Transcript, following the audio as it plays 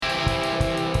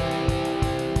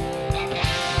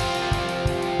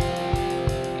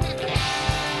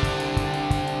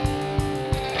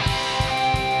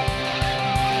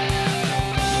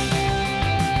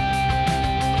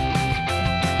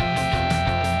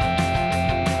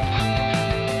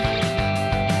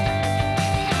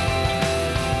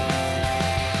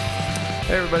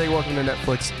Hey everybody, welcome to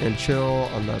Netflix and Chill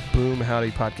on the Boom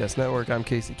Howdy Podcast Network. I'm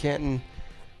Casey Canton.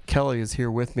 Kelly is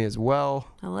here with me as well.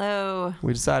 Hello.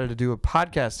 We decided to do a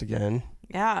podcast again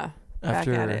Yeah. Back at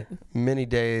after it. many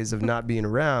days of not being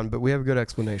around, but we have a good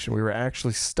explanation. We were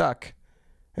actually stuck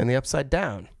in the Upside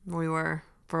Down. We were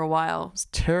for a while. It's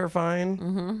terrifying.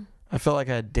 Mm-hmm. I felt like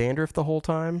I had dandruff the whole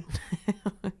time.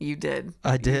 You did.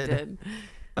 I You did. did.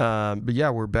 But yeah,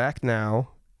 we're back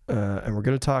now, and we're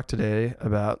going to talk today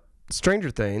about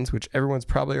Stranger Things, which everyone's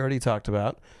probably already talked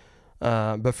about.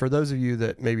 But for those of you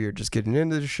that maybe are just getting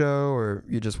into the show or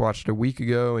you just watched it a week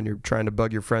ago and you're trying to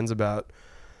bug your friends about,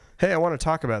 hey, I want to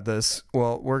talk about this.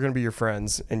 Well, we're going to be your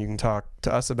friends and you can talk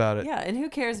to us about it. Yeah, and who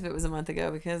cares if it was a month ago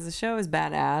because the show is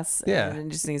badass. Yeah. And it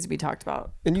just needs to be talked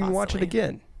about. And you can watch it constantly.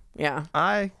 again. Yeah.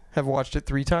 I have watched it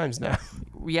 3 times now.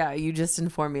 Yeah, you just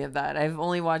informed me of that. I've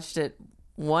only watched it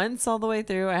once all the way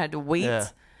through. I had to wait. Yeah.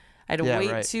 I had to Yeah,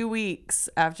 wait right. 2 weeks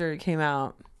after it came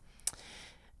out.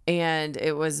 And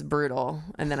it was brutal.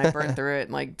 And then I burned through it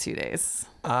in like 2 days.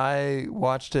 I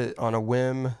watched it on a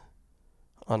whim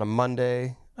on a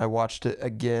Monday. I watched it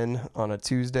again on a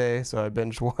Tuesday. So I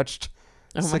binge watched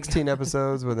Oh my 16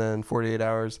 episodes within 48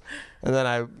 hours. And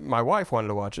then my wife wanted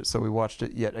to watch it. So we watched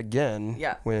it yet again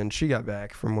Yeah. when she got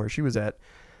back from where she was at.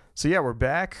 So yeah, we're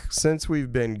back since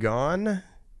we've been gone.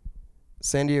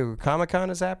 San Diego Comic-Con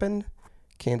has happened.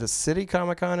 Kansas City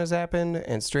Comic-Con has happened,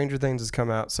 and Stranger Things has come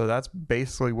out. So that's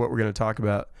basically what we're going to talk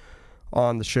about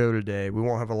on the show today. We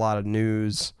won't have a lot of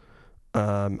news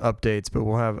updates, but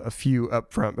we'll have a few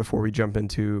up front before we jump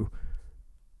into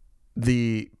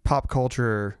the pop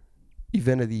culture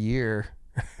event of the year.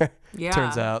 Yeah.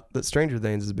 Turns out that Stranger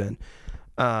Things has been.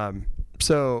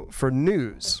 So for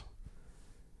news,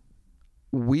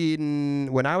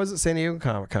 when I was at San Diego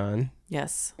Comic-Con,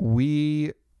 Yes.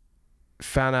 we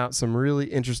found out some really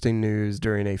interesting news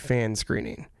during a fan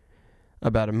screening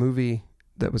about a movie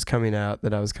that was coming out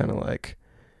that I was kind of like,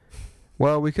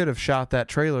 well, we could have shot that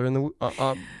trailer in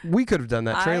the we could have done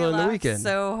that trailer in the weekend.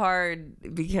 So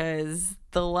hard because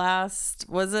the last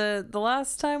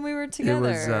time we were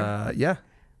together. It was yeah.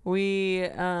 We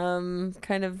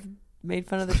kind of made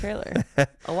fun of the trailer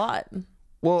a lot.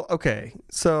 Well, okay.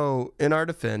 So in our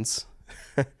defense,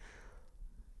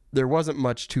 there wasn't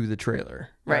much to the trailer,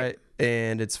 right?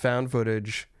 And it's found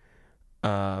footage.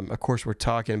 Of course, we're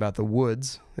talking about The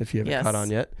Woods, if you haven't caught on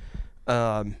yet.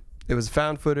 It was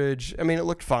found footage. I mean, it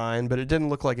looked fine, but it didn't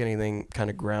look like anything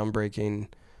kind of groundbreaking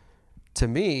to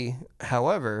me.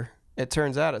 However, it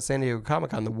turns out at San Diego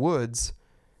Comic-Con, The Woods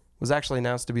was actually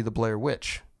announced to be the Blair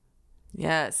Witch.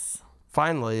 Yes.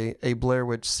 Finally, a Blair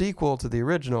Witch sequel to the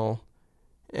original,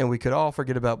 and we could all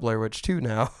forget about Blair Witch 2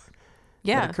 now.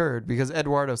 Yeah. That occurred because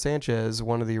Eduardo Sanchez,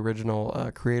 one of the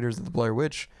original creators of the Blair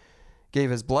Witch,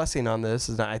 gave his blessing on this.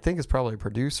 And I think is probably a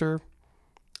producer.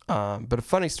 But a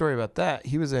funny story about that,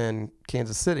 he was in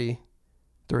Kansas City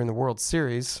during the World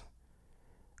Series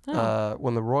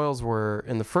when the Royals were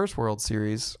in the first World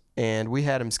Series, and we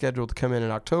had him scheduled to come in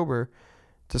October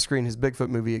to screen his Bigfoot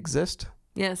movie Exist,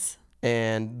 Yes.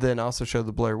 and then also show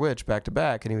the Blair Witch back to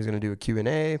back, and he was going to do a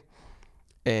Q&A.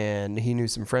 And he knew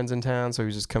some friends in town, so he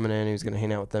was just coming in. He was going to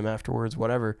hang out with them afterwards,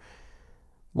 whatever.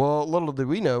 Well, little did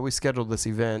we know, we scheduled this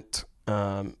event,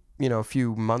 a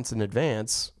few months in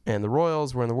advance, and the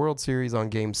Royals were in the World Series on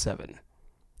Game 7.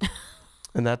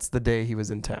 And that's the day he was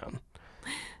in town.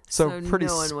 So pretty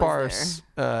no one was sparse.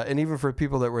 And even for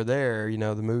people that were there,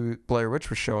 the movie Blair Witch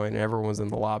was showing, and everyone was in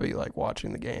the lobby, like,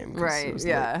 watching the game. 'Cause it Right. was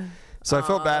Yeah. late. So I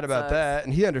felt bad that about sucks. that,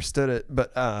 and he understood it,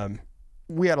 but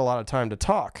we had a lot of time to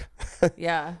talk.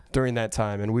 Yeah. During that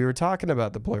time, and we were talking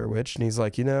about the Blair Witch, and he's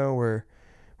like, we're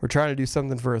trying to do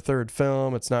something for a third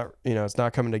film. It's not, it's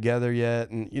not coming together yet.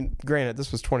 And granted,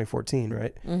 this was 2014,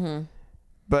 right? Mm-hmm.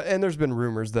 And there's been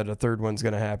rumors that a third one's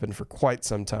going to happen for quite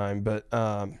some time. But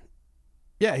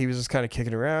yeah, he was just kind of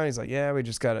kicking around. He's like, yeah, we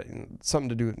just got something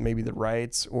to do with maybe the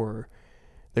rights, or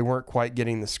they weren't quite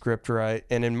getting the script right.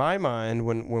 And in my mind,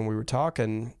 when we were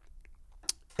talking,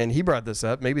 and he brought this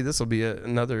up, maybe this will be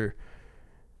another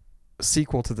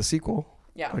sequel to the sequel,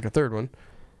 Yeah. like a third one.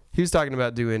 He was talking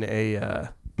about doing a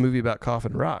movie about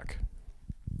Coffin Rock,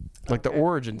 like the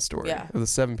origin story of the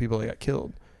 7 people that got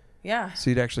killed. Yeah. So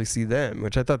you'd actually see them,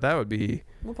 which I thought that would be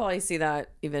We'll probably see that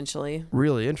eventually.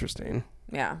 really interesting.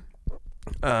 Yeah.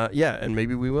 Yeah, and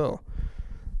maybe we will.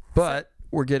 But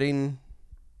we're getting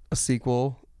a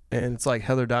sequel, and it's like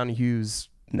Heather Donahue's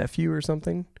nephew or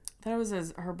something. I thought it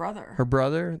was her brother. Her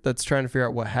brother that's trying to figure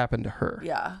out what happened to her.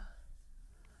 Yeah.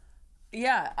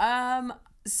 Yeah.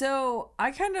 So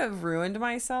I kind of ruined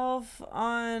myself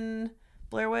on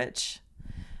Blair Witch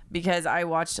because I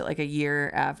watched it like a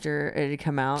year after it had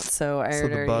come out, so I So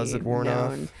had the buzz had worn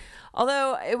known. off.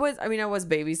 Although I was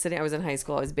babysitting. I was in high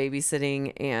school. I was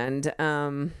babysitting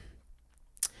and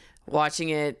watching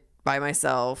it by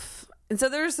myself. And so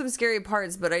there were some scary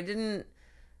parts, but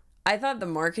I thought the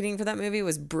marketing for that movie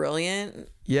was brilliant.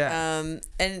 Yeah.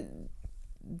 And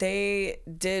they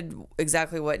did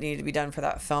exactly what needed to be done for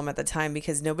that film at the time,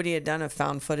 because nobody had done a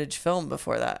found footage film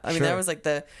before that. I mean, that was like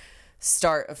the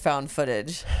start of found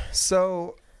footage.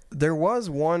 So there was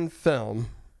one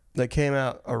film that came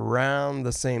out around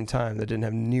the same time that didn't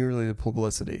have nearly the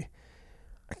publicity.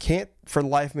 I can't for the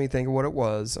life of me think of what it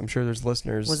was. I'm sure there's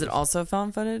listeners. Was it also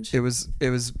found footage? It was,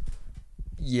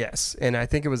 yes. And I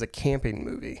think it was a camping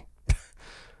movie,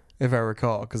 if I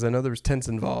recall, because I know there was tents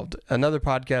involved. Another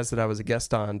podcast that I was a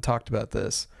guest on talked about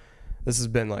this. This has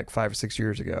been like 5 or 6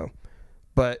 years ago.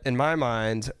 But in my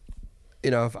mind,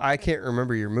 if I can't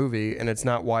remember your movie and it's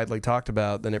not widely talked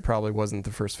about, then it probably wasn't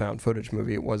the first found footage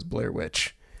movie. It was Blair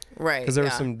Witch. Right. Because there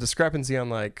was some discrepancy on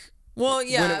like when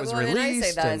it was released. And I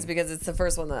say that is because it's the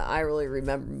first one that I really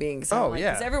remember being. So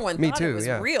because everyone thought it was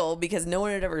real because no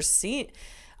one had ever seen.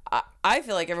 I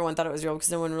feel like everyone thought it was real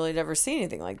because no one really had ever seen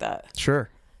anything like that. Sure.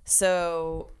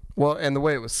 So. Well, and the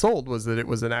way it was sold was that it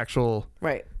was an actual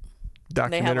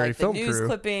documentary film crew. They had news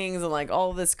clippings and like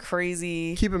all this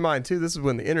crazy. Keep in mind too, this is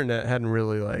when the internet hadn't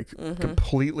really like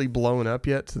completely blown up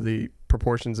yet to the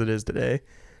proportions it is today.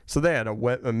 So they had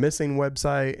a missing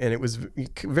website, and it was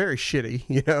very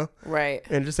shitty, Right.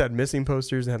 And it just had missing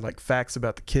posters and had like facts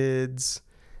about the kids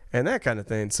and that kind of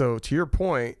thing. So to your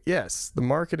point, yes, the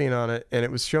marketing on it, and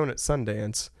it was shown at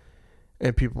Sundance,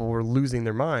 and people were losing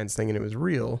their minds thinking it was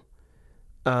real.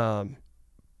 But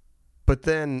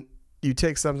then you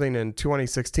take something in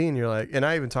 2016, you're like, and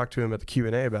I even talked to him at the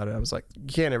Q&A about it. I was like, you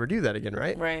can't ever do that again,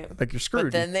 right? Right. Like, you're screwed.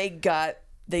 But then they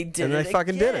did it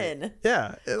fucking again. did it.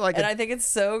 Yeah. I think it's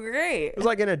so great. It was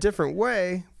like in a different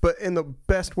way, but in the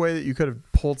best way that you could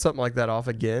have pulled something like that off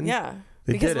again. Yeah.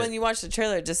 Because when you watch the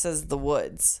trailer, it just says the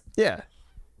woods. Yeah.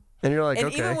 And you're like, and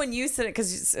okay. even when you send it,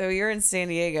 because you're in San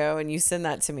Diego and you send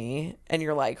that to me and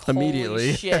you're like, holy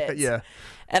immediately. shit. Yeah.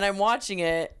 And I'm watching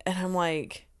it and I'm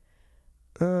like,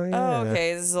 oh, yeah. Oh,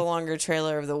 okay. This is a longer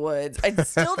trailer of the woods. I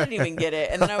still didn't even get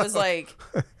it. And then I was like,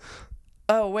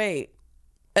 oh, wait.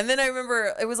 And then I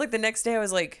remember it was like the next day I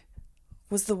was like,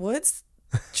 was the woods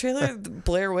trailer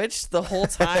Blair Witch the whole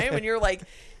time? And you're like,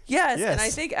 yes. And I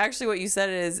think actually what you said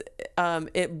is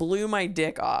it blew my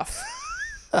dick off.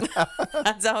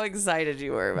 That's how excited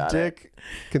you were about it.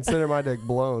 Consider my dick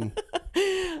blown.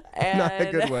 And not a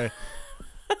good way.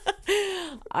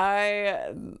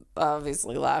 I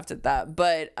obviously laughed at that,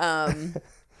 but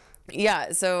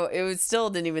yeah, so still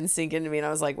didn't even sink into me, and I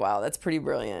was like, wow, that's pretty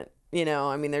brilliant.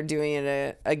 I mean, they're doing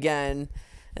it again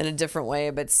in a different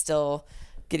way, but still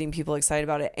getting people excited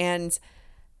about it. And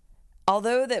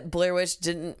although that Blair Witch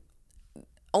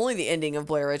only the ending of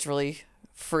Blair Witch really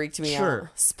freaked me out.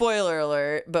 Spoiler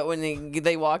alert, but when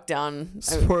they walk down,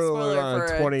 spoiler alert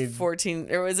for 2014,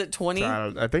 or was it 20?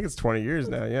 I think it's 20 years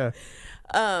now, yeah.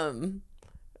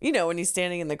 When he's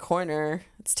standing in the corner,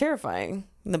 it's terrifying.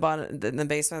 In the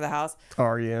basement of the house.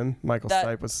 REM, Michael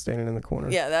Stipe was standing in the corner.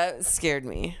 Yeah, that scared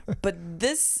me. But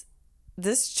this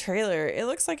trailer, it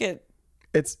looks like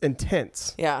it's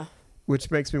intense. Yeah. Which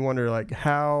makes me wonder, like,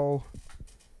 how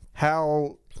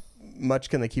much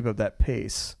can they keep up that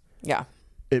pace? Yeah.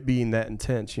 It being that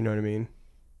intense, you know what I mean?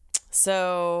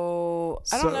 So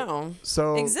I don't know.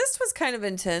 So Exist was kind of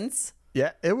intense.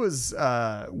 Yeah, it was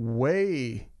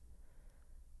way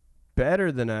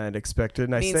better than I'd expected.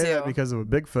 And I say that because of a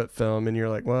Bigfoot film, and you're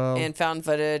like, well, and found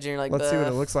footage, and you're like, let's see what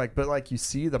it looks like. But like, you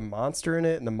see the monster in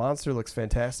it, and the monster looks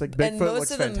fantastic. Bigfoot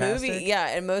looks fantastic.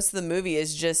 And most of the movie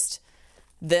is just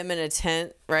them in a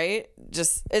tent, right?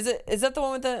 Just is that the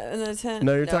one with in the tent?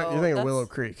 No, you're thinking of Willow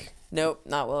Creek. Nope,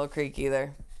 not Willow Creek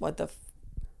either. What the?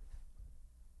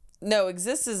 No,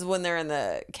 Exist is when they're in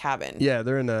the cabin. Yeah,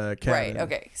 they're in the cabin. Right.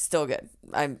 Okay. Still good.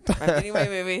 I'm getting my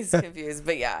movies confused,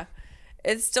 but yeah,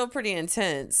 it's still pretty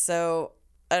intense. So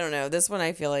I don't know. This one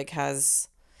I feel like has,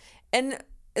 and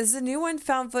is the new one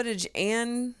found footage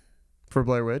and for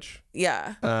Blair Witch?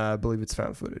 Yeah. I believe it's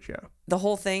found footage. Yeah. The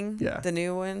whole thing. Yeah. The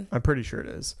new one. I'm pretty sure it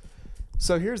is.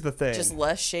 So here's the thing. Just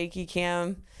less shaky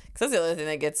cam. Because that's the other thing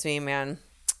that gets me, man.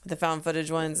 The found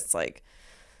footage ones, it's like.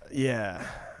 Yeah.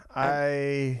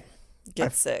 I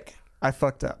get sick. I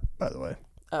fucked up, by the way.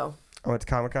 Oh. I went to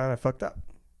Comic-Con. I fucked up.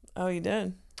 Oh, you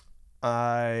did?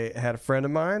 I had a friend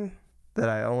of mine that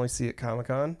I only see at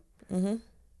Comic-Con. Mm-hmm.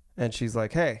 And she's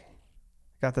like, hey,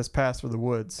 got this pass for the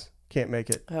woods. Can't make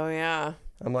it. Oh, yeah.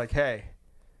 I'm like, hey,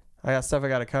 I got stuff I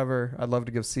got to cover. I'd love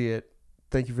to go see it.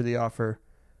 Thank you for the offer.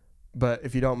 but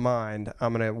if you don't mind,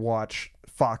 I'm gonna watch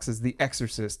Fox's The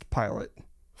Exorcist pilot.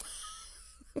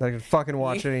 I can fucking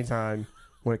watch it anytime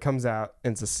when it comes out.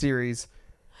 And it's a series.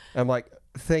 I'm like,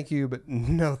 thank you, but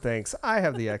no thanks. I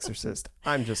have The Exorcist.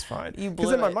 I'm just fine.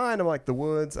 Because in my mind, I'm like, The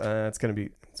Woods. It's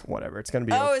whatever. It's gonna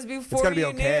be. Oh, it's before it's gonna be you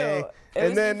okay. knew.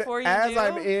 And then as knew?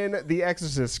 I'm in The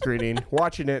Exorcist screening,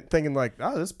 watching it, thinking like,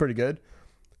 oh, this is pretty good.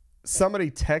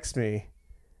 Somebody texted me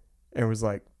and was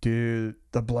like, dude,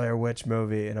 the Blair Witch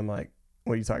movie. And I'm like,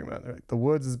 what are you talking about? They're like, The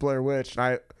Woods is Blair Witch.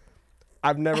 And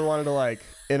I've never wanted to like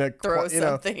throw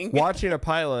something. Watching a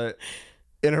pilot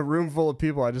in a room full of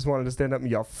people. I just wanted to stand up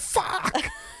and yell, fuck.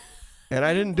 And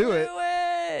I didn't do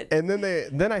it. And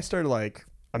then I started like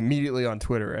immediately on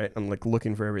Twitter, right? I'm like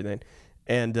looking for everything.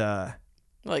 And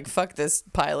like, fuck this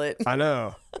pilot. I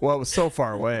know. Well, it was so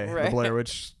far away. Right. The Blair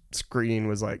Witch screening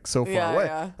was like so far away.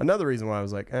 Yeah. Another reason why I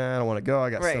was like, I don't want to go. I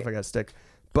got stuff I got to stick.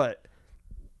 But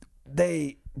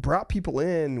they brought people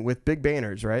in with big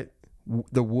banners, right?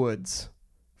 The Woods,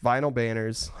 vinyl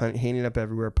banners hanging up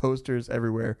everywhere, posters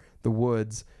everywhere. The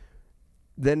Woods.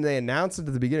 Then they announced it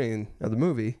at the beginning of the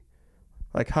movie,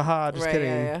 like, haha, just kidding.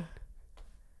 Yeah.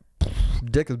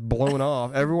 Dick is blown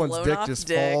off. Everyone's dick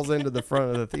just falls into the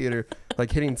front of the theater,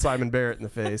 like hitting Simon Barrett in the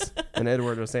face, and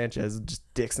Eduardo Sanchez just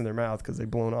dicks in their mouth because they've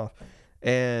blown off.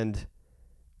 And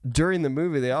during the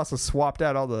movie, they also swapped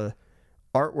out all the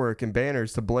artwork and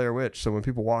banners to Blair Witch. So when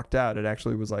people walked out, it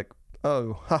actually was like,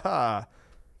 oh, haha,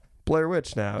 Blair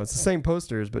Witch now. It's the same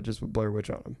posters, but just with Blair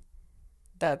Witch on them.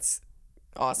 That's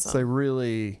awesome. So they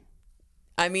really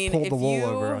pulled the wool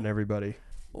over on everybody.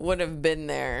 Would have been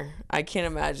there. I can't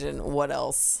imagine what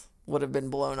else would have been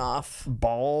blown off.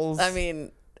 Balls. I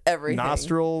mean, everything.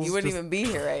 Nostrils. You wouldn't even be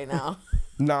here right now.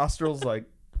 Nostrils, like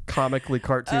comically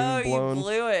cartoon blown. You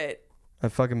blew it. I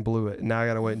fucking blew it. Now I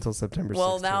gotta wait until September 16th.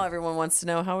 Well, now everyone wants to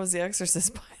know, how was The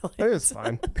Exorcist pilot? It was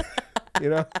fine. You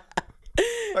know?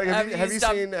 Like, have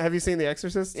you seen The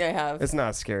Exorcist? Yeah, I have. It's not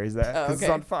as scary as that because it's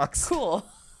on Fox. Cool.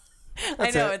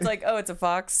 I know. It's like, it's a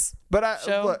Fox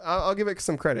show. Look, I'll give it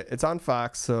some credit. It's on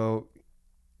Fox, so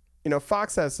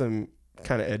Fox has some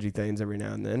kind of edgy things every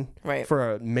now and then. Right.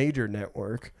 For a major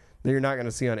network that you're not going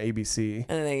to see on ABC. And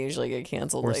then they usually get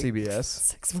canceled. Or like CBS.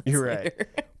 6 months You're later.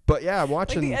 right. But yeah, I'm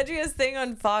watching. Like, the edgiest thing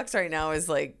on Fox right now is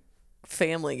like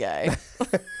Family Guy.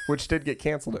 Which did get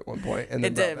canceled at one point. And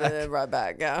then but then brought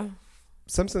back, yeah.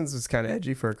 Simpsons was kind of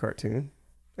edgy for a cartoon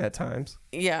at times.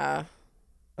 Yeah.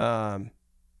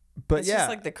 But it's just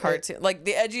like the cartoon. Like,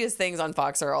 the edgiest things on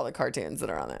Fox are all the cartoons that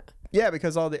are on it. Yeah,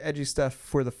 because all the edgy stuff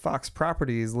for the Fox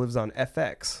properties lives on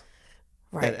FX.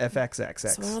 Right. And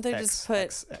FXXX. So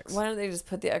why don't they just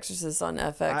put The Exorcist on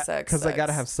FXX? Because they got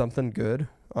to have something good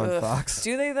on Fox.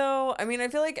 Do they though? I mean, I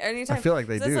feel like anytime. I feel like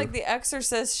they do. It's like The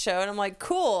Exorcist show, and I'm like,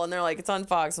 cool. And they're like, it's on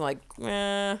Fox. I'm like,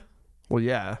 eh. Well,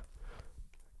 yeah.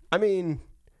 I mean,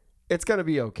 it's gonna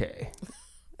be okay.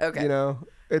 Okay.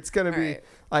 It's gonna be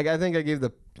like, I think I gave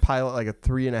the pilot like a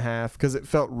 3.5 because it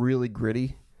felt really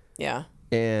gritty. Yeah.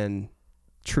 And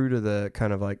true to the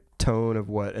kind of like tone of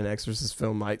what an Exorcist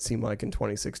film might seem like in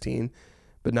 2016,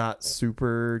 but not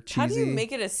super cheesy. How do you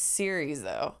make it a series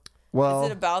though? Well,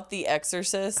 is it about The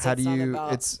Exorcist? How do you?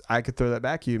 I could throw that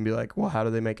back to you and be like, well, how do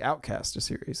they make Outcast a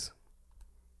series?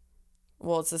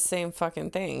 Well, it's the same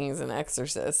fucking thing. He's an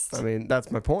exorcist. I mean,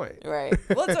 that's my point. Right.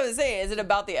 Well, that's what I'm saying. Is it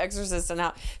about The Exorcist and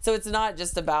how? So it's not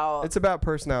just about. It's about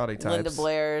personality types. Linda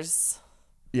Blair's.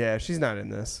 Yeah, she's not in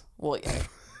this. Well, yeah.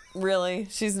 Really?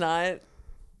 She's not?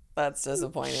 That's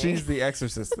disappointing. She's the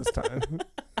exorcist this time.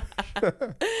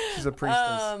 She's a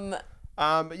priestess.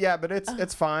 Yeah, but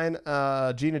it's fine.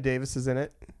 Gina Davis is in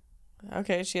it.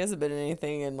 Okay, she hasn't been in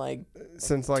anything in like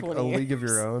since like A League of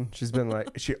Your Own. She's been like,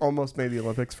 she almost made the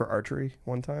Olympics for archery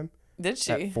one time. Did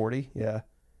she? At 40, yeah.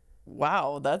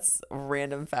 Wow, that's a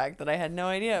random fact that I had no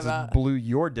idea about. Blew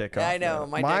your dick off. I know.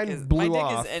 My dick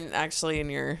is actually in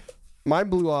your. Mine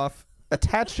blew off.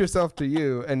 Attached yourself to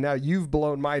you, and now you've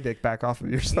blown my dick back off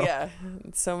of yourself. Yeah,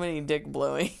 so many dick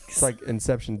blowings. It's like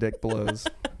Inception dick blows.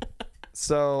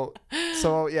 So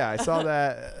yeah, I saw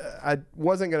that. I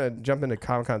wasn't gonna jump into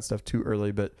Comic-Con stuff too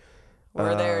early, but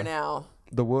we're there now.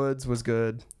 The Woods was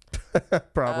good.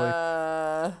 Probably.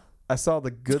 I saw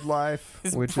The Good Life,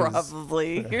 which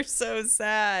probably. You're so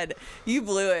sad. You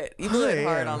blew it. You blew it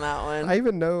hard on that one. I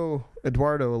even know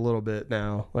Eduardo a little bit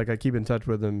now. Like, I keep in touch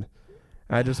with him.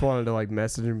 I just wanted to like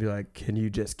message him and be like, "Can you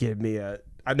just give me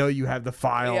I know you have the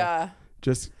file." Yeah.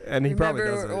 And he probably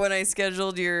doesn't. Remember when I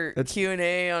scheduled your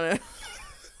Q&A on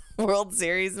a World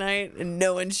Series night and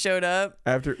no one showed up?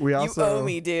 After we also, you owe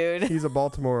me, dude. He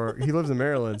lives in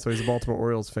Maryland, so he's a Baltimore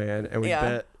Orioles fan, and we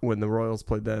bet when the Royals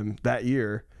played them that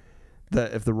year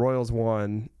that if the Royals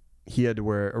won, he had to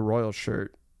wear a Royals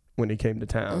shirt when he came to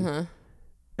town. Uh-huh.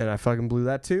 And I fucking blew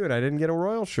that too, and I didn't get a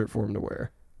Royals shirt for him to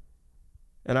wear.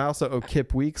 And I also owe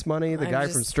Kip Weeks money, the guy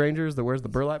from Strangers that wears the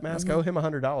burlap mask. I owe him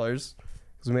 $100 because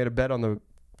we made a bet on the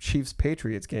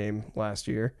Chiefs-Patriots game last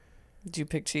year. Did you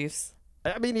pick Chiefs?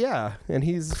 I mean, yeah. And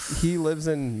he lives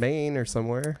in Maine or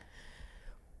somewhere.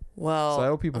 Well, so I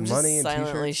owe people money and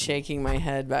silently t-shirts. Shaking my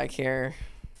head back here.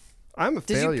 I'm a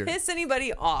failure. Did you piss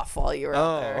anybody off while you were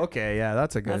out there? Oh, okay. Yeah,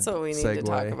 that's a good That's what we need segue. to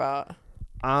talk about.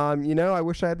 I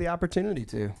wish I had the opportunity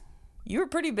to. You were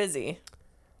pretty busy.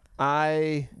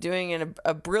 Doing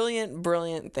a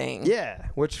brilliant thing. Yeah,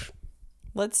 which...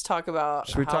 Let's talk about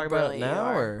Should we talk about it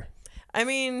now, or... I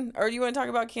mean, or do you want to talk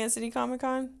about Kansas City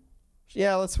Comic-Con?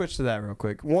 Yeah, let's switch to that real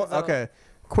quick. Okay,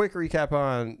 quick recap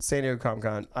on San Diego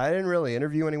Comic-Con. I didn't really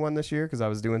interview anyone this year because I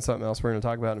was doing something else we're going to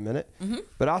talk about in a minute. Mm-hmm.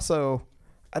 But also,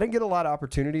 I didn't get a lot of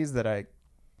opportunities that I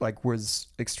was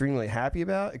extremely happy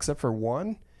about, except for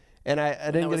one. And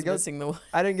I didn't get to go.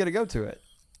 I didn't get to go to it.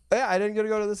 Yeah, I didn't get to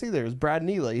go to this either. It was Brad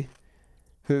Neely,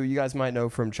 who you guys might know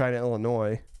from China,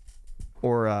 Illinois,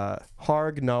 or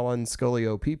Harg Nolan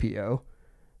Scolio PPO,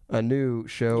 a new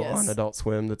show on Adult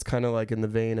Swim that's kind of like in the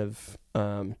vein of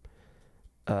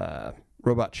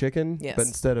Robot Chicken, but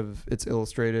instead of it's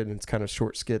illustrated and it's kind of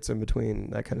short skits in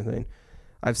between, that kind of thing.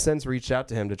 I've since reached out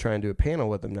to him to try and do a panel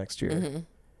with him next year,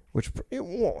 which it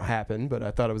won't happen, but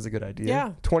I thought it was a good idea.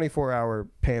 Yeah. 24-hour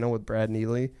panel with Brad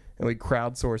Neely, and we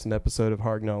crowdsource an episode of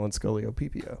Harg Nolan Scolio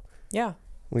PPO. Yeah.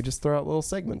 We just throw out little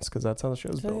segments because that's how the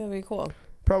show's built. That'd be cool.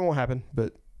 Probably won't happen,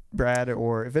 but Brad,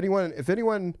 or if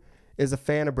anyone is a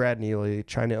fan of Brad Neely,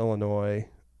 China, Illinois,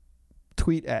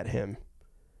 tweet at him.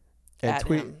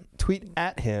 And tweet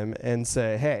at him and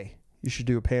say, hey, you should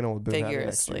do a panel with Boom Hatter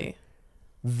next year.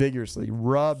 Vigorously.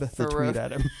 Rub the tweet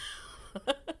at him.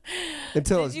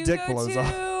 Until his dick blows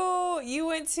off. You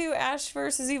went to Ash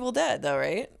vs. Evil Dead, though,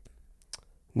 right?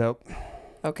 Nope.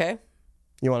 Okay.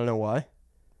 You want to know why?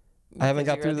 I haven't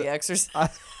got through the Exorcist.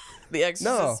 The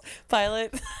Exorcist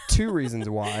pilot. 2 reasons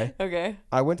why. Okay.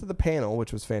 I went to the panel,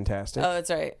 which was fantastic. Oh, that's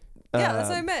right. Yeah, that's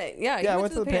what I meant. Yeah, I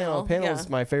went to the panel. Panel was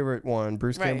my favorite one.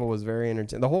 Bruce Right. Campbell was very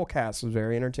entertaining. The whole cast was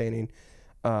very entertaining.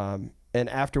 And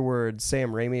afterwards,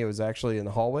 Sam Raimi was actually in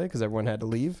the hallway because everyone had to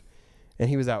leave. And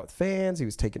he was out with fans. He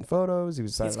was taking photos. He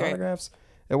was signing autographs.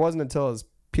 It wasn't until his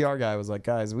PR guy was like,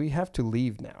 guys, we have to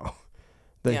leave now,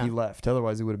 that he left.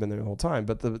 Otherwise, he would have been there the whole time.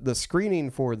 But the screening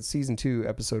for the season 2,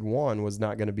 episode 1 was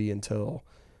not going to be until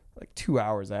like 2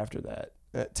 hours after that,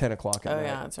 at 10 o'clock at night. Oh,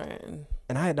 yeah, that's right.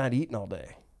 And I had not eaten all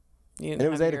day. You and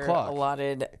it was 8 o'clock.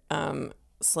 Allotted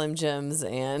Slim Jims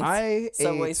and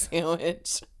Subway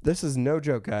sandwich. This is no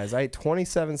joke, guys. I ate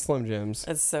 27 Slim Jims.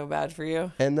 That's so bad for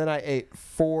you. And then I ate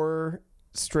 4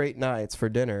 straight nights for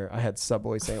dinner. I had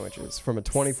Subway sandwiches from a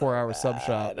 24-hour sub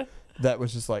shop that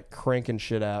was just like cranking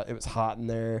shit out. It was hot in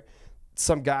there.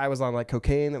 Some guy was on like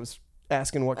cocaine that was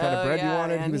asking what kind of bread you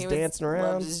wanted. Man. He was dancing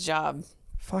around. Loved his job.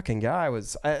 Fucking guy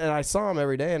was, and I saw him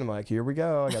every day, and I'm like, here we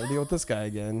go. I got to deal with this guy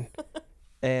again.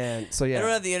 And so yeah, I don't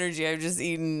have the energy. I've just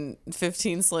eaten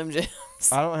 15 Slim Jims.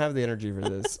 I don't have the energy for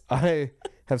this. I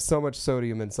have so much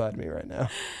sodium inside me right now.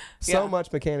 So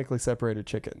much mechanically separated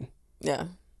chicken. Yeah.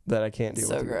 That I can't deal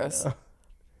with. So gross. Right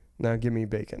now give me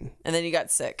bacon. And then you got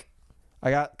sick.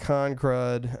 I got con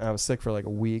crud. I was sick for like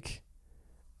a week.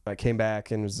 I came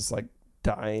back and was just like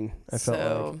dying. I felt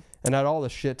like, and I had all the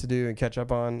shit to do and catch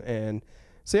up on. And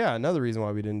so yeah, another reason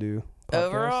why we didn't do podcast.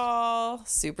 Overall,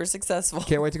 super successful.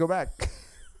 Can't wait to go back.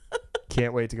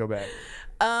 Can't wait to go back.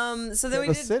 So then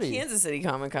we did Kansas City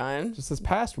Comic-Con. Just this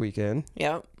past weekend.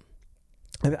 Yep.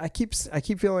 I keep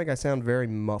feeling like I sound very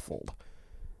muffled.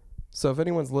 So if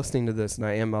anyone's listening to this and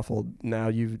I am muffled, now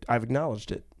I've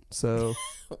acknowledged it. So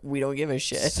we don't give a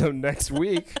shit. So next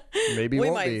week, maybe we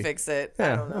won't might be. fix it.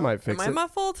 Yeah, I don't know. I might fix it. Am I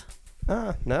muffled?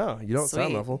 No, you don't Sweet.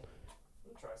 sound muffled.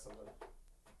 Let me try something.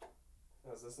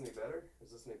 Is this any better?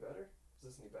 Is this any better? Is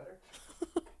this any better?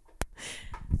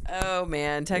 Oh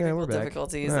man, technical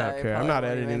difficulties. Okay, I'm not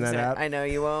editing that out. I know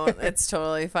you won't. It's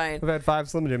totally fine. I've had 5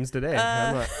 Slim Jims today.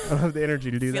 I don't have the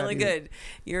energy to do that. Feeling good.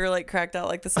 You're like cracked out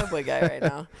like the Subway guy right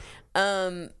now.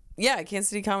 Yeah, Kansas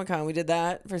City Comic-Con. We did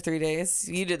that for 3 days.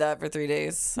 You did that for 3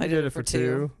 days. I did it for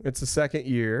 2. It's the second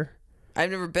year. I've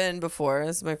never been before.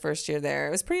 This is my first year there.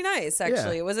 It was pretty nice,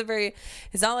 actually. Yeah. It wasn't very.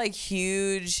 It's not like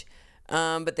huge,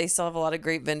 but they still have a lot of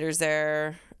great vendors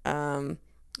there.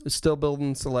 Still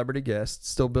building celebrity guests,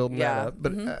 still building that up,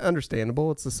 but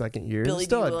understandable. It's the second year. Billy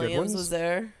still D. had Williams good ones. was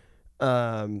there.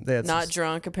 They had Not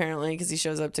drunk apparently because he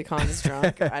shows up to cons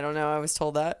drunk. I don't know. I was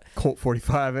told that. Colt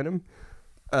 45 in him.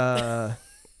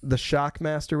 The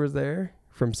Shockmaster was there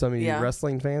from some of you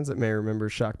wrestling fans that may remember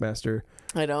Shockmaster.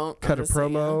 I don't. Cut a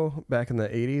promo back in the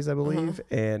 80s, I believe,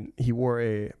 and he wore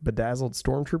a bedazzled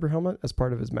Stormtrooper helmet as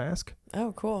part of his mask.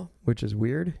 Oh, cool. Which is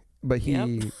weird. But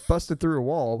he busted through a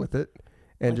wall with it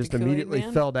and just immediately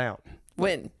fell down.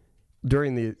 When?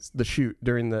 During the shoot,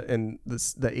 during the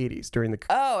 80s, during the...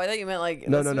 Oh, I thought you meant like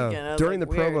No. During the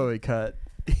promo he cut,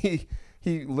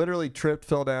 he literally tripped,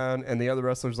 fell down, and the other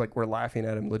wrestlers were laughing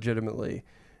at him legitimately.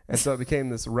 And so it became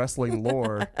this wrestling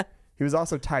lore. He was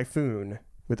also Typhoon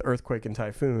with Earthquake and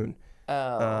Typhoon.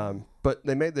 Oh. But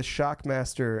they made the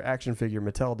Shockmaster action figure,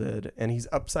 Mattel did, and he's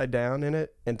upside down in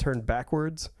it and turned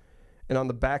backwards. And on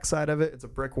the backside of it, it's a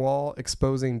brick wall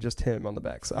exposing just him on the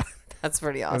backside. That's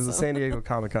pretty awesome. It was a San Diego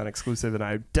Comic-Con exclusive, and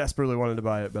I desperately wanted to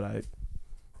buy it, but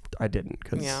I didn't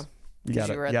because you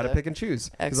gotta pick and choose.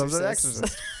 Because I was an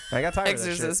Exorcist. I got tired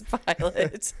Exorcist of that shit.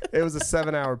 pilot. It was a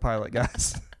 7-hour pilot,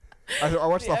 guys. I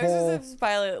watched the whole... Exorcist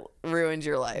pilot ruined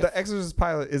your life. The Exorcist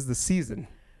pilot is the season.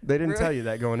 They didn't tell you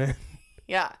that going in.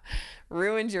 Yeah.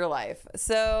 Ruined your life.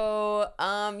 So,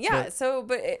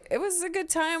 but it was a good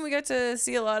time. We got to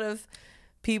see a lot of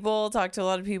people, talk to a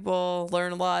lot of people,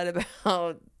 learn a lot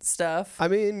about stuff. I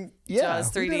mean,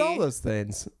 Jaws 3D. We did all those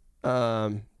things.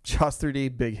 Jaws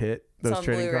 3D, big hit. Those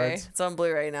trading cards. It's on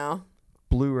Blu-ray now.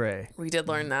 Blu-ray. We did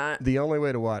learn that. The only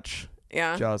way to watch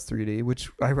Jaws 3D,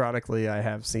 which ironically I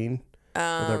have seen with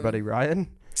our buddy Ryan.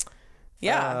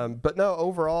 Yeah. But no,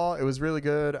 overall, it was really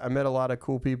good. I met a lot of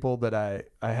cool people that I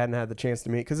hadn't had the chance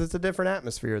to meet because it's a different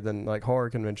atmosphere than like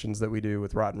horror conventions that we do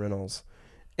with Rotten Reynolds.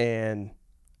 And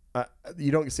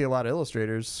you don't see a lot of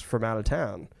illustrators from out of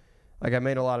town. Like I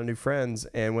made a lot of new friends,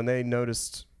 and when they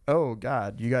noticed, oh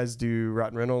God, you guys do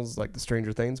Rotten Reynolds, like the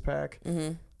Stranger Things pack,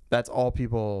 that's all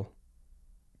people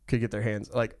could get their hands,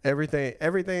 like everybody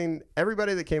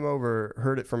that came over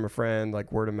heard it from a friend,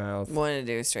 like word of mouth. Wanted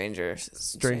to do Stranger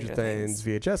Things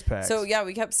VHS packs. So yeah,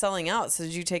 we kept selling out. So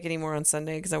did you take any more on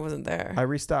Sunday? Because I wasn't there. I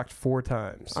restocked 4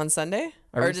 times on Sunday,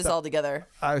 or just all together.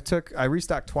 I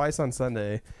restocked twice on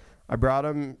Sunday. I brought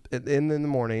them in the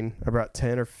morning. I brought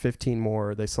 10 or 15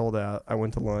 more. They sold out. I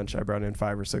went to lunch. I brought in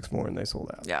 5 or 6 more, and they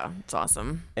sold out. Yeah, it's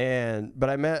awesome. But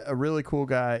I met a really cool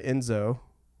guy, Enzo,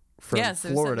 from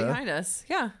Florida. Behind us.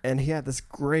 Yeah. And he had this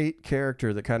great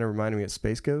character that kind of reminded me of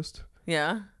Space Ghost.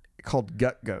 Yeah. Called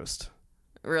Gut Ghost.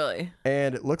 Really?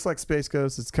 And it looks like Space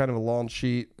Ghost. It's kind of a long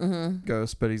sheet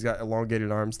ghost, but he's got elongated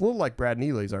arms. A little like Brad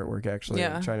Neely's artwork, actually,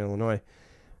 in China, Illinois.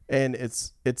 And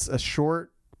it's a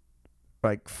short,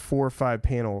 like 4 or 5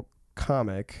 panel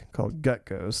comic called Gut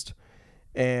Ghost.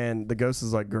 And the ghost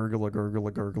is like gurgle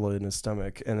in his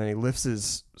stomach. And then he lifts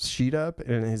his sheet up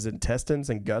and his intestines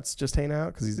and guts just hang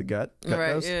out because he's a gut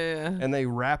ghost. Yeah. And they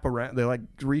wrap around, they like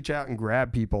reach out and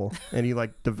grab people and he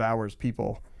like devours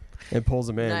people and pulls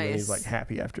them in. Nice. And he's like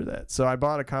happy after that. So I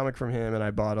bought a comic from him and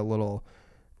I bought a little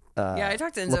I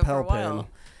talked to Enzo for a while.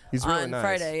 Pin. He's really on nice.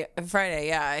 Friday,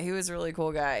 yeah. He was a really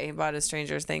cool guy. He bought his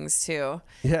Stranger Things too.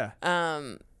 Yeah.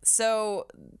 So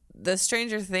the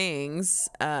Stranger Things,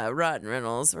 Rotten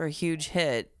Reynolds were a huge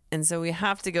hit. And so we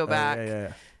have to go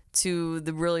back to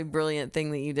the really brilliant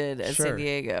thing that you did at San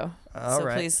Diego. All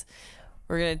right. Please,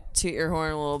 we're going to toot your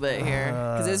horn a little bit here.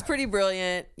 Because it was pretty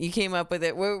brilliant. You came up with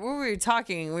it. We were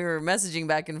talking, we were messaging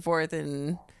back and forth,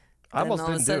 and I almost all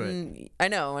of a didn't sudden, do it. I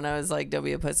know. When I was like, don't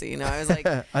be a pussy. You know, I was like,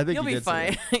 I think you'll be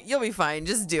fine. You'll be fine.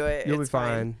 Just do it. You'll be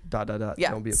fine. ...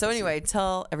 Yeah. Don't be a so pussy. anyway,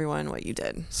 tell everyone what you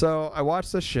did. So I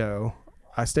watched the show.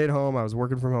 I stayed home. I was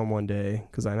working from home one day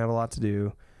because I didn't have a lot to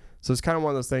do. So it's kind of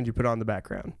one of those things you put on the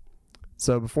background.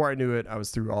 So before I knew it, I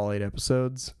was through all 8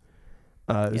 episodes.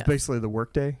 It was basically the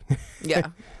work day. Yeah.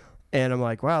 And I'm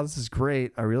like, wow, this is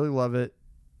great. I really love it.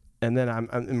 And then I'm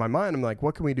in my mind, I'm like,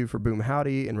 what can we do for Boom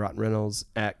Howdy and Rotten Reynolds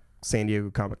at San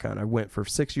Diego Comic-Con? I went for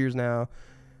 6 years now.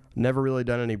 Never really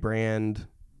done any brand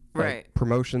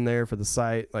promotion there for the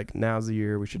site. Like, now's the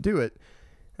year we should do it.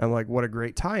 I'm like, what a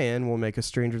great tie-in. We'll make a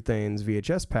Stranger Things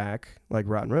VHS pack like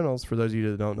Rotten Reynolds. For those of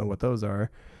you that don't know what those are,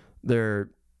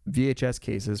 they're VHS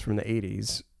cases from the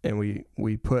 80s. And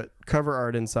we put cover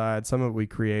art inside. Some of it we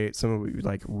create, some of it we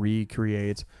like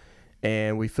recreate.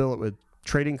 And we fill it with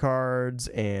trading cards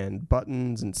and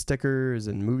buttons and stickers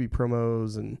and movie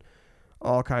promos and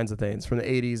all kinds of things from the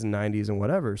 80s and 90s and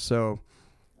whatever. So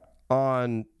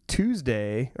on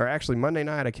Tuesday, or actually Monday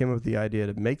night, I came up with the idea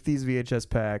to make these VHS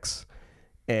packs.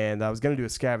 And I was going to do a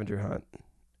scavenger hunt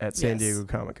at San Diego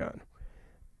Comic-Con.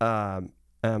 And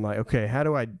I'm like, okay, how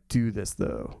do I do this,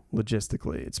 though,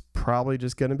 logistically? It's probably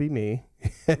just going to be me.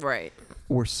 Right.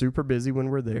 We're super busy when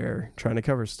we're there trying to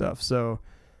cover stuff. So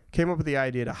came up with the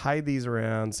idea to hide these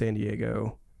around San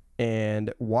Diego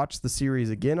and watch the series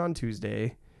again on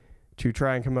Tuesday to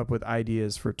try and come up with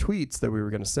ideas for tweets that we were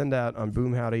going to send out on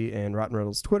Boom Howdy and Rotten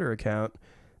Riddle's Twitter account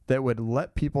that would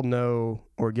let people know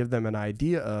or give them an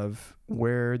idea of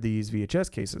where these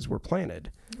VHS cases were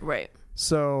planted. Right.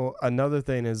 So another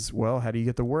thing is, well, how do you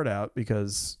get the word out?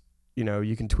 Because, you know,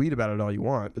 you can tweet about it all you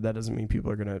want, but that doesn't mean people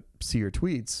are going to see your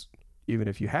tweets, even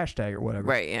if you hashtag or whatever.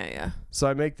 Right, yeah. So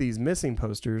I make these missing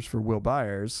posters for Will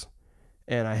Byers,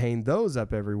 and I hang those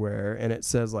up everywhere, and it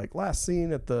says, like, last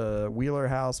seen at the Wheeler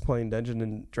house playing Dungeons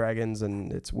and Dragons,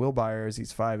 and it's Will Byers,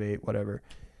 he's 5'8", whatever.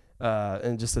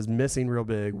 And it just says missing real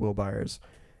big, Will Byers.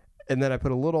 And then I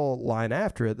put a little line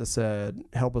after it that said,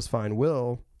 help us find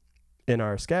Will in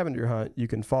our scavenger hunt. You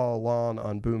can follow along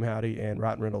on Boom Howdy and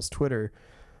Rotten Riddle's Twitter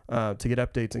to get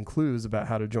updates and clues about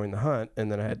how to join the hunt.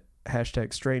 And then I had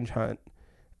hashtag Strange Hunt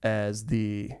as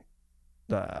the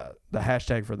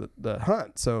hashtag for the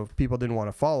hunt. So if people didn't want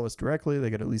to follow us directly, they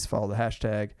could at least follow the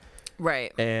hashtag.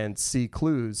 Right. And see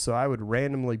clues. So I would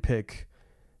randomly pick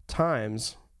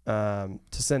times to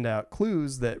send out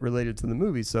clues that related to the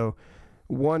movie. So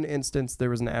one instance, there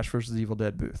was an Ash vs. Evil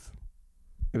Dead booth.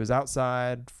 It was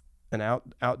outside, an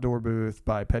outdoor booth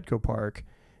by Petco Park,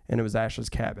 and it was Ash's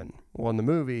cabin. Well, in the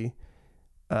movie,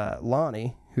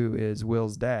 Lonnie, who is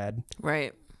Will's dad,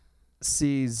 right,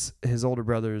 sees his older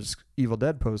brother's Evil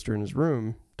Dead poster in his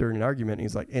room during an argument. And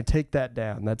he's like, "And take that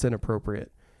down. That's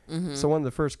inappropriate." Mm-hmm. So one of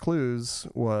the first clues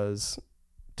was,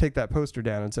 take that poster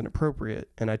down. It's inappropriate.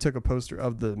 And I took a poster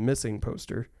of the missing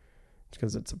poster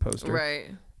because it's a poster.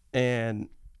 Right. And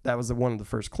that was one of the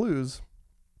first clues.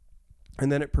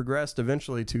 And then it progressed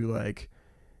eventually to like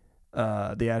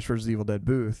the Ash vs. Evil Dead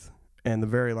booth. And the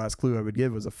very last clue I would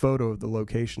give was a photo of the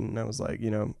location. And I was like,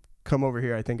 come over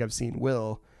here. I think I've seen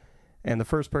Will. And the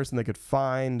first person that could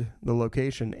find the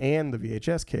location and the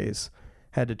VHS case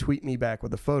had to tweet me back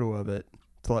with a photo of it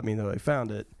to let me know they found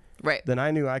it. Right. Then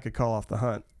I knew I could call off the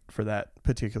hunt for that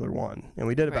particular one. And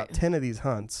we did about 10 of these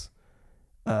hunts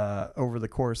over the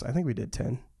course. I think we did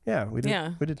 10. Yeah, we did.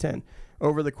 Yeah. We did 10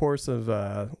 over the course of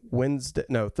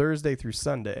Thursday through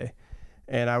Sunday.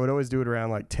 And I would always do it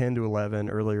around like 10 to 11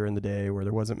 earlier in the day where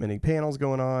there wasn't many panels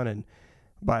going on. And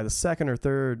by the second or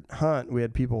third hunt, we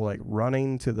had people like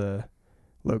running to the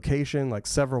location. Like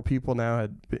several people now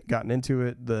had gotten into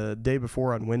it. The day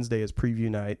before on Wednesday is preview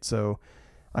night. So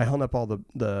I hung up all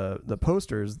the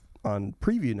posters on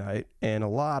preview night, and a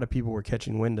lot of people were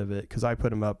catching wind of it because I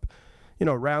put them up,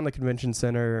 around the convention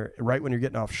center, right when you're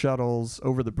getting off shuttles,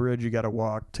 over the bridge you got to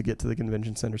walk to get to the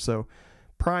convention center. So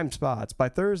prime spots. By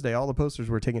Thursday, all the posters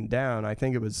were taken down. I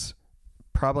think it was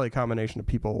probably a combination of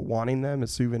people wanting them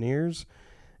as souvenirs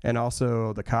and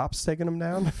also the cops taking them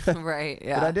down. Right,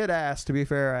 yeah. But I did ask, to be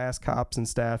fair, I asked cops and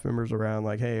staff members around,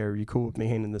 like, hey, are you cool with me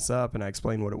hanging this up? And I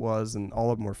explained what it was, and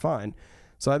all of them were fine.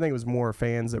 So I think it was more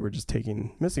fans that were just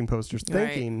taking missing posters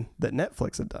thinking that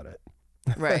Netflix had done it.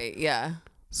 Right, yeah.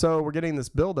 So we're getting this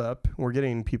buildup. We're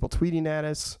getting people tweeting at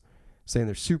us, saying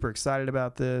they're super excited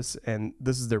about this, and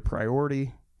this is their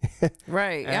priority.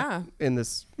 Right, yeah. In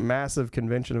this massive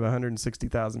convention of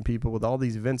 160,000 people with all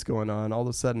these events going on, all of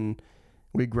a sudden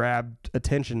we grabbed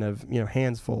attention of,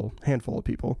 handful of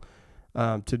people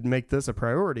to make this a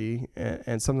priority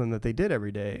and something that they did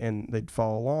every day, and they'd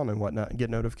follow along and whatnot and get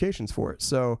notifications for it.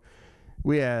 So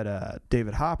we had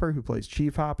David Hopper, who plays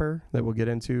Chief Hopper, that we'll get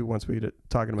into once we get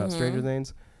talking about Stranger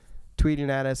Things, tweeting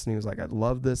at us, and he was like, I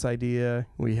love this idea.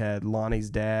 We had Lonnie's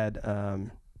dad.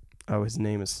 His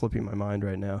name is slipping my mind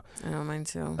right now. I know, mine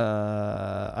too.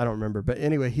 I don't remember. But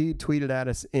anyway, he tweeted at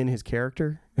us in his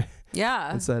character.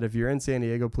 Yeah. And said, if you're in San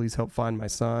Diego, please help find my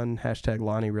son. #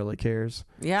 Lonnie really cares.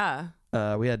 Yeah.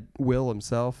 We had Will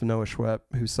himself, Noah Schwepp,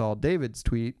 who saw David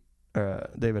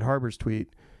Harbour's tweet,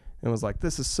 and was like,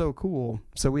 this is so cool.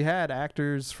 So we had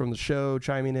actors from the show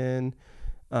chiming in.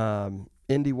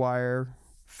 IndieWire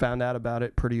found out about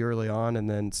it pretty early on and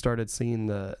then started seeing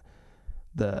the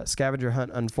scavenger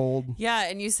hunt unfold. Yeah,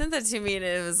 and you sent that to me, and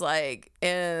it was like,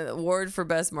 award for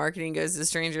best marketing goes to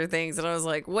Stranger Things. And I was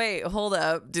like, wait, hold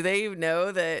up. Do they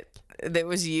know that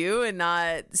was you and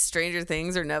not Stranger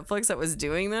Things or Netflix that was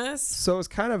doing this? So it's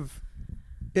kind of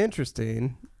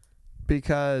interesting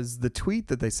because the tweet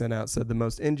that they sent out said the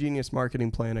most ingenious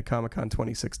marketing plan at Comic-Con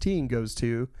 2016 goes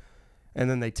to, and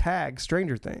then they tag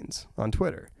Stranger Things on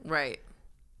Twitter. Right.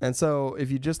 And so if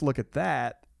you just look at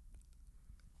that,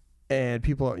 and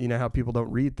people, how people don't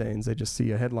read things, they just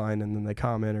see a headline and then they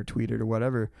comment or tweet it or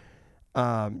whatever,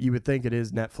 you would think it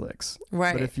is Netflix.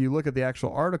 Right. But if you look at the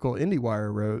actual article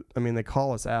IndieWire wrote, they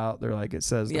call us out. They're like, it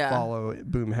says to follow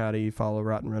Boom Howdy, follow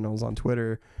Rotten Reynolds on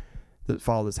Twitter, that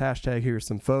follow this hashtag. Here's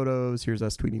some photos. Here's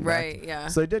us tweeting back. Right, yeah.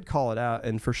 So they did call it out,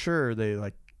 and for sure they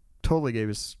totally gave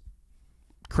us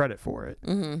credit for it.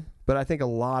 Mm-hmm. But I think a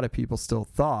lot of people still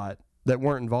thought that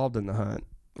weren't involved in the hunt.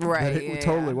 Right. That it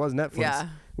totally was Netflix. Yeah.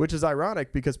 Which is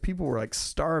ironic because people were like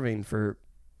starving for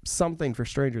something for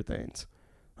Stranger Things.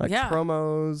 Like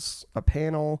promos, a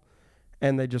panel,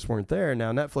 and they just weren't there.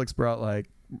 Now Netflix brought like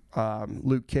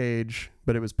Luke Cage,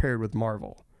 but it was paired with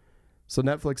Marvel. So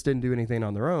Netflix didn't do anything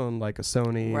on their own like a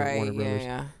Sony or Warner Brothers.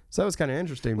 Yeah. So that was kind of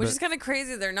interesting. Which is kind of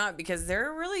crazy they're not, because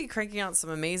they're really cranking out some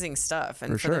amazing stuff.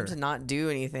 And for them to not do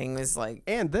anything was like...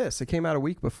 And it came out a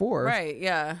week before. Right,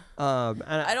 yeah. And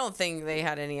I don't think they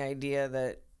had any idea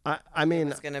that I mean,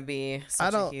 it was going to be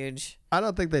such a huge... I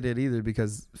don't think they did either,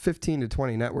 because 15 to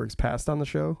 20 networks passed on the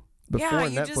show before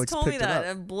Netflix you just told me that.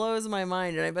 It blows my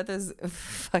mind. And I bet those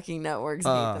fucking networks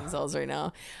hate themselves right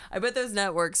now. I bet those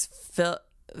networks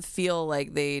feel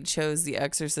like they chose The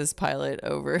Exorcist pilot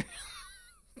over...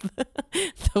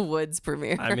 the Woods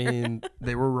premiere. I mean,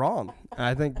 they were wrong.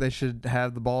 I think they should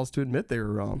have the balls to admit they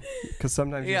were wrong, because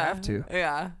sometimes you have to.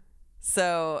 Yeah.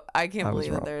 So I can't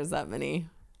believe that there's that many.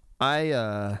 We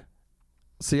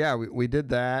did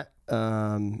that.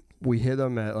 We hit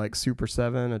them at like Super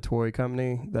 7, a toy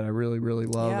company that I really, really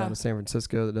love out of San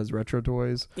Francisco that does retro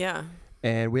toys. Yeah.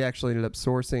 And we actually ended up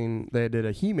sourcing, they did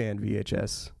a He-Man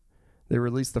VHS. They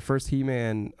released the first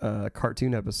He-Man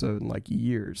cartoon episode in like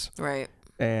years. Right.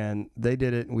 And they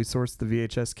did it, and we sourced the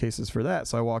VHS cases for that.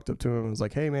 So I walked up to him and was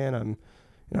like, "Hey, man, I'm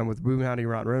with Boomhoudy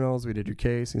Ron Reynolds. We did your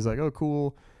case." He's like, "Oh,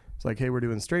 cool." It's like, "Hey, we're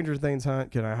doing Stranger Things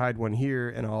hunt. Can I hide one here?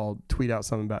 And I'll tweet out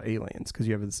something about aliens, because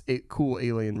you have this cool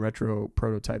alien retro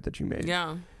prototype that you made."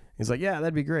 Yeah. He's like, "Yeah,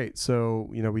 that'd be great." So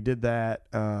we did that.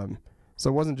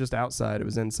 So it wasn't just outside; it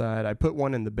was inside. I put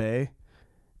one in the bay,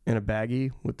 in a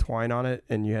baggie with twine on it,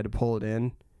 and you had to pull it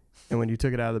in. And when you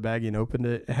took it out of the baggie and opened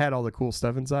it, it had all the cool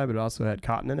stuff inside, but it also had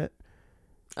cotton in it.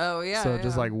 Oh, yeah. So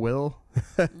just like Will.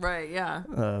 Right,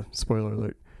 yeah. Spoiler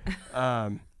alert.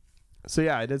 So,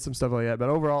 yeah, I did some stuff like that. But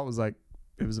overall,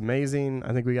 it was amazing.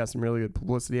 I think we got some really good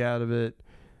publicity out of it.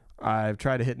 I've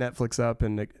tried to hit Netflix up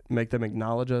and make them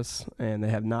acknowledge us, and they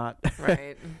have not.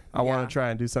 Right. I want to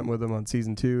try and do something with them on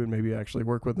season 2 and maybe actually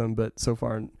work with them. But so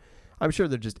far, I'm sure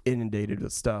they're just inundated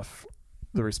with stuff,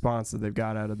 the response that they've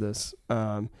got out of this.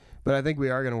 But I think we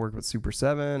are going to work with Super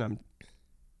 7. I'm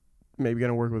maybe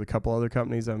going to work with a couple other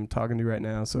companies I'm talking to right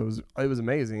now. So it was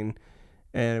amazing.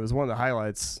 And it was one of the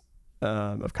highlights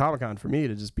of Comic-Con for me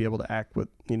to just be able to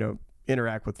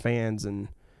interact with fans and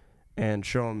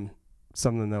show them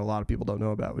something that a lot of people don't know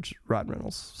about, which is Ron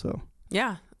Reynolds. So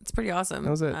yeah, it's pretty awesome.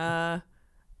 That was it.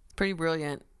 Pretty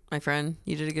brilliant, my friend.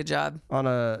 You did a good job.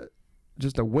 On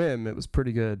just a whim, it was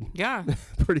pretty good. Yeah.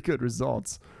 Pretty good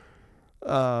results.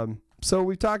 So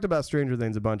we've talked about Stranger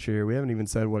Things a bunch here. We haven't even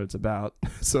said what it's about.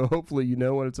 So hopefully you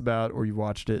know what it's about, or you've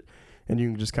watched it, and you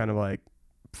can just kind of like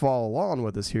follow along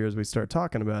with us here as we start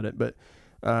talking about it. But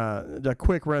a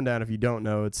quick rundown, if you don't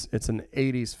know, it's an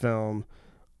 80s film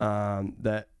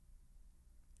that...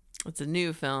 It's a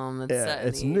new film.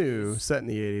 It's new, set in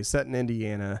the 80s, set in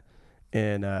Indiana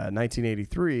in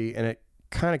 1983, and it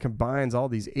kind of combines all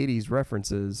these 80s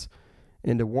references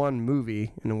into one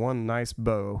movie, into one nice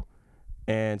bow.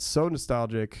 And so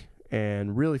nostalgic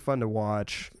and really fun to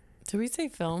watch. Did we say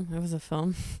film? It was a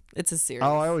film. It's a series.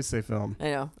 Oh, I always say film. I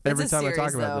know. Every time I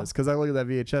talk about this, because I look at that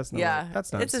VHS and I'm like,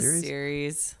 that's not a series. It's a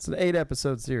series. It's an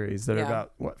 8-episode series that are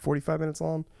about, 45 minutes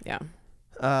long? Yeah.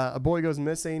 A boy goes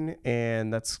missing,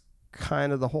 and that's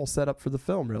kind of the whole setup for the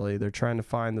film, really. They're trying to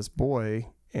find this boy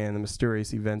and the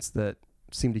mysterious events that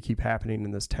seem to keep happening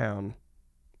in this town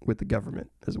with the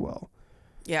government as well.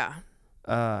 Yeah.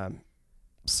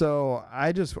 So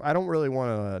I don't really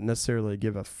want to necessarily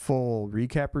give a full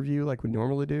recap review like we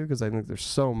normally do, because I think there's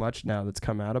so much now that's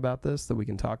come out about this that we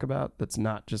can talk about that's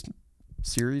not just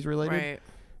series related. Right.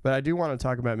 But I do want to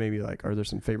talk about maybe like, are there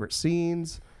some favorite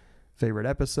scenes, favorite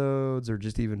episodes, or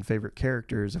just even favorite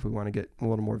characters, if we want to get a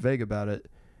little more vague about it,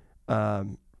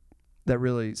 that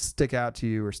really stick out to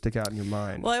you or stick out in your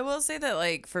mind? Well, I will say that,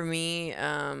 like, for me,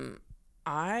 so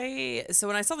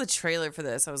when I saw the trailer for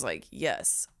this, I was like,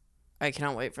 yes, I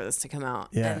cannot wait for this to come out.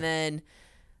 Yeah. And then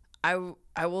I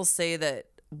will say that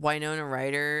Winona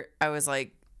Ryder, I was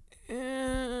like, I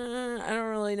don't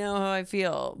really know how I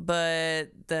feel,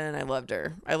 but then I loved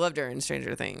her. I loved her in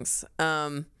Stranger Things.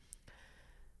 I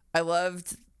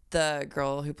loved the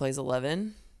girl who plays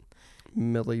 11,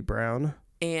 Millie Brown,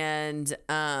 and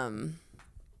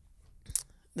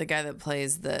the guy that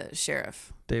plays the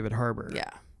sheriff, David Harbour. Yeah.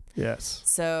 Yes.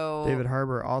 So David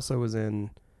Harbour also was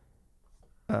in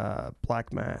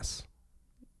Black Mass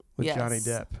with Johnny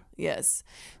Depp. Yes.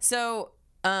 So,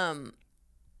 I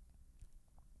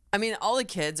mean, all the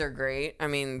kids are great. I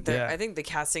mean, I think the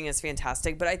casting is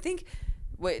fantastic. But I think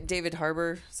what David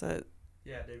Harbour, so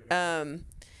Yeah, David.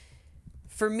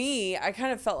 For me, I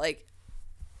kind of felt like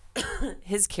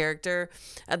his character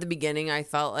at the beginning, I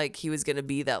felt like he was going to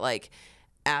be that like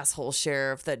asshole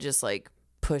sheriff that just like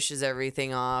pushes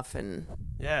everything off and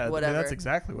whatever. I mean, that's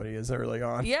exactly what he is early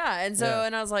on. Yeah, and so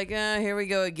and I was like, here we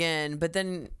go again. But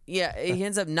then he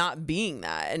ends up not being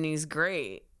that, and he's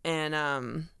great.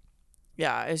 And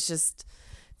it's just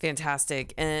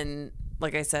fantastic. And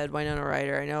like I said, Winona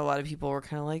Ryder, I know a lot of people were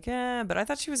kind of like, but I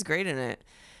thought she was great in it.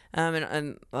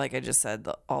 And like I just said,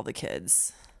 all the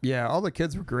kids. Yeah, all the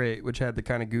kids were great, which had the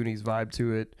kind of Goonies vibe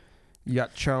to it. You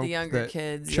got Chunk. The younger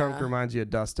kids. Chunk reminds you of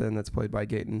Dustin, that's played by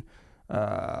Gaten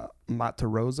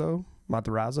Matarazzo,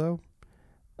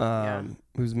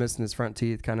 who's missing his front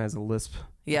teeth, kind of has a lisp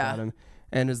about him,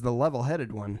 and is the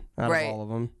level-headed one out of all of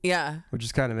them. Yeah. Which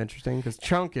is kind of interesting because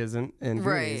Chunk isn't in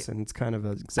Goonies, and it's kind of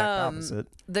an exact opposite.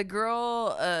 The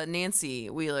girl, Nancy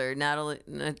Wheeler,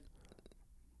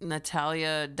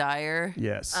 Natalia Dyer.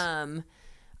 Yes.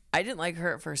 I didn't like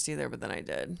her at first either, but then I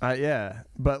did. Yeah,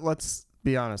 but let's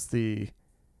be honest. The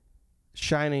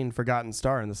shining forgotten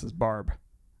star in this is Barb.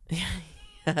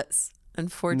 Yes.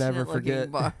 Unfortunate Never forget.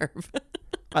 Barb.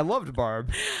 I loved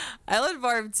Barb. I loved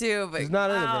Barb too, but she's not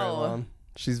in it very long.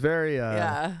 She's very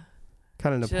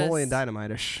kind of Napoleon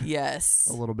Dynamite-ish. Yes.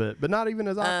 A little bit, but not even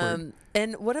as awkward.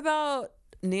 And what about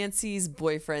Nancy's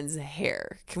boyfriend's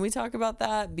hair? Can we talk about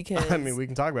that? Because I mean, we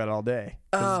can talk about it all day.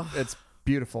 It's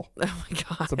beautiful. Oh my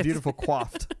god. It's a beautiful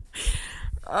coiffed.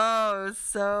 It's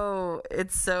so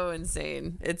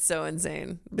insane. It's so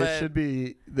insane. But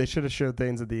they should have showed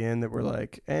things at the end that were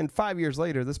like, and 5 years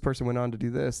later, this person went on to do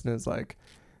this. And it's like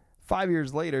 5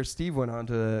 years later, Steve went on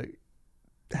to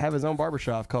have his own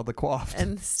barbershop called The Coiffed.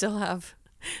 And still have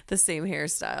the same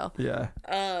hairstyle. Yeah.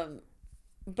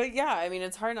 But yeah, I mean,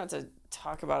 it's hard not to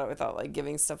talk about it without like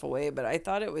giving stuff away, but I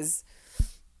thought it was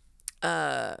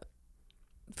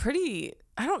pretty,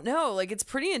 I don't know, like it's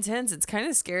pretty intense. It's kind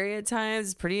of scary at times.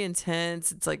 It's pretty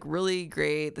intense. It's like really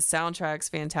great. The soundtrack's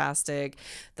fantastic.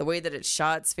 The way that it's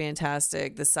shot's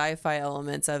fantastic. The sci-fi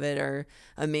elements of it are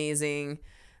amazing.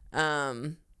 Yeah.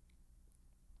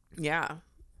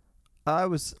 I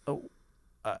wanted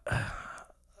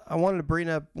to bring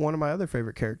up one of my other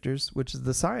favorite characters, which is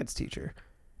the science teacher.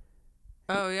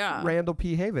 Oh, yeah. Randall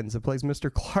P. Havens, that plays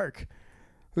Mr. Clark,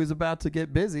 who's about to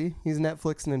get busy. He's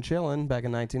Netflixing and chilling back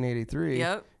in 1983.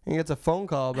 Yep. And he gets a phone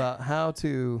call about how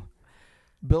to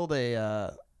build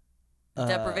a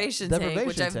deprivation tank,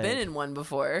 which I've been in one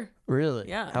before. Really?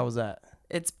 Yeah. How was that?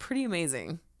 It's pretty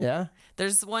amazing. Yeah?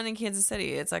 There's one in Kansas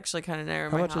City. It's actually kind of near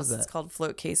my house. Is that? It's called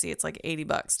Float Casey. It's like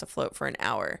 $80 to float for an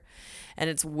hour. And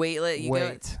it's weightless.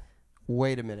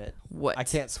 Wait a minute. What? I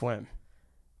can't swim.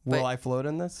 Will I float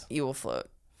in this? You will float.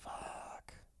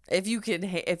 Fuck. If you can, I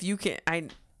don't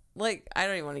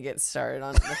even want to get started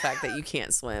on the fact that you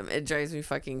can't swim. It drives me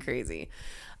fucking crazy.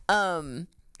 But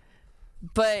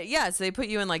yeah, so they put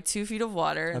you in like 2 feet of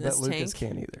water in this tank. I bet Lucas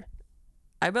can't either.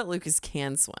 I bet Lucas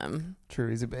can swim. True.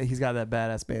 He's got that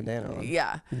badass bandana on.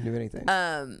 Yeah. He can do anything.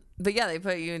 But yeah, they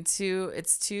put you in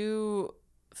 2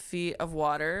 feet of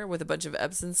water with a bunch of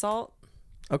Epsom salt.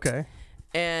 Okay.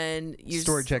 And you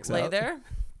Story just checks lay out. there.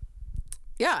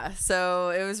 Yeah, so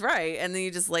it was right. And then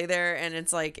you just lay there and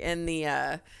it's like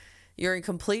you're in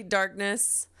complete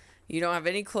darkness. You don't have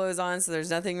any clothes on, so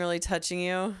there's nothing really touching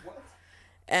you. What?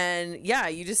 And yeah,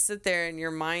 you just sit there and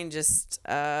your mind just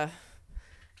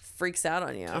freaks out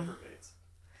on you.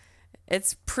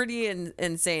 It's pretty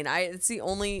insane. It's the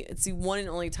one and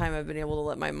only time I've been able to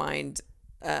let my mind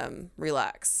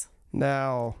relax.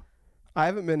 Now, I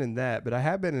haven't been in that, but I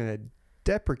have been in a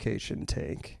deprecation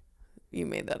tank. You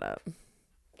made that up.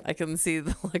 I can see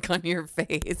the look on your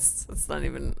face. It's not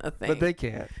even a thing. But they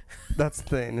can't. That's the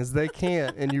thing, is they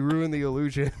can't, and you ruin the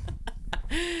illusion.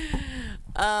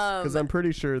 Because I'm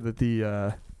pretty sure that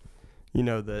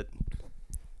that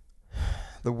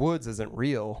the woods isn't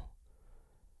real.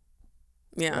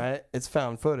 Yeah. Right? It's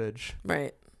found footage.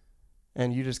 Right.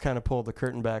 And you just kind of pulled the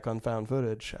curtain back on found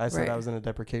footage. I said I was in a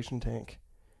deprecation tank.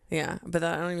 Yeah, but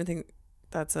I don't even think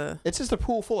that's a... It's just a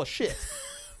pool full of shit.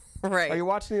 Right. Are you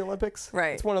watching the Olympics?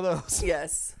 Right. It's one of those.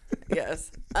 Yes.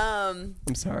 Yes. I'm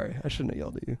sorry. I shouldn't have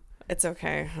yelled at you. It's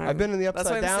okay. I've been in the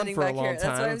Upside Down for a long time.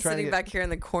 That's why I'm sitting back here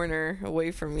in the corner away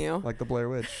from you. Like the Blair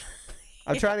Witch.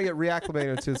 I'm trying to get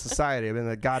reacclimated to society. I've been in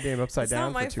the goddamn Upside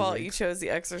Down for 2 weeks. It's not my fault you chose The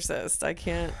Exorcist. I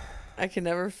can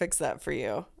never fix that for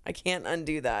you. I can't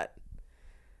undo that.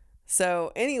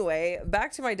 So anyway,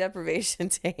 back to my deprivation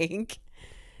tank.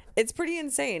 It's pretty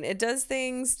insane. It does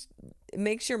things, it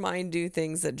makes your mind do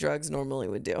things that drugs normally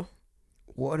would do.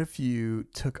 What if you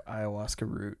took ayahuasca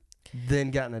root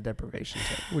then got in a deprivation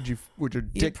tank, would your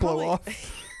dick blow off?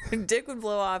 Dick would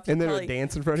blow off. And then it would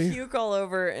dance in front of you? Puke all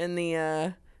over in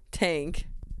the tank.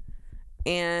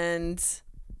 And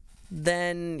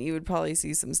then you would probably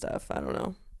see some stuff. I don't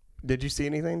know. Did you see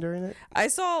anything during it? I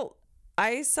saw,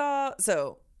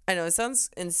 so I know it sounds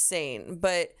insane,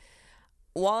 but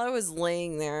while I was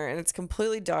laying there and it's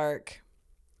completely dark,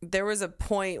 there was a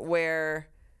point where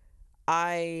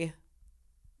I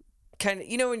kind of,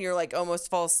 you know, when you're like almost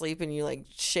fall asleep and you like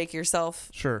shake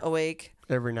yourself awake?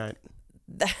 Every night.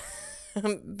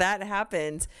 That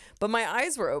happened, but my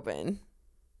eyes were open.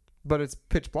 But it's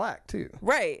pitch black too.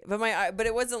 Right. But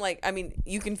it wasn't like, I mean,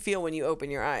 you can feel when you open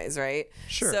your eyes, right?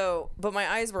 Sure. So, but my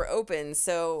eyes were open.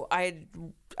 So I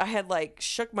had like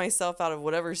shook myself out of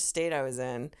whatever state I was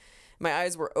in. My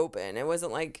eyes were open. It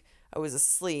wasn't like I was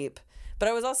asleep, but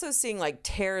I was also seeing like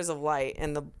tears of light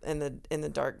in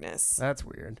the darkness. That's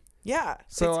weird. Yeah.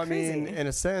 So, I mean, in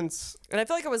a sense, and I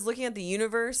feel like I was looking at the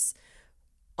universe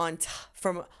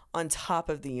from on top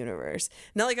of the universe.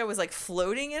 Not like I was like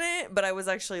floating in it, but I was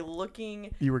actually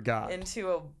looking you were God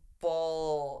into a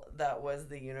ball that was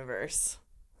the universe.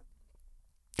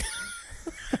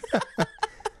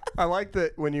 I like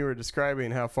that when you were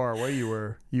describing how far away you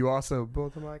were, you also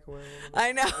pulled the mic away.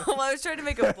 I know. Well, I was trying to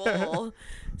make a bowl.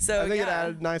 So I think it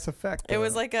added a nice effect. It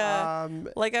was like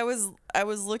like I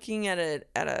was looking at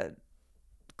a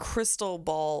crystal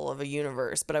ball of a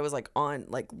universe, but I was like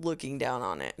looking down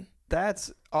on it.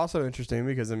 That's also interesting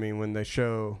because, I mean, when they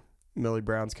show Millie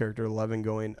Brown's character Eleven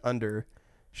going under,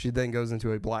 she then goes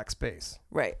into a black space.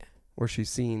 Right. Where she's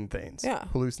seeing things. Yeah.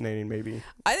 Hallucinating, maybe.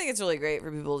 I think it's really great for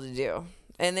people to do.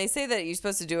 And they say that you're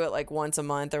supposed to do it like once a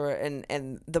month,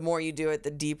 and the more you do it,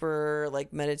 the deeper,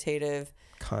 like meditative.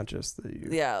 Conscious that you.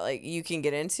 Yeah, like you can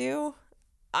get into.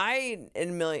 I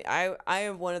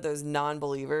am one of those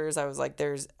non-believers. I was like,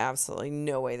 there's absolutely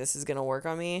no way this is going to work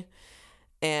on me.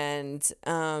 And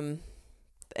an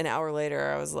hour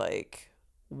later, I was like,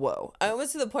 whoa. I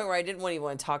was to the point where I didn't even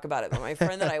want to talk about it. But my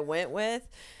friend that I went with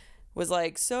was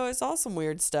like, so I saw some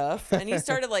weird stuff. And he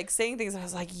started like saying things. And I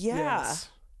was like, yeah. Yes.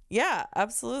 Yeah,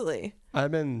 absolutely.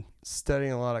 I've been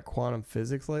studying a lot of quantum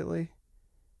physics lately.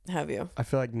 Have you? I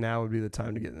feel like now would be the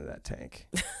time to get into that tank.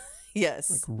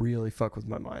 Yes. Like really fuck with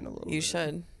my mind a little bit. You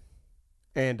should.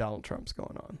 And Donald Trump's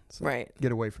going on. So right.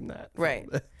 Get away from that. Right.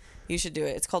 You should do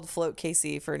it. It's called Float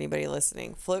KC for anybody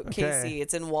listening. Float KC.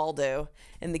 It's in Waldo,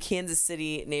 in the Kansas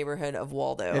City neighborhood of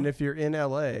Waldo. And if you're in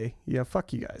LA, yeah,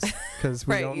 fuck you guys. Because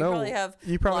we don't know.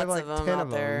 You probably have like lots of 10 them of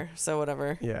out there. So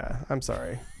whatever. Yeah, I'm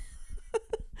sorry.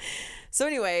 So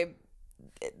anyway,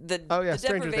 the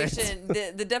deprivation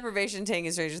the deprivation tank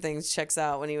in Stranger Things checks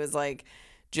out when he was like,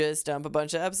 just dump a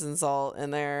bunch of Epsom salt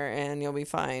in there and you'll be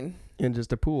fine. In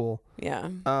just a pool. Yeah.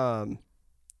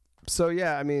 So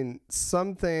yeah, I mean,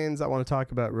 some things I want to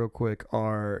talk about real quick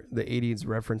are the 80s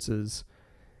references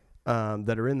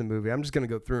that are in the movie. I'm just going to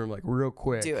go through them like real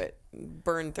quick. Do it.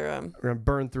 Burn through them. We're going to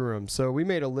burn through them. So we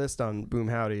made a list on Boom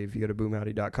Howdy. If you go to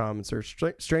boomhowdy.com and search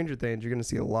Stranger Things, you're going to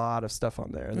see a lot of stuff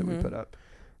on there that we put up.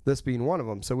 This being one of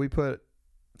them. So we put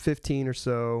 15 or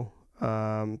so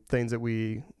things that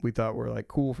we thought were like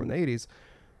cool from the 80s.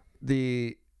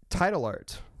 The title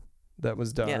art that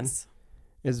was done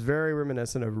is very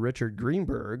reminiscent of Richard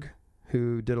Greenberg,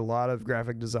 who did a lot of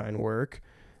graphic design work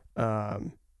that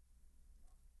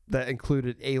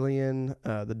included Alien,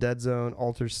 The Dead Zone,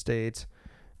 Altered State,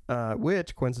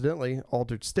 which coincidentally,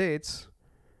 Altered States,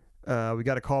 we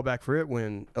got a call back for it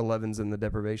when Eleven's in the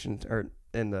deprivation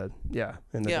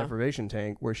deprivation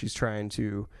tank where she's trying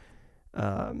to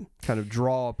kind of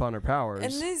draw upon her powers.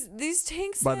 And these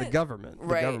tanks by the government.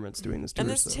 Right. The government's doing this to her.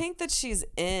 And this tank that she's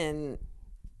in,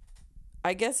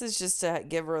 I guess it's just to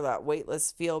give her that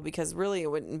weightless feel, because really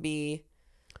it wouldn't be.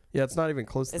 Yeah, it's not even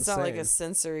close to the same. It's not like a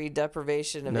sensory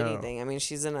deprivation of anything. I mean,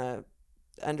 she's in a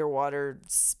underwater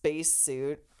space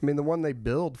suit. I mean, the one they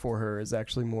build for her is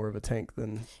actually more of a tank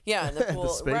than in the pool. the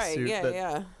space suit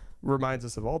that reminds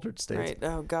us of Altered States. Right.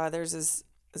 Oh God, there's his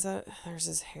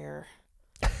hair.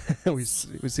 we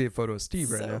see a photo of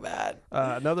Steve right now. So bad.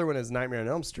 Another one is Nightmare on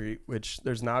Elm Street, which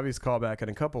there's an obvious callback in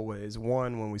a couple ways.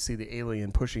 One, when we see the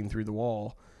alien pushing through the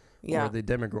wall, or the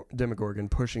Demogorgon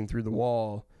pushing through the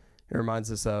wall, it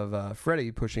reminds us of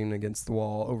Freddy pushing against the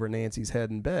wall over Nancy's head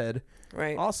in bed.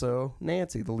 Right. Also,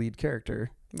 Nancy, the lead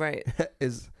character, right,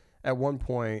 is at one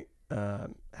point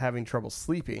having trouble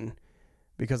sleeping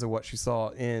because of what she saw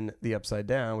in the Upside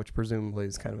Down, which presumably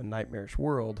is kind of a nightmarish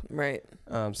world. Right.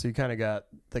 So you kind of got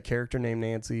the character named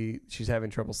Nancy. She's having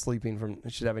trouble sleeping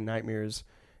she's having nightmares,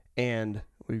 and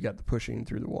we've got the pushing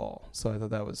through the wall. So I thought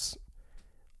that was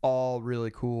all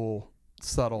really cool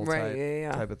subtle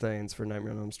type of things for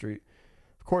Nightmare on Elm Street.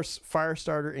 Of course,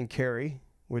 Firestarter and Carrie,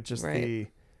 which is the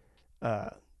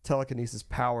telekinesis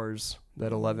powers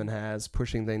that Eleven has,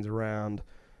 pushing things around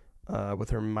with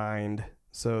her mind.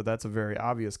 So that's a very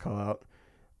obvious call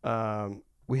out.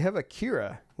 We have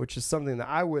Akira, which is something that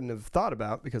I wouldn't have thought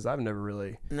about because I've never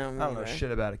really... I don't know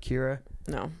shit about Akira.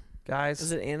 No. Guys.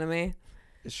 Is it anime?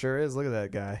 It sure is. Look at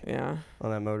that guy. Yeah.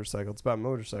 On that motorcycle. It's about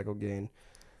motorcycle gang.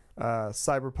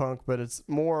 Cyberpunk, but it's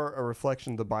more a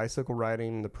reflection of the bicycle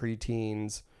riding, the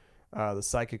preteens, the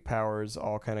psychic powers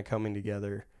all kind of coming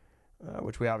together,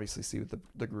 which we obviously see with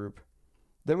the group.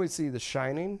 Then we see The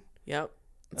Shining. Yep.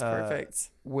 It's perfect.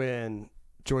 When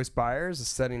Joyce Byers is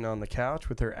sitting on the couch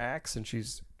with her axe and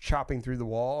she's chopping through the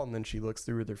wall, and then she looks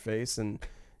through with her face and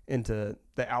into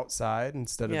the outside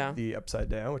instead of the upside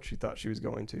down, which she thought she was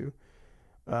going to.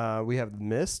 We have The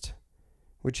Mist,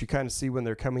 which you kind of see when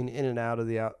they're coming in and out of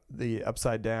the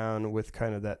upside down with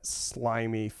kind of that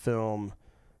slimy film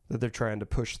that they're trying to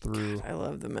push through. God, I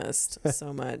love The Mist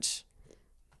so much.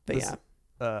 But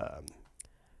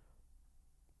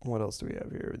what else do we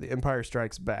have here? The Empire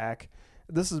Strikes Back.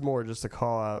 This is more just a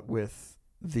call out with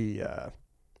the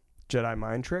Jedi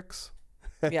mind tricks.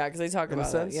 Yeah, because they talk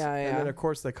about it. Yeah. And then, of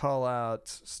course, they call out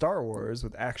Star Wars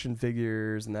with action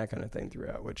figures and that kind of thing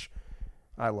throughout, which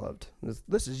I loved.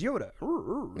 This is Yoda.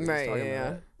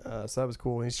 Right, so that was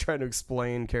cool. He's trying to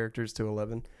explain characters to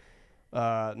 11.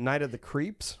 Night of the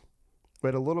Creeps. We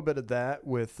had a little bit of that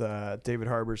with David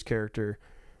Harbour's character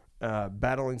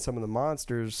battling some of the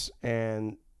monsters,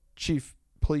 and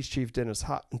Police Chief Dennis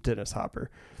Hopper.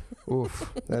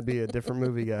 Oof, that'd be a different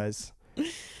movie, guys.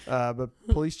 But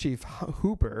Police Chief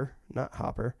Hooper, not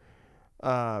Hopper.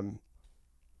 No,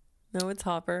 it's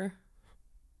Hopper.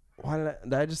 Why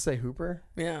did I just say Hooper?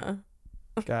 Yeah.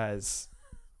 Guys,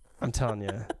 I'm telling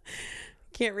you.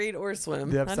 Can't read or swim.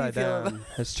 The Upside Down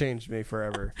has changed me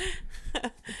forever.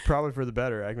 Probably for the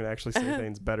better. I can actually say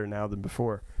things better now than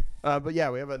before. But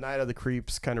yeah, we have a Night of the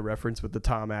Creeps kind of reference with the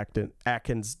Tom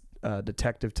Atkins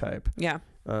detective type. Yeah.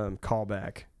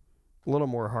 Callback. A little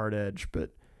more hard edge,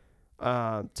 but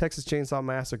Texas Chainsaw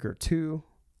Massacre 2.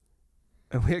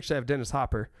 And we actually have Dennis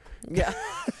Hopper. Yeah.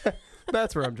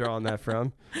 That's where I'm drawing that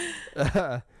from.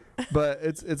 But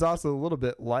it's also a little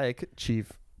bit like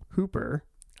Chief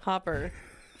Hopper.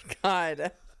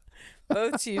 God.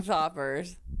 Both Chief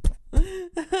Hoppers. But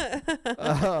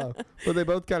they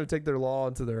both kind of take their law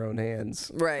into their own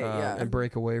hands. Right, yeah. And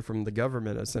break away from the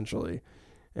government, essentially.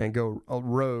 And go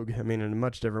rogue, I mean, in a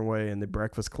much different way in the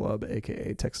Breakfast Club,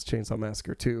 a.k.a. Texas Chainsaw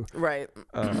Massacre 2. Right.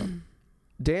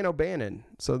 Dan O'Bannon.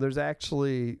 So there's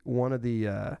actually one of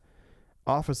the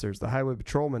officers, the highway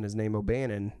patrolman, is named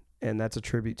O'Bannon, and that's a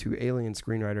tribute to Alien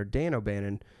screenwriter Dan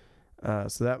O'Bannon.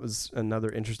 So that was another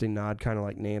interesting nod, kind of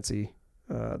like Nancy,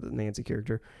 the Nancy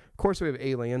character. Of course, we have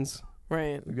aliens.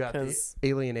 Right. We've got the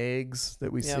alien eggs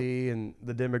that we see, and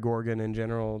the Demogorgon in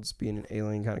general, just being an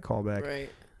alien kind of callback. Right.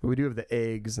 But we do have the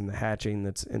eggs and the hatching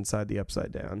that's inside the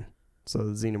Upside Down. So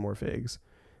the xenomorph eggs.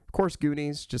 Of course,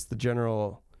 Goonies, just the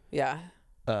general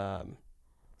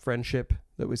friendship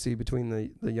that we see between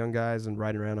the young guys and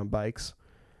riding around on bikes.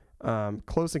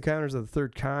 Close Encounters of the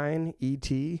Third Kind,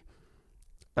 E.T.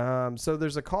 So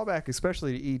there's a callback,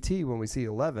 especially to E.T. when we see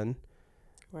 11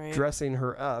 dressing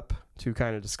her up to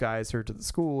kind of disguise her to the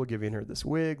school, giving her this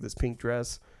wig, this pink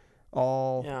dress,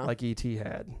 all like E.T.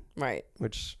 had. Right.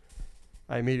 Which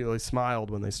I immediately smiled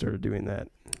when they started doing that.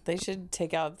 They should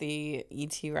take out the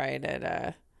E.T. ride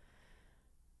at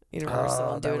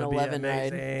Universal and do an 11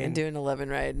 ride and do an 11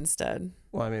 ride instead.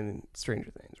 Well, I mean,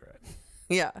 Stranger Things, right?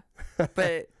 Yeah,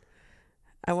 but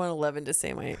I want 11 to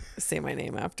say my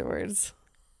name afterwards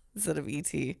instead of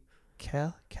E.T.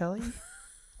 Kelly.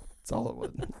 That's all it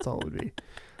would. That's all it would be.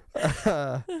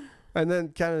 And then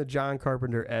kind of the John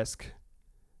Carpenter-esque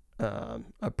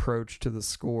approach to the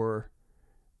score.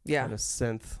 Yeah. Kind of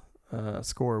synth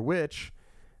score, which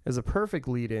is a perfect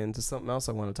lead in to something else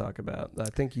I want to talk about that I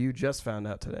think you just found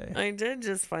out today. I did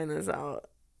just find this out.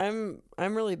 I'm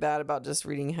really bad about just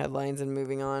reading headlines and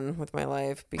moving on with my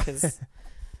life because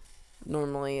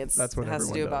normally it has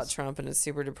to do about Trump and it's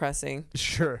super depressing.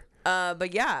 Sure.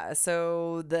 But yeah,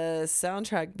 so the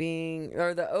soundtrack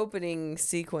or the opening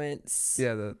sequence.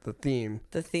 Yeah, the theme.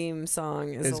 The theme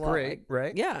song is a lot great, like,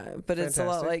 right? Yeah, but Fantastic. It's a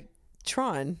lot like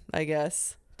Tron, I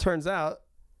guess. Turns out,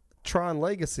 Tron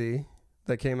Legacy,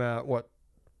 that came out,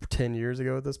 10 years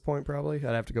ago at this point, probably?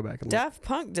 I'd have to go back and look. Daft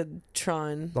Punk did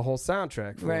Tron. The whole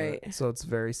soundtrack for it. So it's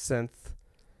very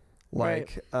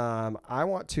synth-like. Right. I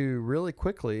want to really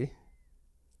quickly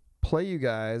play you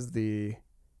guys the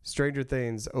Stranger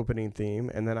Things opening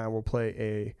theme, and then I will play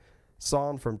a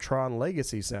song from Tron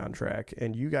Legacy soundtrack,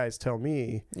 and you guys tell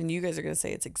me. And you guys are gonna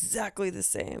say it's exactly the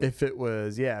same. If it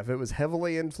was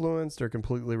heavily influenced or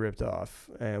completely ripped off.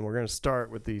 And we're gonna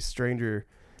start with the Stranger.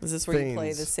 Is this where you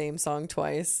play the same song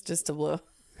twice just to blow?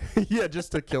 Yeah,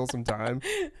 just to kill some time.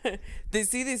 They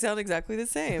sound exactly the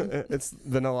same. It's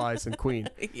Vanilla Ice and Queen.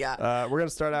 Yeah. We're going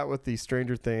to start out with the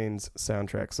Stranger Things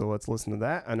soundtrack. So let's listen to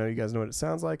that. I know you guys know what it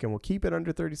sounds like, and we'll keep it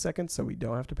under 30 seconds so we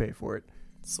don't have to pay for it.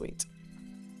 Sweet.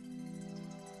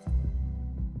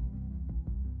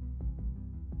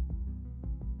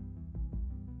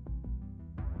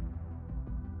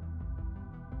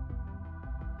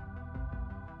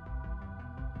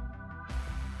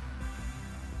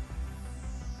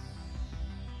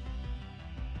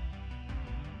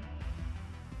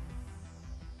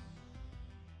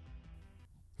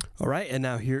 All right, and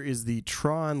now here is the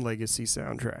Tron Legacy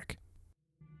soundtrack.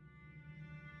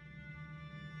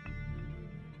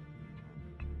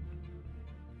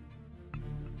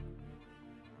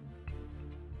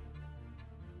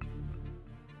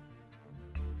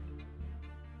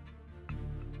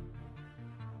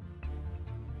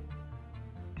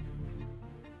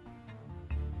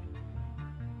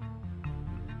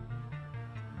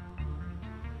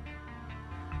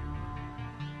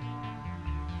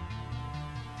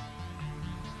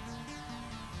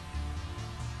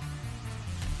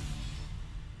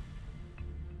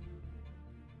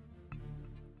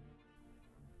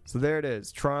 So there it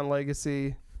is. Tron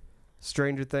Legacy,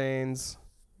 Stranger Things.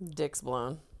 Dick's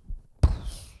blown.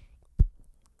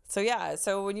 So yeah,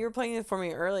 so when you were playing it for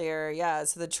me earlier, yeah,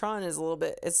 so the Tron is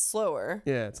it's slower.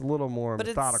 Yeah, it's a little more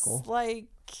methodical. It's like...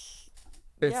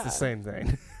 It's the same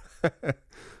thing.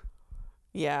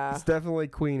 Yeah. It's definitely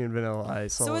Queen and Vanilla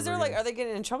Ice. So is there are they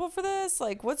getting in trouble for this?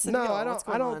 Like, what's the deal? No,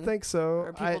 I don't think so.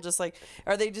 Are people just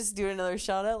are they just doing another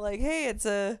shout out like, hey, it's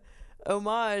a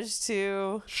homage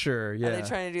to... Sure, yeah. Are they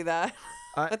trying to do that?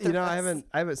 I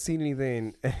haven't seen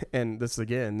anything, and this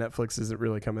again, Netflix isn't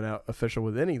really coming out official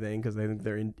with anything because they think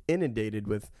they're inundated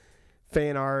with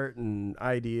fan art and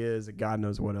ideas and God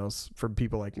knows what else from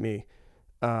people like me.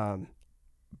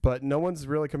 But no one's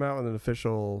really come out with an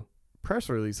official press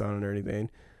release on it or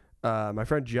anything. My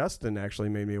friend Justin actually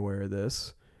made me aware of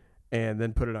this and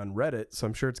then put it on Reddit, so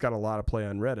I'm sure it's got a lot of play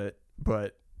on Reddit.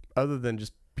 But other than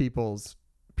just people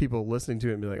listening to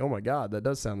it and be like, oh my God, that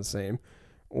does sound the same,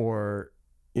 or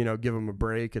give them a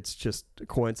break, it's just a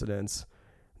coincidence.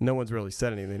 No one's really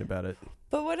said anything about it.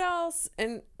 But what else?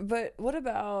 But what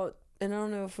about, and I don't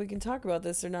know if we can talk about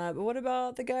this or not, but what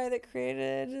about the guy that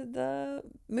created the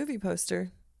movie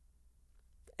poster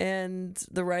and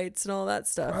the rights and all that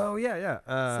stuff? Oh yeah.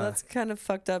 So that's kind of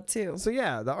fucked up too. So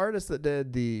yeah, the artist that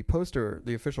did the poster,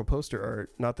 the official poster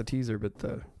art, not the teaser, but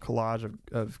the collage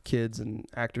of kids and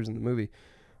actors in the movie,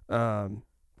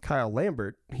 Kyle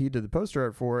Lambert, he did the poster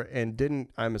art for it and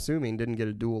I'm assuming didn't get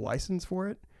a dual license for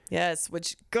it. Yes,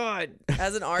 which, God,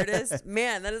 as an artist,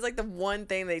 man, that is like the one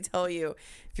thing they tell you.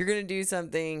 If you're going to do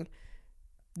something,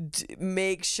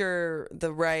 make sure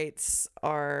the rights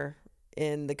are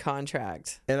in the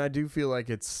contract. And I do feel like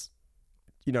it's,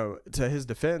 to his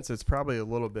defense, it's probably a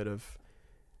little bit of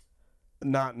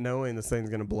not knowing this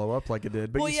thing's going to blow up like it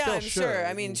did. But I'm sure.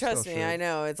 I mean, trust me, I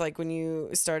know. It's like when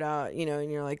you start out,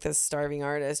 and you're like this starving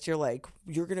artist, you're like,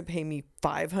 you're going to pay me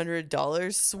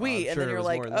 $500? Sweet. And then you're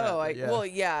like,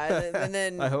 And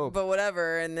then, I hope. But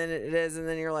whatever. And then it is. And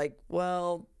then you're like,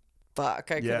 well,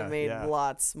 fuck, I could have made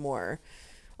lots more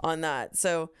on that.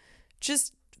 So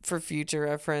just for future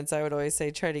reference, I would always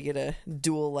say try to get a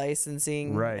dual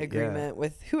licensing agreement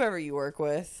with whoever you work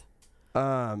with.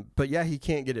 But yeah, he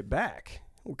can't get it back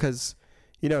because,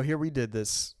 here we did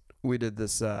this faux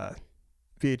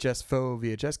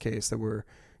VHS case that we're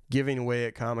giving away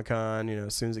at Comic-Con,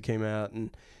 as soon as it came out,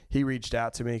 and he reached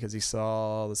out to me because he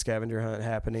saw the scavenger hunt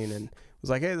happening and was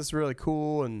like, hey, this is really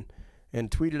cool, and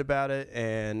tweeted about it.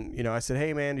 And, I said,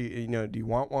 hey man, do you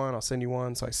want one? I'll send you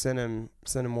one. So I sent him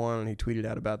one and he tweeted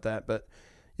out about that. But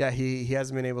yeah, he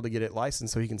hasn't been able to get it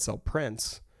licensed so he can sell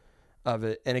prints of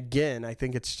it. And again, I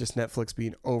think it's just Netflix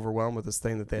being overwhelmed with this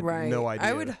thing that they had no idea.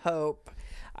 I would hope.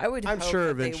 I'm sure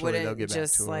eventually they'll get back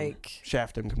to him,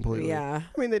 shaft him completely. Yeah.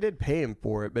 I mean, they did pay him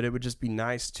for it, but it would just be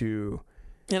nice to.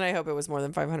 And I hope it was more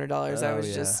than $500. I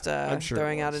was just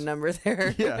throwing out a number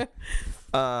there. Yeah.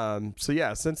 So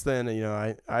yeah, since then,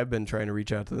 I've been trying to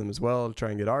reach out to them as well to try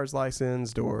and get ours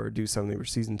licensed or do something for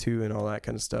season 2 and all that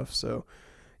kind of stuff. So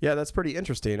yeah, that's pretty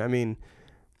interesting. I mean,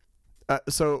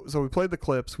 so we played the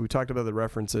clips. We talked about the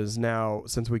references. Now,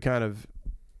 since we kind of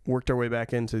worked our way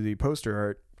back into the poster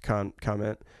art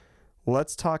comment,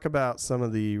 let's talk about some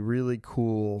of the really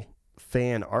cool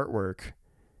fan artwork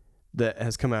that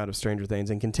has come out of Stranger Things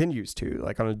and continues to,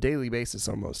 like on a daily basis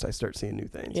almost. I start seeing new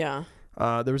things. Yeah.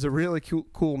 There was a really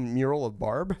cool mural of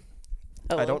Barb.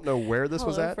 I don't know where this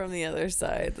was at. From the other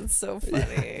side. That's so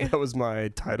funny. Yeah, that was my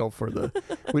title for the.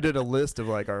 We did a list of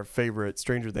like our favorite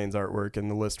Stranger Things artwork,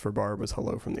 and the list for Barb was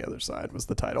 "Hello from the Other Side" was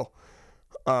the title.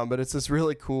 But it's this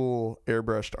really cool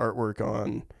airbrushed artwork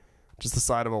on just the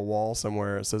side of a wall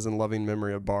somewhere. It says, "In loving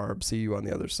memory of Barb, see you on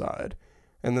the other side."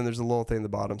 And then there's a little thing at the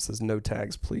bottom that says, "No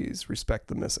tags, please. Respect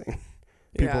the missing."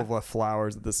 People have left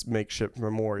flowers at this makeshift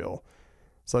memorial.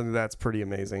 So I think that's pretty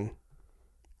amazing.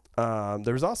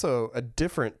 There was also a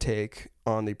different take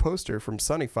on the poster from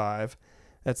Sunny 5.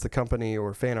 That's the company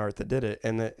or fan art that did it.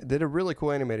 And they did a really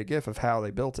cool animated GIF of how they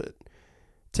built it.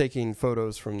 Taking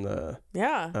photos from the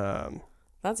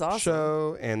that's awesome.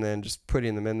 show and then just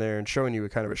putting them in there and showing you a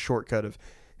kind of a shortcut of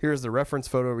here's the reference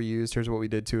photo we used, here's what we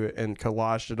did to it, and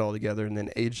collaged it all together and then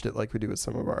aged it like we do with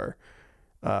some of our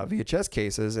VHS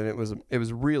cases. And it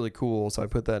was really cool. So I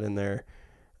put that in there.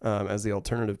 As the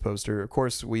alternative poster. Of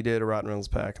course, we did a Rotten Reynolds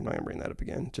pack. I'm not going to bring that up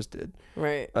again. Just did.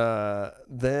 Right.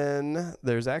 Then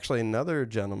there's actually another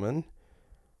gentleman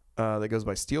that goes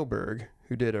by Steelberg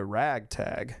who did a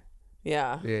ragtag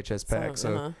VHS pack.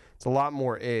 So it's a lot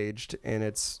more aged, and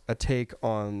it's a take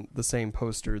on the same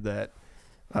poster that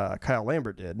Kyle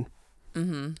Lambert did.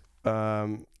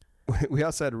 Mm-hmm. We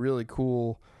also had a really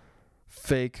cool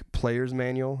fake player's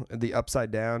manual, the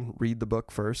Upside Down, read the book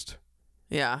first.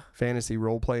 Yeah. Fantasy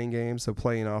role-playing game, so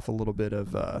playing off a little bit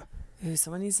of... Ooh,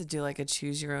 someone needs to do like a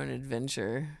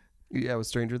choose-your-own-adventure. Yeah, with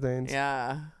Stranger Things.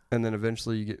 Yeah. And then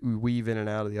eventually you weave in and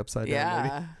out of the Upside Down.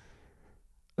 Yeah. Maybe.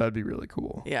 That'd be really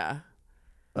cool. Yeah.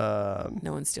 No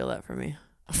one steal that from me.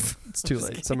 It's too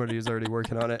late. Somebody who's already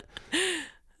working on it.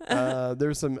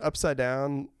 There's some Upside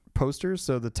Down posters,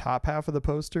 so the top half of the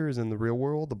poster is in the real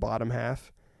world. The bottom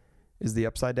half is the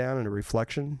Upside Down and a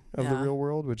reflection of the real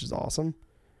world, which is awesome.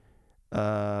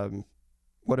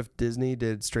 What if Disney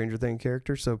did Stranger Things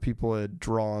characters? So people had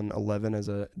drawn 11 as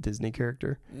a Disney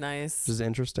character. Nice. Which is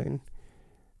interesting.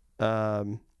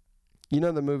 You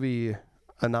know the movie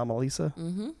Anomalisa?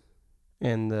 Mm-hmm.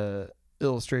 And the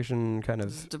illustration kind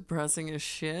of... depressing as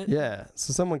shit. Yeah.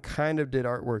 So someone kind of did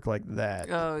artwork like that.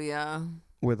 Oh, yeah.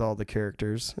 With all the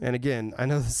characters. And again, I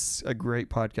know this is a great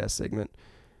podcast segment.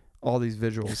 All these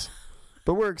visuals.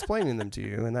 But we're explaining them to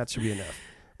you, and that should be enough.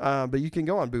 But you can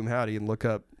go on Boom Howdy and look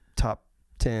up top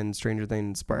 10 Stranger Things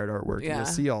inspired artwork. And you'll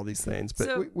see all these things. But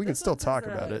so we can still talk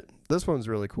about it. This one's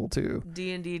really cool too.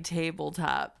 D&D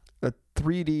tabletop. A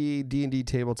 3D D&D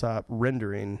tabletop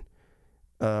rendering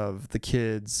of the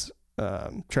kids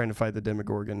trying to fight the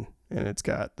Demogorgon. And it's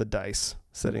got the dice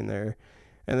sitting there.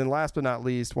 And then last but not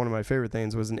least, one of my favorite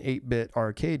things was an 8-bit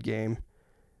arcade game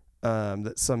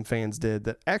that some fans did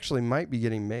that actually might be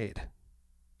getting made.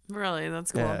 Really?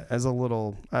 That's cool. Yeah, as a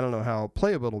little, I don't know how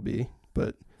playable it'll be,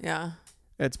 but yeah,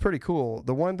 it's pretty cool.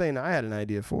 The one thing I had an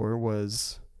idea for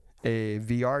was a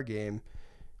VR game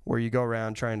where you go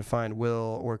around trying to find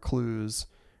will or clues,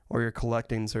 or you're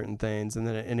collecting certain things, and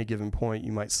then at any given point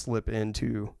you might slip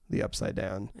into the Upside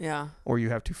Down. Yeah. Or you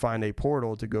have to find a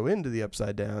portal to go into the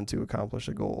Upside Down to accomplish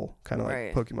a goal, kind of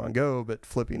like Pokemon Go, but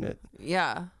flipping it.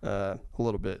 Yeah. A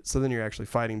little bit. So then you're actually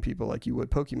fighting people like you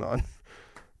would Pokemon.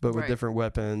 But with different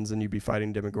weapons, and you'd be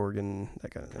fighting Demogorgon,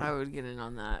 that kind of thing. I would get in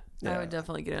on that. Yeah. I would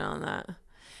definitely get in on that.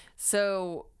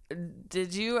 So,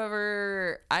 did you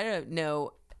ever... I don't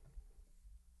know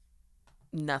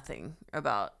nothing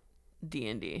about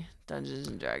D&D, Dungeons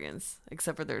and Dragons,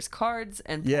 except for there's cards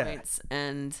and points,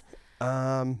 and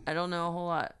I don't know a whole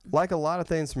lot. Like a lot of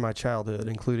things from my childhood,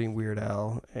 including Weird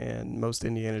Al and most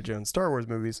Indiana Jones Star Wars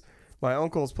movies, my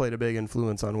uncles played a big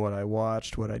influence on what I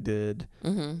watched, what I did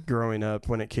growing up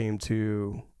when it came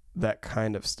to that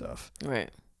kind of stuff. Right.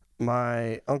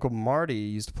 My Uncle Marty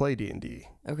used to play D&D.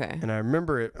 Okay. And I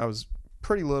remember it, I was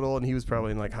pretty little, and he was probably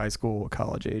in like high school,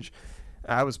 college age.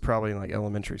 I was probably in like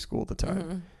elementary school at the time.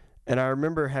 Mm-hmm. And I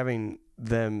remember having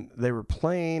them, they were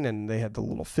playing, and they had the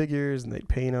little figures, and they'd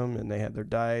paint them, and they had their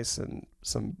dice and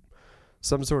some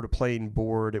sort of playing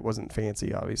board. It wasn't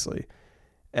fancy, obviously.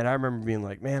 And I remember being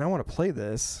like, man, I want to play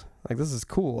this. Like, this is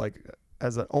cool. Like,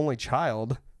 as an only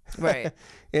child, right?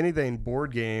 Anything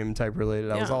board game type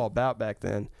related, I was all about back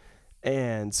then.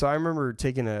 And so I remember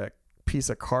taking a piece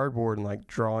of cardboard and like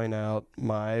drawing out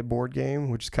my board game,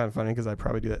 which is kind of funny because I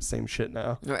probably do that same shit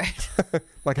now. Right.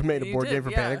 Like I made a board game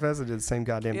for Panic Fest. I did the same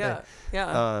goddamn thing.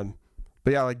 Yeah.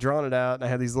 But yeah, like drawing it out, and I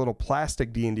had these little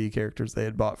plastic D&D characters they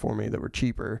had bought for me that were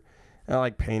cheaper. And I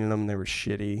like painting them, and they were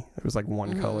shitty. It was like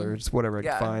one color, just whatever I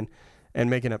could find, and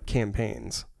making up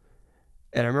campaigns.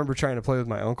 And I remember trying to play with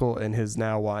my uncle and his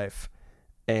now wife,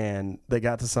 And they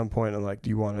got to some point and like, do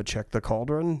you want to check the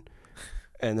cauldron?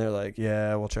 And they're like,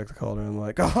 yeah, we'll check the cauldron. I'm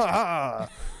like,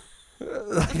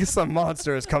 like some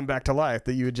monster has come back to life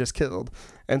that you had just killed.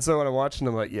 And so when I'm watching,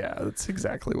 I'm like, yeah, that's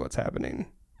exactly what's happening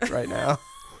right now.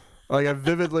 Like I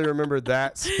vividly remember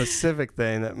that specific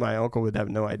thing that my uncle would have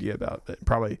no idea about, but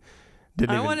probably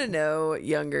didn't. I want to know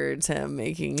younger Tim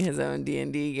making his own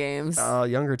D&D games.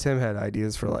 Younger Tim had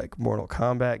ideas for like Mortal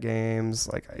Kombat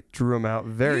games. Like I drew them out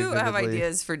very You vividly. have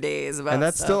ideas for days about and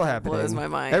that's stuff still that happening. blows my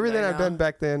mind. Everything I've done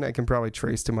back then, I can probably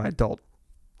trace to my adult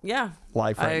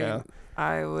life right now.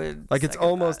 I would like it's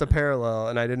almost a parallel,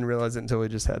 and I didn't realize it until we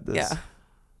just had this. Yeah,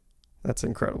 that's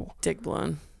incredible. Dick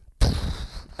blown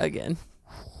again.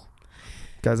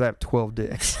 Guys, I have 12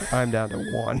 dicks. I'm down to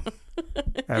 1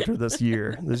 after this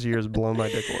year. This year's blown my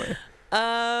dick away.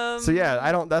 So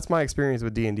yeah, that's my experience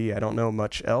with D&D. I don't know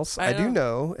much else. I do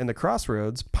know in the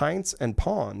Crossroads, Pints and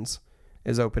Pawns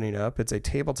is opening up. It's a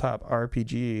tabletop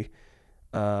RPG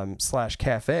 /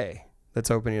 cafe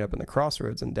that's opening up in the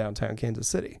Crossroads in downtown Kansas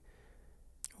City.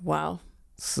 Wow.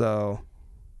 So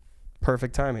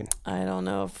perfect timing. I don't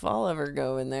know if I'll ever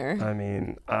go in there. I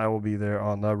mean, I will be there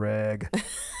on the reg.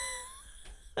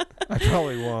 I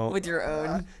probably won't. With your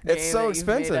own it's so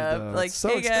expensive though. Like, it's so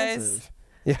hey expensive.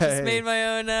 guys, just made my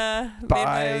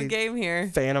own game here.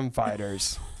 Phantom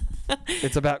Fighters.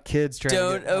 It's about kids trying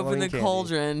Don't to get open the candy.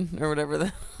 cauldron or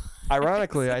whatever.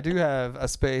 Ironically, I do have a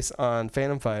space on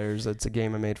Phantom Fighters. It's a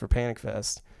game I made for Panic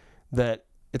Fest that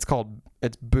it's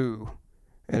Boo,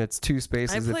 and it's 2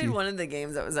 spaces. I played one of the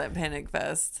games that was at Panic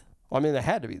Fest. Well, I mean, it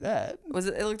had to be that. Was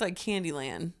it? It looked like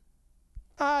Candyland.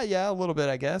 Yeah, a little bit,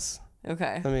 I guess.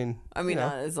 Okay. I mean,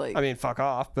 not as like. I mean, fuck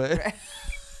off, but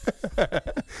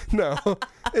no,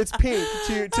 it's pink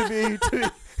to be.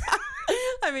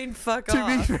 I mean, fuck to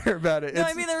off. be fair about it. No,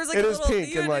 I mean there was like it a is little.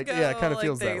 pink and like it kind of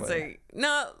feels that way. Like,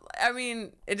 no, I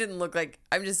mean it didn't look like.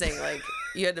 I'm just saying like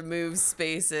you had to move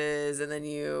spaces and then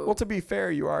you. Well, to be fair,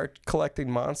 you are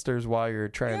collecting monsters while you're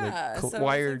trying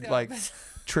while you're like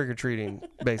trick or treating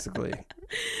basically,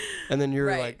 and then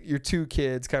you're like you're 2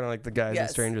 kids, kind of like the guys in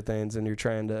Stranger Things, and you're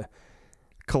trying to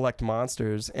collect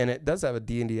monsters, and it does have a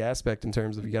D&D aspect in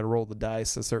terms of you got to roll the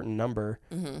dice a certain number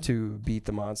to beat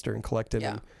the monster and collect it.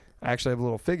 Yeah. And I actually have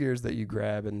little figures that you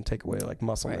grab and take away, like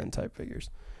Muscleman type figures.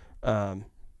 But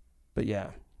yeah,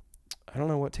 I don't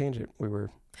know what tangent we were.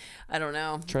 I don't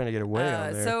know. Trying to get away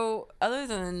on there. So other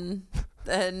than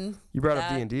you brought up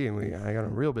D&D, and I got a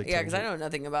real big because I know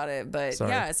nothing about it. But Sorry.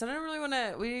 yeah, so I don't really want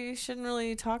to. We shouldn't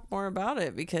really talk more about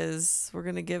it because we're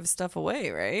gonna give stuff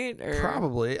away, right? Or,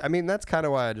 probably. I mean, that's kind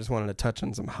of why I just wanted to touch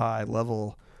on some high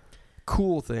level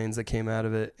cool things that came out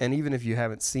of it. And even if you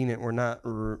haven't seen it, we're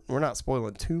not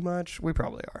spoiling too much. We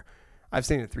probably are. I've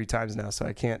seen it 3 times now, so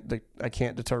I can't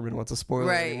determine what's a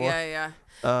spoiler anymore. Yeah.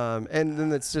 And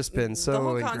then it's just been so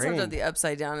ingrained. The whole concept of the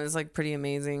Upside Down is like pretty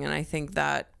amazing, and I think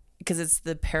that because it's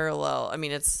the parallel. I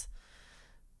mean, it's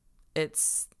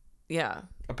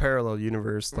a parallel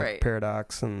universe, like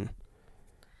paradox, and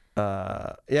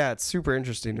it's super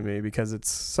interesting to me because it's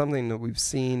something that we've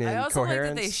seen in Coherence. I also like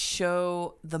that they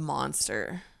show the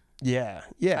monster. Yeah.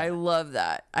 I love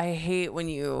that. I hate when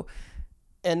you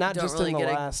not don't just really in the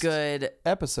get last a good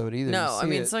episode either. No, I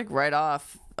mean it's like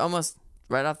almost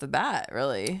right off the bat,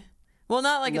 really. Well,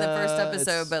 not like in the first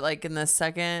episode, but like in the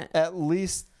second. At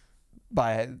least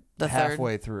by the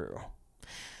halfway through,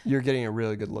 you're getting a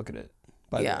really good look at it.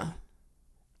 I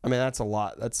mean, that's a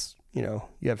lot. That's, you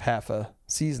have half a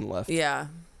season left. Yeah.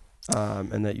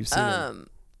 And that you've seen and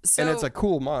it's a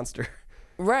cool monster.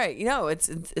 Right.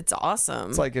 It's awesome.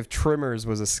 It's like if Tremors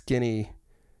was a skinny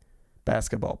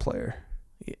basketball player.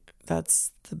 Yeah,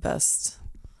 that's the best.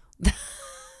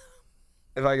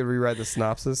 If I could rewrite the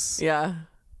synopsis. Yeah.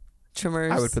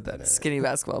 Tremors. I would put that in. Skinny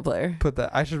basketball player.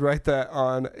 I should write that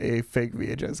on a fake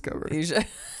VHS cover. You should.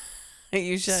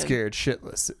 You should. Scared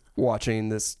shitless watching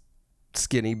this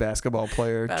skinny basketball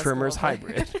player Tremors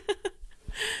hybrid.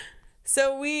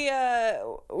 So we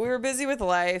were busy with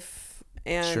life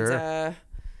and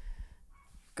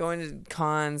going to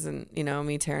cons and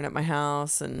me tearing up my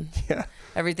house and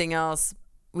everything else.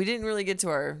 We didn't really get to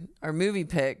our movie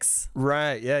picks.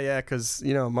 Right. Yeah. Because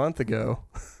a month ago.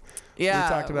 Yeah, we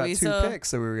talked about 2 picks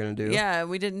that we were going to do. Yeah,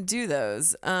 we didn't do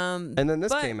those. And then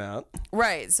this came out.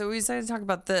 Right. So we decided to talk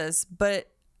about this, but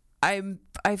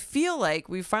I feel like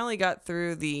we finally got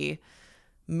through the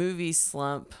movie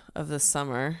slump of the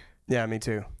summer. Yeah, me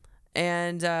too.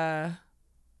 And I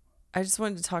just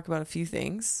wanted to talk about a few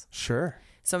things. Sure.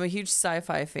 So I'm a huge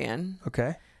sci-fi fan.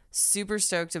 Okay. Super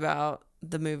stoked about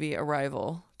the movie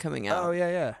Arrival coming out. Oh,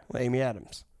 yeah. Amy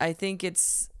Adams. I think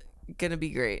it's going to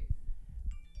be great.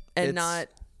 And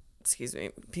Excuse me.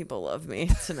 People love me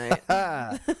tonight.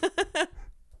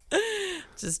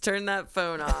 Just turn that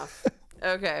phone off.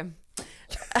 Okay.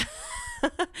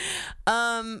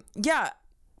 Yeah.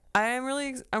 I'm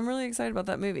really excited about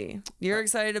that movie. You're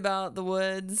excited about The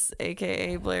Woods,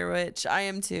 aka Blair Witch. I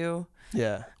am too.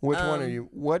 Yeah. Which one are you?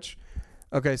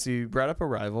 Okay, so you brought up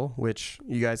Arrival, which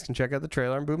you guys can check out the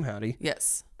trailer on Boom Howdy.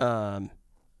 Yes.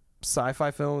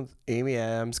 Sci-fi film with Amy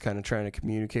Adams kind of trying to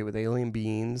communicate with alien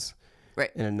beings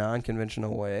in a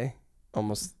non-conventional way,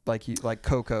 almost like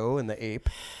Coco and the ape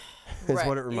is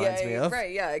what it reminds me of.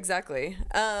 Right, yeah, exactly.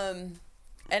 And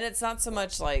it's not so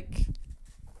much like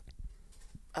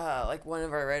one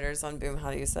of our writers on Boom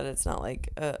Howdy said, it's not like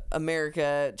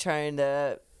America trying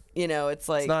to, it's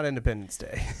like... It's not Independence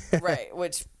Day. Right,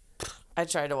 which I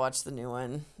tried to watch the new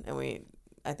one, and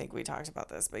I think we talked about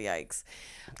this, but yikes.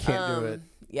 Can't do it.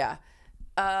 Yeah.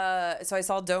 So I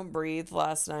saw Don't Breathe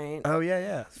last night. Oh,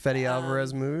 yeah. Fede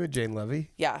Alvarez movie with Jane Levy.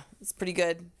 Yeah, it's pretty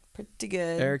good. Pretty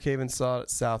good. Eric Haven saw it at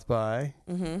South by.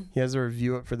 Mm-hmm. He has a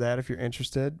review up for that if you're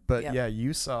interested. But yeah,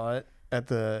 you saw it at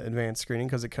the advanced screening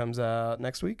because it comes out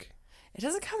next week. It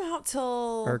doesn't come out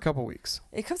till... Or a couple weeks.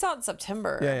 It comes out in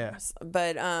September. Yeah.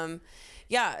 But,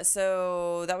 yeah,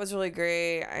 so that was really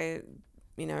great.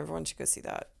 Everyone should go see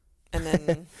that. And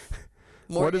then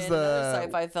Morgan, another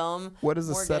sci-fi film. What is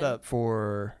the setup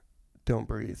for Don't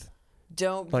Breathe?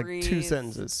 Don't Breathe. Like 2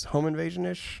 sentences. Home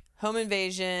invasion-ish? Home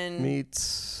invasion.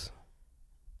 Meets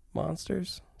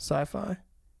monsters? Sci-fi?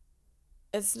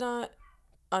 It's not...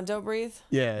 On Don't Breathe?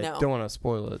 Yeah, no. Don't want to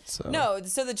spoil it. So. No,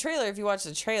 so the trailer, if you watch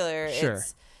the trailer,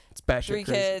 it's batshit 3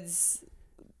 crazy. kids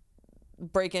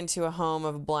break into a home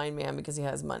of a blind man because he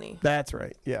has money. That's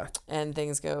right, yeah. And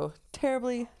things go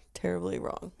terribly, terribly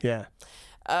wrong. Yeah.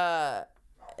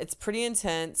 It's pretty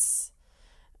intense.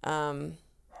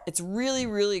 It's really,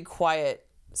 really quiet.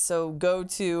 So go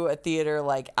to a theater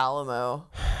like Alamo.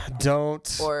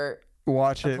 Don't. Or...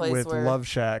 Watch it with Love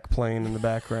Shack playing in the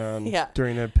background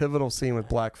during a pivotal scene with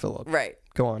Black Phillip. Right.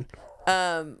 Go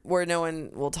on. Where no one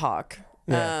will talk.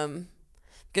 Yeah.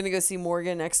 Gonna go see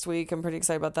Morgan next week. I'm pretty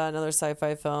excited about that. Another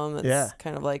sci-fi film. It's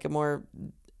kind of like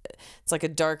it's like a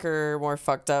darker, more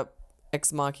fucked up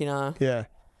Ex Machina. Yeah.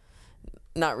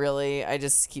 Not really. I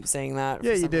just keep saying that.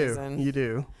 Yeah, for you some do. reason. You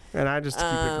do. And I just keep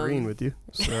agreeing with you.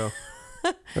 So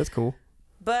that's cool.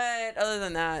 But other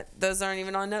than that, those aren't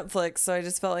even on Netflix. So I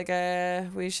just felt like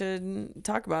we should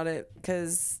talk about it.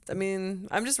 Because,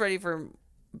 I'm just ready for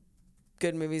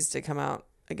good movies to come out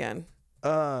again.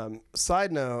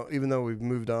 Side note, even though we've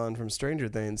moved on from Stranger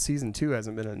Things, season 2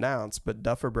 hasn't been announced. But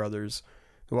Duffer Brothers,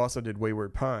 who also did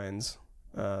Wayward Pines,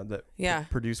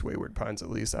 produced Wayward Pines at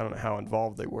least. I don't know how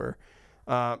involved they were.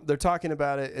 They're talking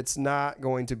about it. It's not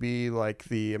going to be like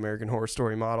the American Horror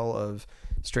Story model of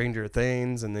Stranger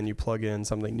Things, and then you plug in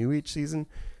something new each season.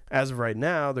 As of right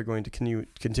now, they're going to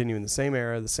continue in the same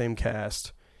era, the same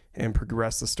cast, and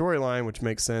progress the storyline, which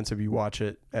makes sense if you watch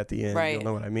it at the end. Right. You'll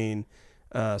know what I mean.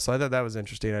 So I thought that was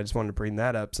interesting. I just wanted to bring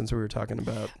that up since we were talking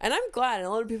about... And I'm glad. And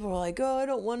a lot of people were like, oh, I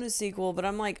don't want a sequel. But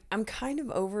I'm like, I'm kind of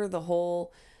over the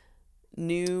whole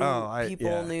new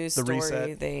new story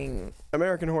reset thing.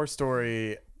 American Horror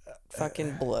Story...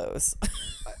 fucking blows.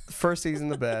 First season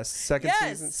the best.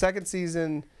 Second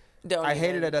season I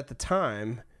hated it at the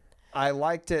time. I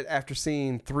liked it after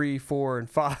seeing 3, 4, and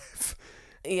 5.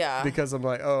 Yeah. Because I'm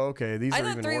like, oh, okay, these are even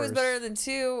worse. I thought 3 was better than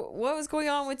 2. What was going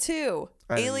on with 2?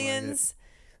 Aliens.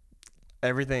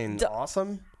 Everything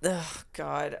awesome. Oh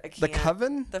God, I can't. The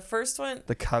Coven. The first one.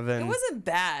 The Coven. It wasn't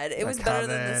bad. It was better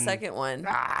than the second one.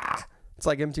 It's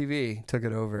like MTV took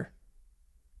it over.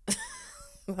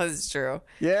 That's true.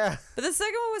 Yeah. But the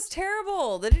second one was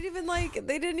terrible. They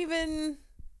didn't even.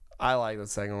 I like the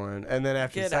second one. And then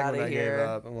after the second one, I gave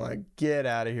up. I'm like, get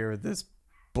out of here with this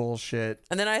bullshit.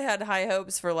 And then I had high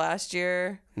hopes for last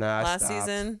season.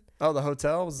 Oh, the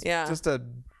hotel was just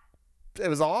it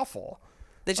was awful.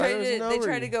 They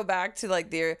tried to go back to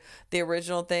like the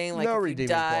original thing. Like if you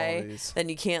die, then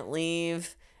you can't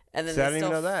leave. And then they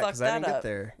still fucked that up.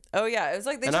 Oh yeah, it was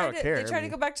like they tried to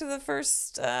go back to the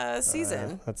first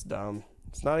season. That's dumb.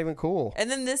 It's not even cool.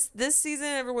 And then this season,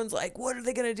 everyone's like, "What are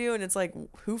they gonna do?" And it's like,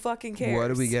 who fucking cares?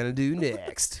 What are we gonna do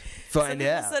next? Find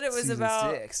out. Said it was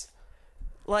about 6.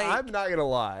 Like, I'm not gonna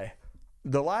lie,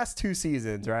 the last 2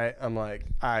 seasons, right? I'm like,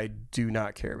 I do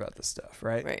not care about this stuff,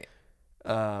 right? Right.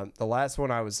 The last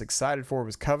one I was excited for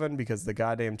was Coven because the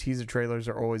goddamn teaser trailers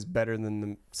are always better than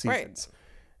the seasons. Right.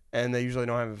 And they usually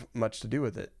don't have much to do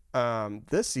with it.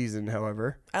 This season,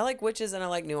 however... I like Witches and I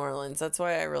like New Orleans. That's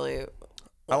why I really...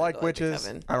 I like Witches.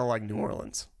 I don't like New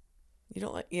Orleans. You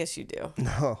don't like... Yes, you do.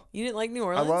 No. You didn't like New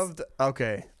Orleans?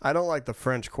 Okay. I don't like the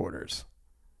French Quarters.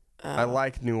 I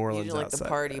like New Orleans You didn't like outside. the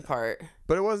party part.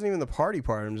 But it wasn't even the party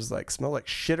part. I'm just like, smell like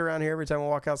shit around here every time I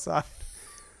walk outside.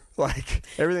 Like,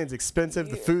 everything's expensive.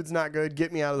 The food's not good.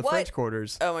 Get me out of the What? French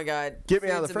Quarters. Oh my God. Get me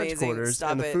out of the Food's French amazing. Quarters.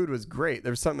 Stop and the it. food was great.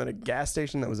 There was something at a gas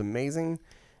station that was amazing.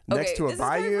 Next to a this is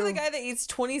coming bayou. from the guy that eats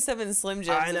 27 Slim Jims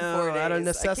I know, in 4 days. out of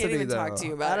necessity, I can't even though. talk to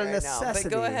you about Out it of right necessity. now.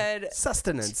 But go ahead.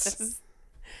 Sustenance.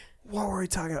 What were we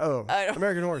talking? Oh, I don't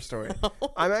American Horror Story.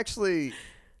 I'm actually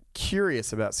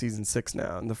curious about season 6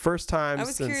 now. And the first time I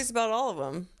was since curious about all of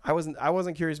them. I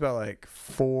wasn't curious about like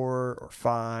 4 or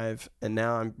 5, and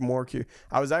now I'm more curious.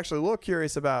 I was actually a little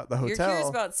curious about the hotel. You're curious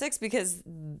about 6 because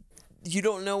you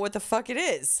don't know what the fuck it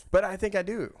is. But I think I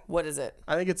do. What is it?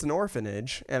 I think it's an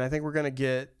orphanage, and I think we're gonna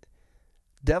get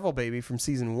Devil Baby from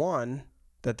season 1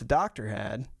 that the doctor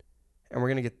had, and we're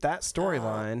gonna get that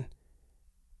storyline,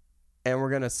 and we're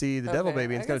gonna see the Devil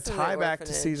Baby, and it's gonna tie back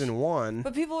to season 1,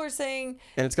 But people were saying,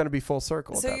 and it's gonna be full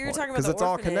circle. So at that you're point, talking about because the it's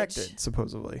all orphanage. connected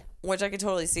supposedly. which I could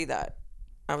totally see that.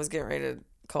 I was getting ready to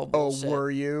call Oh, bullshit.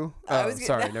 were you? I Oh, was getting-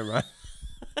 sorry, never mind.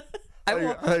 I I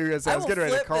will, thought you were gonna say, I was will getting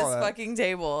ready to flip call this that. fucking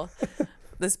table.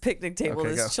 This picnic table.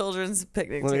 Okay, This go. children's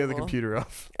picnic Let me table. get the computer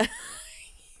off.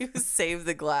 You save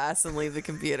the glass and leave the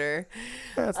computer.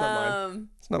 That's not mine.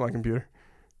 It's not my computer.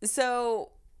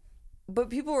 So,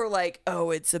 but people were like, "Oh,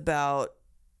 it's about,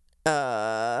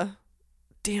 damn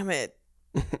it,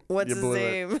 what's You his blew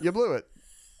name?" it. You blew it.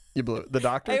 You blew it. The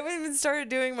doctor? I haven't even started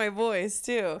doing my voice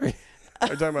too. Are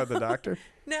you talking about the doctor?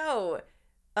 No,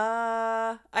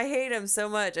 I hate him so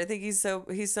much. I think he's so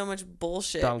much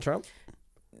bullshit. Donald Trump?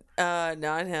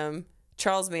 Not him.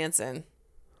 Charles Manson.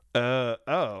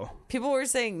 Oh. People were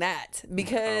saying that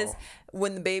because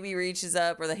when the baby reaches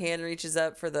up or the hand reaches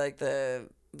up for the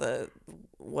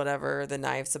whatever, the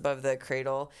knives above the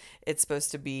cradle, it's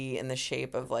supposed to be in the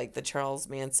shape of like the Charles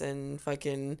Manson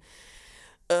fucking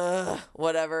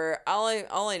whatever. All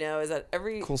I know is that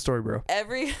Cool story, bro.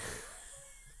 every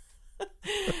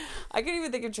I can't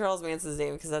even think of Charles Manson's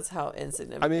name because that's how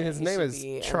insignificant. I mean, his he name should is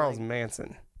be. And, Charles like,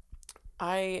 Manson.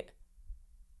 I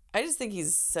just think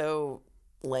he's so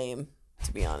lame,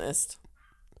 to be honest.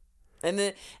 And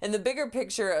the bigger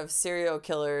picture of serial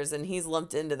killers, and he's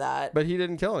lumped into that. But he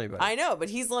didn't kill anybody. I know, but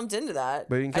he's lumped into that.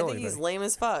 But he didn't kill I think he's anybody. lame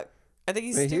as fuck. I think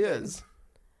he's I mean, stupid. he is.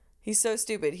 He's so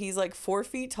stupid. He's like 4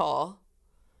 feet tall,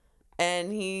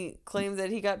 and he claims that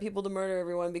he got people to murder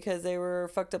everyone because they were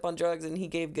fucked up on drugs, and he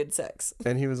gave good sex.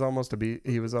 And he was almost a Beach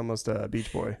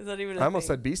Boy. Is that even? I almost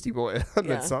said Beastie Boy. That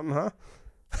meant something, huh?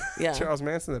 Yeah. Charles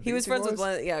Manson. The He was Beastie friends Boys? with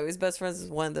one. Yeah, he was best friends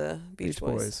with one of the Beach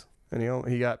Boys. And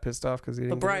he got pissed off because he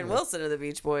didn't. But get Brian it. Wilson of the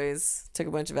Beach Boys took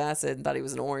a bunch of acid and thought he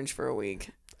was an orange for a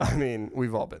week. I mean,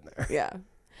 we've all been there. Yeah.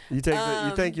 You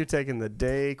think you're taking the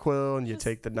Dayquil and you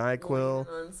take the NyQuil.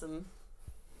 On some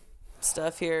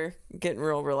stuff here, getting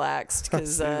real relaxed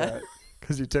because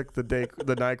Because you took the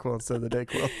NyQuil instead of the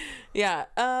Dayquil. yeah.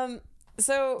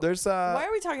 So There's why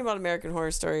are we talking about American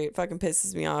Horror Story? It fucking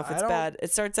pisses me off. It's bad.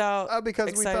 It starts out because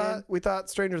excited. we thought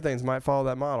Stranger Things might follow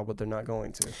that model, but they're not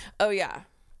going to. Oh yeah.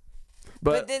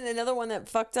 But then another one that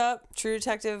fucked up, True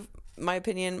Detective, my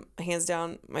opinion, hands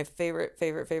down, my favorite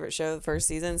show, the first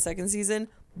season, second season,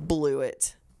 blew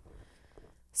it.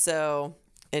 So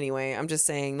anyway, I'm just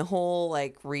saying the whole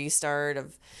like restart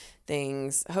of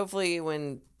things. Hopefully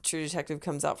when True Detective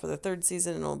comes out for the third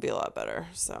season, it'll be a lot better.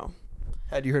 So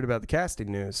had you heard about the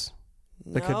casting news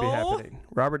that could be happening?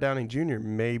 Robert Downey Jr.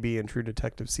 may be in True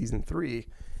Detective season 3.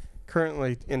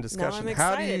 Currently in discussion. I'm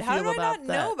excited. How do you feel How did I about not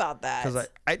that? know about that? Because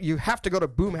you have to go to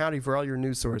Boom Howdy for all your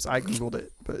news source. I googled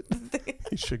it, but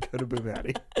you should go to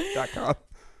boomhowdy.com.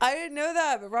 I didn't know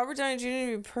that, but Robert Downey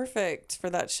Jr. would be perfect for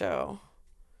that show.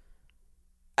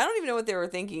 I don't even know what they were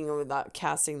thinking about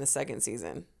casting the second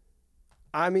season.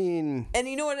 I mean, And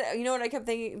you know what I kept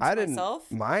thinking to I didn't myself?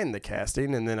 mind the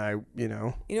casting, and then You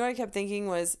know what I kept thinking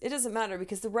was, it doesn't matter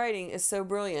because the writing is so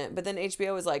brilliant. But then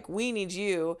HBO was like, we need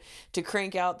you to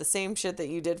crank out the same shit that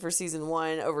you did for season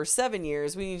 1 over 7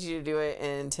 years. We need you to do it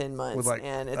in 10 months,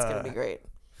 and it's going to be great.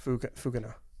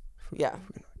 Fukuna. Yeah.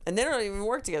 And they don't even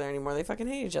work together anymore. They fucking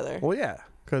hate each other. Well, yeah,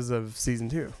 because of season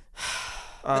 2.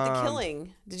 But The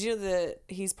Killing, did you know that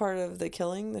he's part of The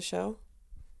Killing, the show?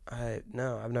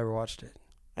 No, I've never watched it.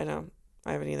 I know.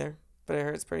 I haven't either, but I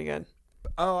heard it's pretty good.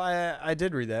 Oh, I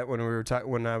did read that when we were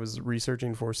when I was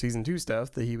researching for season 2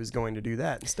 stuff, that he was going to do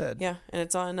that instead. Yeah, and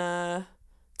it's on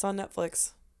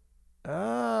Netflix.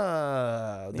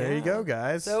 Ah, there you go,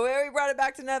 guys. So we brought it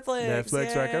back to Netflix.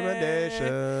 Netflix Yay.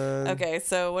 recommendation. Okay,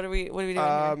 so what are we doing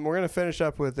here? We're gonna finish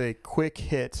up with a quick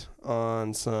hit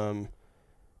on some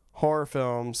horror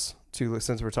films,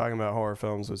 since we're talking about horror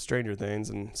films with Stranger Things,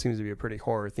 and seems to be a pretty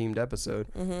horror-themed episode,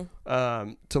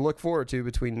 to look forward to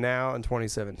between now and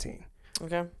 2017.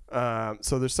 Okay.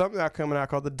 So there's something coming out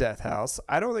called The Death House.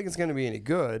 I don't think it's going to be any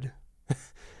good,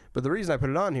 but the reason I put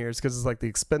it on here is because it's like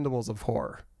the Expendables of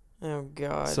horror. Oh,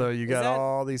 God. So you got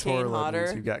all these Kane horror Hodder?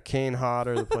 legends. You got Kane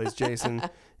Hodder that plays Jason.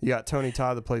 You got Tony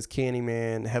Todd that plays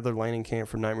Candyman. Heather Langenkamp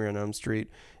from Nightmare on Elm Street.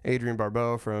 Adrienne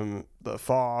Barbeau from The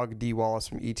Fog. Dee Wallace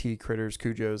from E.T., Critters,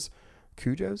 Cujo's?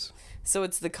 So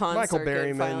it's the con Michael circuit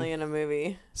Berryman. finally in a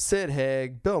movie. Sid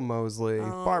Haig, Bill Moseley,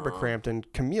 Barbara Crampton,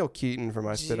 Camille Keaton from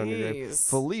I Spit on Your Grave, Jeez.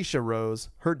 Felicia Rose.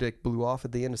 Her dick blew off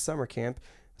at the end of summer camp.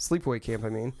 Sleepaway Camp, I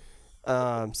mean.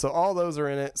 So all those are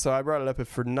in it. So I brought it up if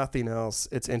for nothing else.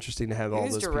 It's interesting to have all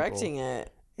Who's those directing people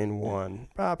it? in one.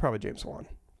 Probably James Wan.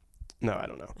 No, I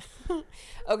don't know.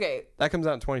 Okay. That comes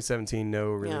out in 2017. No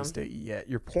release date yet.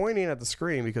 You're pointing at the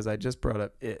screen because I just brought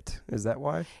up It. Is that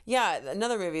why? Yeah,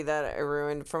 another movie that I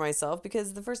ruined for myself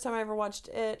because the first time I ever watched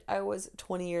it, I was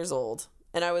 20 years old.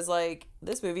 And I was like,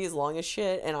 this movie is long as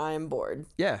shit and I am bored.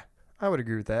 Yeah, I would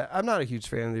agree with that. I'm not a huge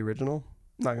fan of the original.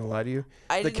 I'm not going to lie to you.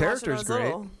 I The didn't watch it when I character's was great.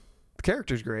 little. The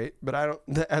character's great, but I don't,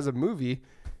 as a movie,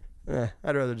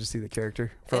 I'd rather just see the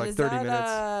character for And like is 30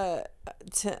 that,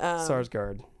 minutes.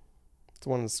 Sarsgaard. It's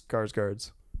one of the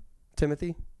Skarsgårds.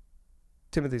 Timothy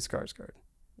Skarsgård.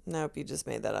 Nope, you just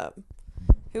made that up.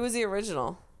 Who was the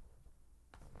original?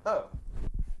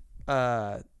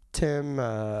 Tim,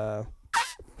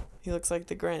 He looks like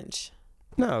the Grinch.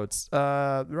 no, it's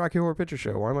the Rocky Horror Picture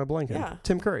Show. Why am I blanking? Yeah.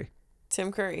 Tim Curry.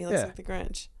 Tim Curry. He looks Yeah. like the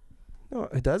Grinch. No,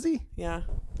 does he? Yeah.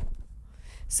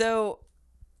 So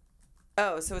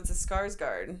it's a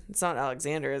Skarsgård. It's not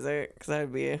Alexander, is it? Because I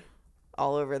would be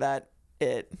all over that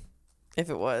if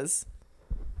it was.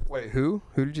 Wait, who?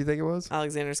 Who did you think it was?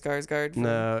 Alexander Skarsgård from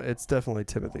No, it's definitely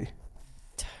Timothy.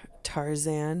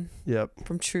 Tarzan Yep.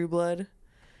 from True Blood.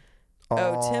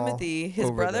 All Timothy, his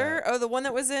over brother. that. Oh, the one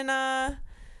that was in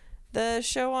the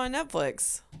show on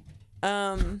Netflix.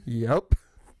 Yep.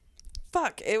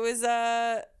 Fuck, it was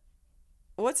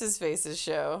what's his face's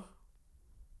show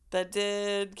that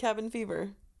did Cabin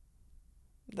Fever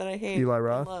that I hate. Eli and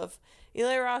Roth? love.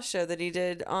 Eli Roth show that he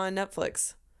did on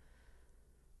Netflix.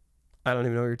 I don't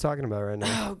even know what you're talking about right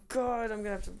now. Oh God, I'm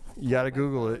gonna have to. You gotta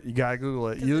Google it. You gotta Google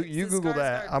it. 'Cause You it's the Google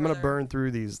that. Skarsgård I'm gonna brother. burn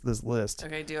through this list.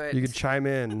 Okay, do it. You can chime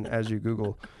in as you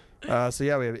Google. So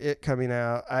yeah, we have It coming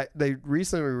out. They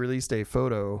recently released a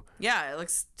photo. Yeah, it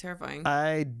looks terrifying.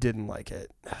 I didn't like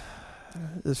it.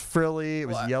 It was frilly. It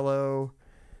was What? yellow.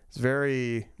 It's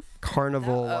very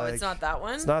carnival Oh, like. it's not that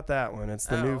one. It's not that one. It's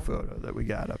the new Oh. photo that we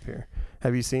got up here.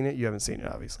 Have you seen it? You haven't seen it,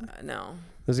 obviously. No,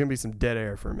 There's gonna be some dead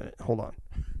air for a minute. Hold on.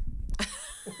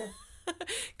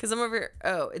 because I'm over here.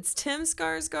 Oh, it's Tim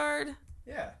Skarsgård.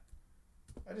 Yeah,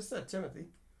 I just said Timothy.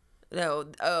 No,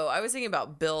 I was thinking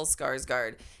about Bill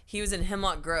Skarsgård. He was in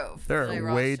Hemlock Grove. There Eli are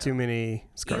Roth way show. too many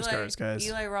Skarsgårds, guys.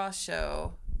 Eli Roth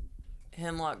show,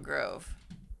 Hemlock Grove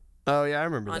Oh yeah, I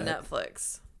remember on that.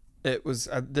 Netflix. It was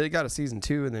they got a season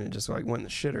 2 and then it just like went in the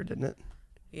shitter, didn't it?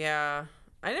 Yeah,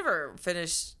 I never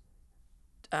finished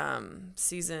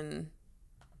season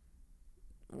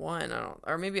 1.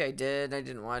 Or maybe I did. I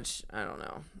didn't watch. I don't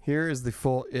know. Here is the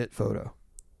full It photo.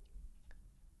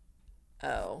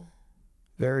 Oh,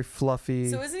 Very fluffy,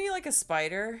 so isn't he like a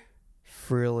spider?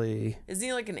 frilly. Isn't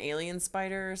he like an alien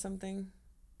spider or something?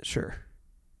 Sure.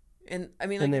 And I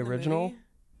mean, In like the original? movie?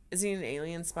 Is he an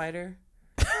alien spider?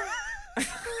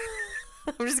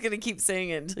 I'm just gonna keep saying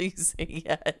it until you say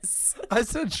yes. I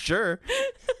said sure,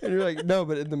 and you're like, no,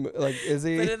 but in the like, is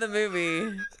he? But in the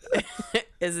movie,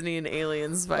 isn't he an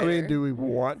alien spider? I mean, do we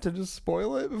want to just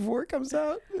spoil it before it comes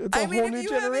out? It's a whole new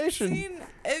generation.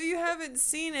 If you haven't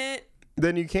seen it,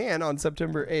 Then you can on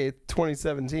September 8th,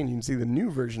 2017. You can see the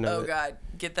new version of oh it. God,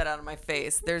 get that out of my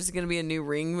face. There's gonna be a new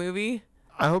Ring movie.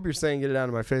 I hope you're saying get it out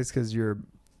of my face because your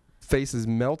face is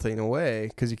melting away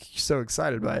because you're so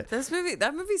excited by it.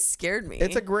 That movie scared me.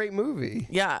 It's a great movie.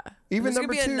 yeah. Even There's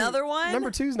number gonna be 2. another one.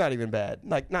 Number 2 is not even bad.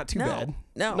 Like not too No, bad.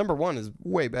 no. Number 1 is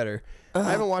way better. I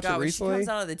haven't watched God, it when she recently. comes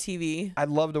out of the TV. I'd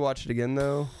love to watch it again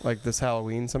though, like this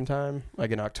Halloween sometime, like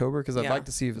in October, because I'd Yeah. like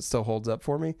to see if it still holds up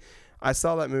for me. I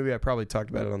saw that movie. I probably talked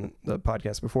about it on the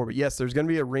podcast before, but yes, there's going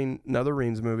to be another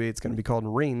Reigns movie. It's going to be called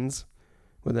Reigns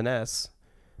with an S.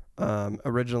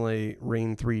 Originally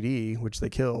Reign 3D, which they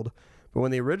killed, but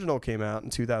when the original came out in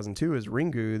 2002 as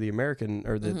Ringu, the American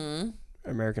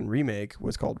American remake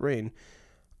was called Reign.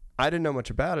 I didn't know much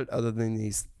about it other than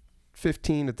these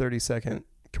 15 to 30 second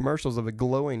commercials of a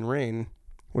glowing rain,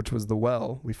 which was the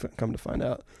well. We come to find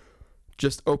out,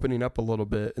 just opening up a little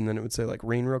bit, and then it would say like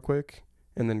rain real quick,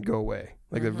 and then go away.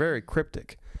 Like they're very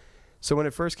cryptic. So when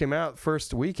it first came out,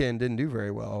 first weekend didn't do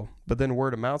very well, but then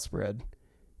word of mouth spread,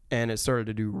 and it started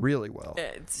to do really well.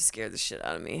 It scared the shit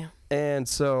out of me. And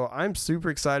so I'm super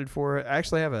excited for it. I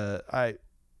actually have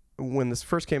when this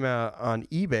first came out on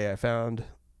eBay, I found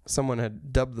someone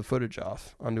had dubbed the footage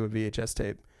off onto a VHS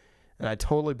tape. And I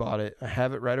totally bought it. I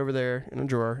have it right over there in a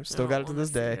drawer. Still got it to this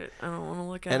day. I don't want to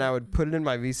look at it. And I would put it in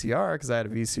my VCR because I had a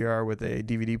VCR with a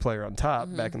DVD player on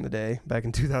top back in the day, back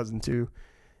in 2002.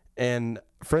 And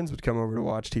friends would come over to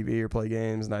watch TV or play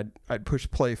games, and I'd push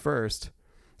play first.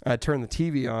 I'd turn the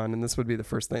TV on, and this would be the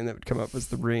first thing that would come up was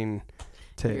the Rain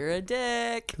tape. You're a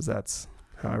dick. Because that's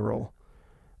how I roll.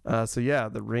 So yeah,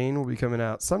 the Rain will be coming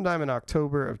out sometime in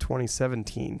October of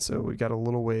 2017. So we got a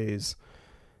little ways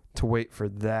to wait for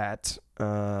that.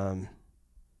 And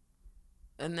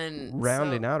then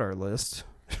rounding out our list.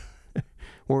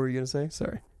 What were you gonna say?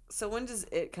 Sorry. So when does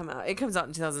it come out? It comes out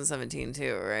in 2017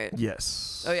 too, right?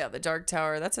 Yes. Oh yeah, The Dark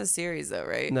Tower. That's a series though,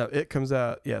 right? No, it comes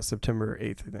out September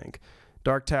 8th, I think.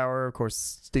 Dark Tower, of course,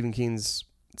 Stephen King's.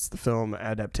 It's the film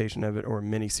adaptation of it, or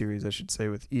miniseries, I should say,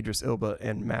 with Idris Elba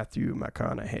and Matthew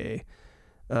McConaughey.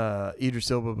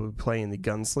 Idris Elba will be playing the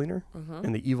gunslinger,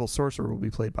 and the evil sorcerer will be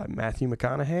played by Matthew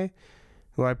McConaughey,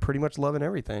 who I pretty much love in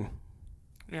everything.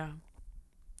 Yeah.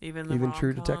 Even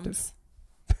True Detective.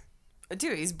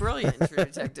 Dude, he's brilliant in True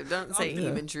Detective. Don't say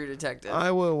even True Detective.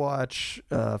 I will watch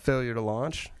Failure to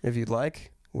Launch, if you'd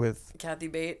like, with... Kathy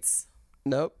Bates.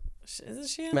 Nope. Isn't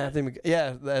she in Matthew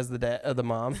as the dad, the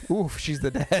mom. Oof, she's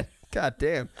the dad. God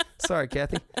damn. Sorry,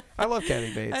 Kathy. I love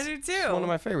Kathy Bates. I do too. She's one of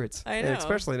my favorites. I know. And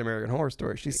especially in American Horror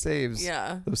Story. She saves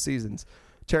those seasons.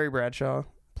 Terry Bradshaw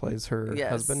plays her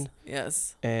husband.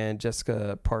 Yes. And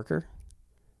Jessica Parker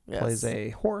plays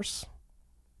a horse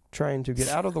trying to get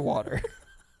out of the water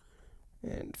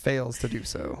and fails to do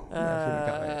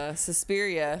so.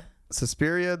 Suspiria.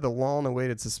 Suspiria, the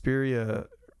long-awaited Suspiria,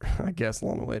 I guess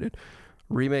long-awaited.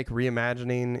 Remake,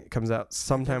 reimagining, comes out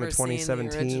sometime in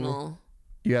 2017.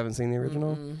 You haven't seen the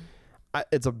original?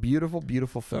 It's a beautiful,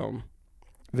 beautiful film.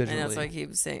 Visually. And that's what I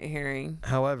keep hearing.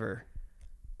 However,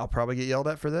 I'll probably get yelled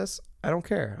at for this. I don't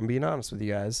care. I'm being honest with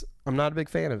you guys. I'm not a big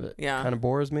fan of it. Yeah. Kind of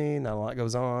bores me. Not a lot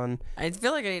goes on. I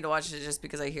feel like I need to watch it just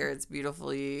because I hear it's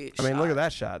beautifully shot. I mean, look at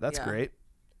that shot. That's great.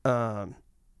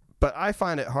 But I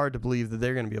find it hard to believe that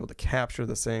they're going to be able to capture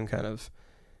the same kind of...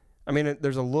 I mean,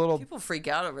 there's a little... People freak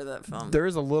out over that film. There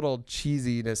is a little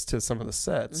cheesiness to some of the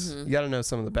sets. You got to know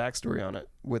some of the backstory on it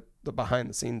with the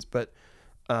behind the scenes. But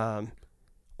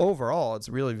overall, it's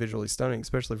really visually stunning,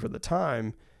 especially for the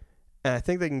time. And I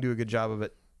think they can do a good job of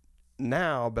it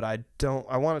now, but I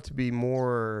want it to be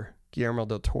more Guillermo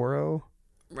del Toro.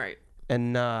 Right.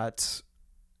 And not...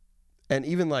 And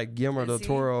even like Guillermo del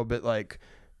Toro, but like...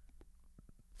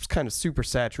 It's kind of super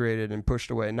saturated and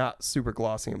pushed away, not super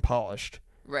glossy and polished.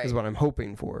 Right. Is what I'm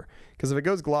hoping for. Because if it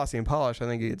goes glossy and polished, I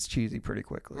think it gets cheesy pretty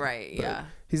quickly. Right, but yeah.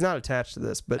 He's not attached to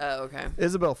this, but okay.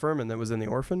 Isabel Fuhrman, that was in The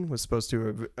Orphan, was supposed to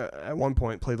have, at one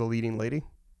point, play the leading lady.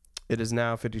 It is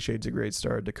now 50 Shades of Grey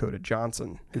star Dakota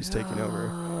Johnson, who's taking over.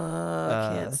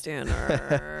 Can't stand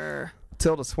her.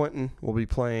 Tilda Swinton will be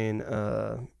playing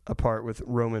a part with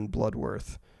Roman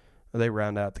Bloodworth. They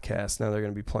round out the cast. Now they're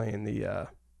going to be playing the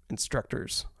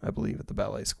instructors, I believe, at the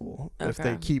ballet school, if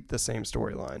they keep the same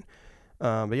storyline.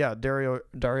 But yeah, Dario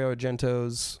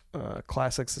Argento's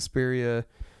classic Suspiria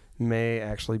may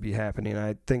actually be happening.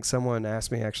 I think someone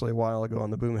asked me actually a while ago on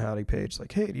the Boom Howdy page,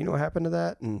 like, hey, do you know what happened to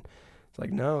that? And it's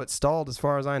like, no, it stalled as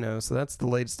far as I know. So that's the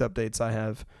latest updates I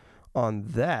have on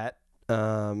that.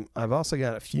 I've also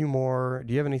got a few more.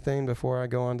 Do you have anything before I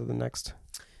go on to the next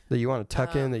that you want to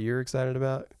tuck in that you're excited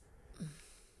about?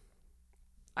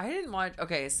 I didn't watch.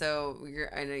 Okay, so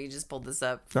I know you just pulled this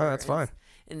up. No, that's fine.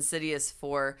 Insidious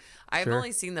 4. I've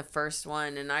only seen the first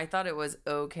one, and I thought it was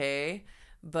okay,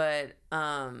 but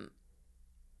a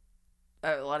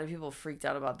lot of people freaked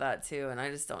out about that too, and I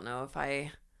just don't know if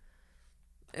I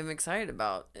am excited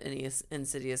about any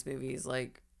Insidious movies.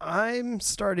 Like, I'm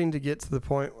starting to get to the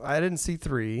point. I didn't see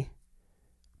 3.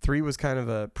 3 was kind of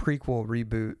a prequel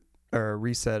reboot or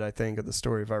reset, I think, of the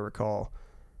story, if I recall.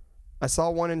 I saw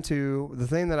 1 and 2. The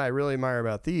thing that I really admire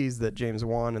about these that James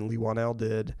Wan and Lee Whannell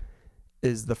did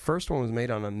is the first one was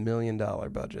made on $1 million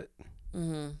budget.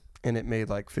 And it made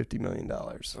like $50 million.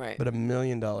 Right. But $1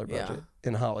 million budget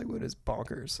in Hollywood is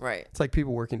bonkers. Right. It's like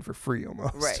people working for free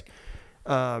almost. Right.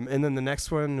 And then the next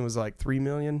one was like $3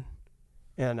 million.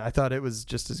 And I thought it was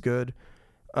just as good.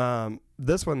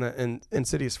 This one, in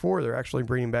Insidious 4, they're actually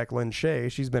bringing back Lynn Shay.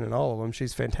 She's been in all of them.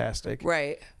 She's fantastic.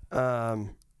 Right.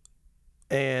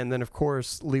 And then, of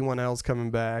course, Lee Whannell's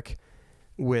coming back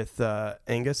with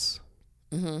Angus,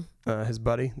 his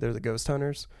buddy. They're the ghost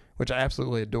hunters, which I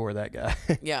absolutely adore that guy.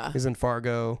 Yeah. He's in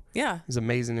Fargo. Yeah. He's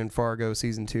amazing in Fargo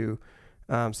season 2.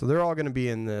 So they're all going to be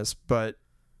in this, but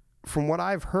from what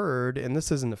I've heard, and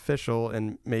this isn't official,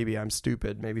 and maybe I'm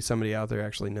stupid, maybe somebody out there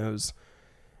actually knows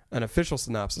an official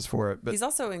synopsis for it. But he's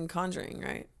also in Conjuring,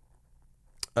 right?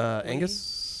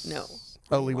 Angus? No.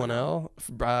 Oh, Lee Wanell?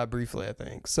 Briefly, I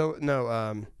think. So,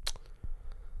 no,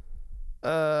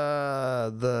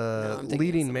 the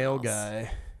leading male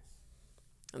guy.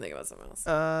 I'm thinking about something else.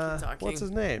 Keep talking. What's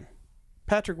his name?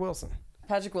 Patrick Wilson.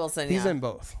 Patrick Wilson, He's in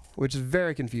both, which is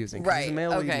very confusing. Right. He's a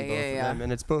male lead in both of them,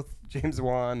 and it's both James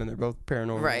Wan, and they're both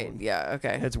paranormal. Right, yeah,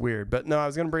 okay. It's weird. But no, I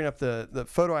was going to bring up the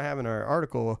photo I have in our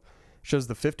article shows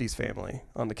the 50s family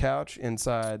on the couch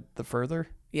inside the Further.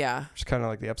 Yeah. Which is kind of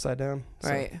like the Upside Down.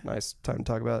 So right. Nice time to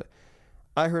talk about it.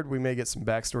 I heard we may get some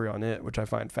backstory on it, which I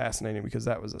find fascinating because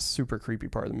that was a super creepy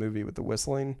part of the movie with the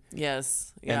whistling.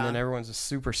 Yes. Yeah. And then everyone's just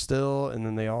super still, and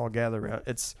then they all gather around.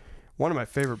 It's one of my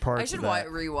favorite parts. I should of that.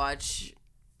 rewatch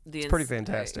the. It's pretty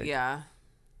fantastic. Yeah,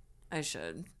 I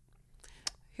should.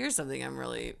 Here's something I'm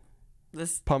really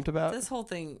pumped about. This whole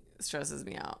thing stresses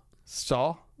me out.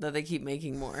 Saw? That they keep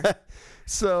making more.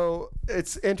 So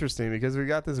it's interesting because we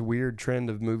got this weird trend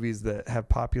of movies that have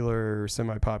popular,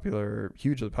 semi-popular,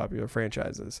 hugely popular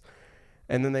franchises.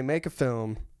 And then they make a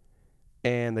film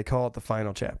and they call it the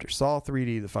final chapter. Saw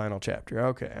 3D, the final chapter.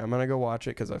 Okay, I'm going to go watch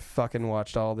it because I fucking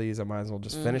watched all these. I might as well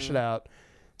just finish it out.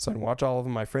 So I can watch all of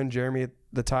them. My friend Jeremy at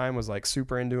the time was like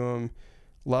super into them,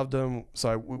 loved them.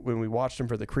 So when we watched them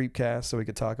for the Creepcast so we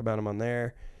could talk about them on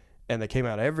there. And they came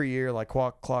out every year like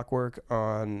clockwork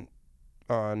on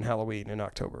Halloween in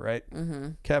October, right?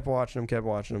 Mm-hmm. Kept watching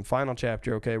them. Final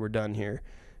chapter, okay, we're done here.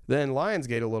 Then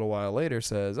Lionsgate a little while later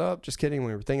says, oh, just kidding,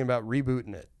 we were thinking about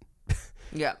rebooting it.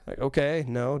 Yeah. Like, okay,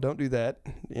 no, don't do that,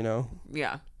 you know?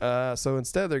 Yeah. So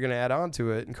instead they're going to add on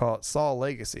to it and call it Saw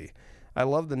Legacy. I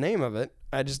love the name of it.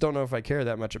 I just don't know if I care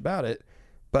that much about it.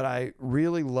 But I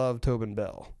really love Tobin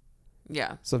Bell.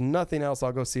 Yeah. So if nothing else,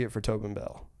 I'll go see it for Tobin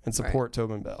Bell and support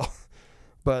Tobin Bell.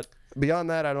 But beyond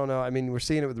that, I don't know. I mean, we're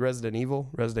seeing it with Resident Evil.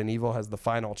 Resident Evil has the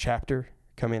final chapter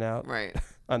coming out. Right.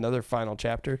 Another final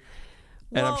chapter.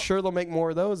 And I'm sure they'll make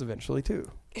more of those eventually, too.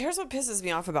 Here's what pisses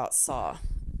me off about Saw.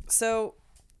 So,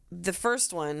 the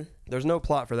first one... There's no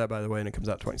plot for that, by the way, and it comes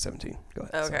out 2017. Go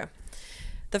ahead. Okay.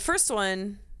 The first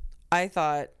one, I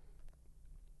thought...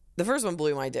 The first one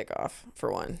blew my dick off,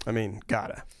 for one. I mean,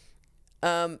 gotta.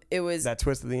 It was... That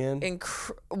twist at the end?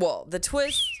 Well, the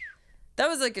twist... That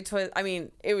was like a twist. I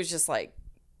mean, it was just like,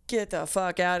 get the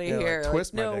fuck out of here. Like,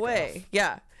 twist no way.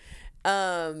 Off.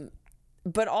 Yeah.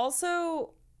 But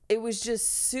also, it was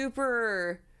just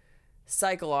super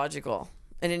psychological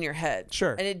and in your head.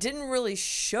 Sure. And it didn't really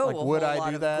show like, a whole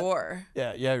lot of gore.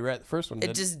 Yeah, you're right. The first one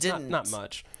did. It just didn't. Not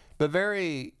much. But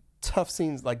very tough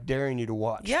scenes, like daring you to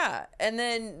watch. Yeah. And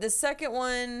then the second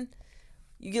one,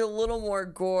 you get a little more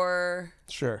gore.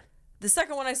 Sure. The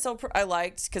second one I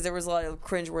liked because there was a lot of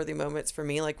cringeworthy moments for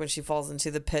me, like when she falls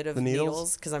into the pit of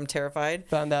needles because I'm terrified.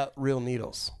 Found out real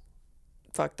needles.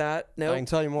 Fuck that. No. I can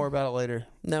tell you more about it later.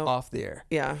 No. Off the air.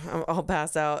 Yeah, I'll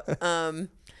pass out. And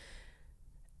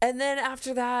then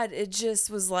after that, it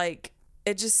just was like,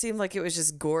 it just seemed like it was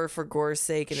just gore for gore's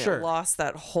sake, and it lost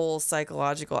that whole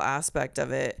psychological aspect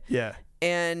of it. Yeah.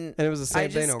 And it was the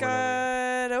same thing over and over.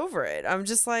 I just got over it. I'm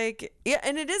just like, yeah,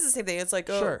 and it is the same thing. It's like,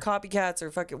 copycats or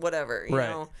fucking whatever, you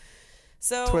know?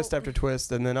 So twist after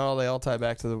twist, and then they all tie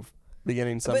back to the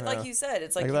beginning somehow. But like you said,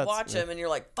 it's like you watch them and you're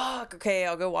like, fuck, okay,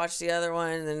 I'll go watch the other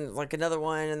one, and then like another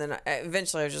one, and then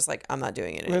eventually I was just like, I'm not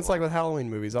doing it anymore. And it's like with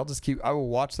Halloween movies. I will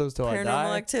watch those till I die.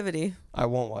 Paranormal Activity. I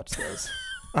won't watch those.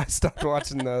 I stopped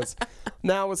watching those.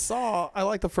 Now with Saw, I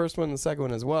like the first one and the second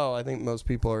one as well. I think most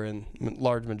people are in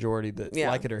large majority that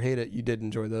like it or hate it. You did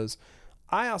enjoy those.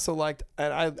 I also liked,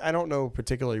 and I don't know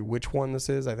particularly which one this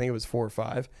is. I think it was 4 or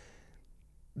 5.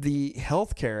 The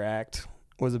Healthcare Act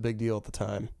was a big deal at the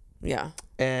time. Yeah.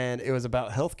 And it was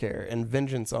about healthcare and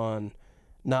vengeance on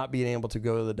not being able to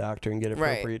go to the doctor and get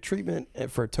appropriate treatment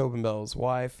for Tobin Bell's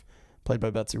wife, played by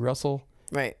Betsy Russell.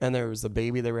 Right. And there was the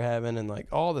baby they were having, and like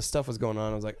all this stuff was going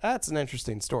on. I was like, that's an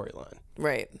interesting storyline.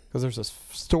 Right. Because there's a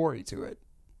story to it.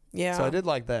 Yeah. So I did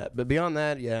like that. But beyond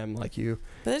that, yeah, I'm like you.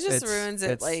 But it just ruins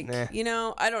it. Like, you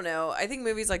know, I don't know. I think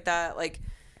movies like that, like,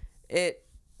 it,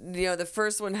 you know, the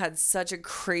first one had such a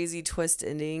crazy twist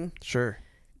ending. Sure.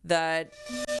 That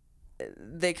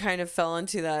they kind of fell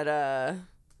into that,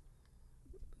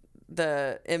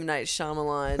 the M. Night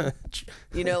Shyamalan,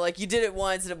 you know, like you did it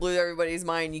once and it blew everybody's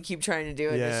mind. You keep trying to do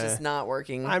it. Yeah. It's just not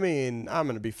working. I mean, I'm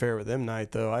going to be fair with M.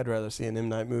 Night, though. I'd rather see an M.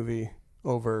 Night movie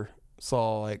over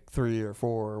Saw like 3 or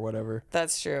 4 or whatever.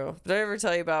 That's true. Did I ever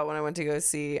tell you about when I went to go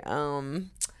see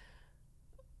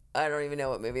I don't even know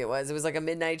what movie it was. It was like a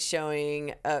midnight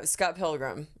showing of Scott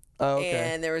Pilgrim. Oh, okay.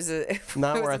 And there was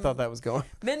Not where I thought that was going.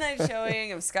 midnight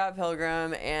showing of Scott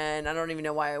Pilgrim, and I don't even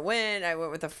know why I went. I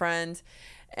went with a friend,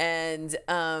 and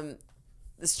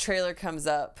this trailer comes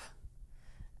up,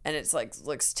 and it's like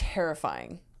looks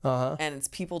terrifying. And it's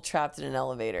people trapped in an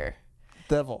elevator.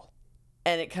 Devil.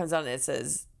 And it comes out and it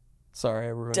says, sorry,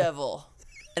 everyone. Devil.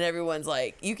 And everyone's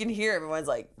like, you can hear everyone's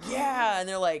like, yeah. And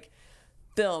they're like,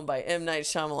 filmed by M. Night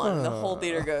Shyamalan. And the whole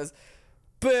theater goes,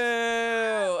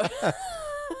 boo.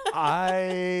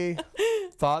 I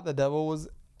thought the Devil was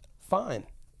fine.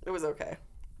 It was okay.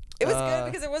 It was good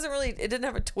because it didn't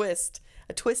have a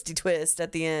twisty twist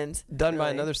at the end. Done by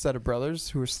another set of brothers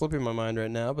who are slipping my mind right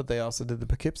now, but they also did the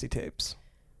Poughkeepsie tapes.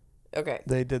 Okay.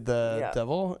 They did the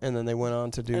Devil, and then they went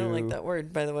on to do... I don't like that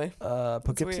word, by the way.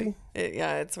 Poughkeepsie?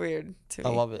 It's weird to me.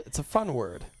 I love it. It's a fun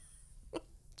word.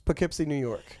 It's Poughkeepsie, New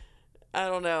York. I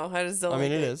don't know. I just don't like it. I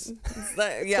mean, it is.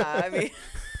 Yeah, I mean...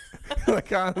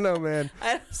 Like, I don't know, man.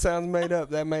 Sounds made up.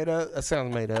 That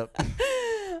sounds made up.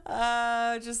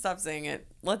 Just stop saying it.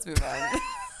 Let's move on.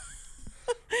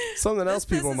 Something else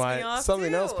people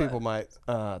might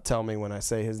tell me when I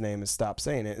say his name is Stop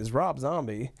Saying It is Rob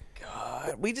Zombie.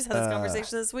 God, we just had this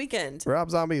conversation this weekend. Rob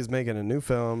Zombie is making a new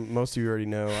film. Most of you already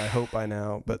know, I hope by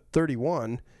now, but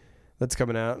 31 that's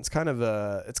coming out. It's kind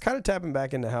of tapping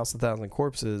back into House of 1,000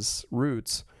 Corpses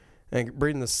roots and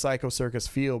bringing the Psycho Circus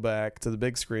feel back to the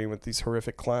big screen with these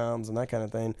horrific clowns and that kind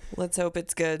of thing. Let's hope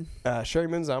it's good. Sherry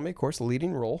Moon Zombie, of course,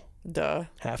 leading role. Duh.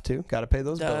 Have to. Got to pay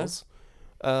those bills.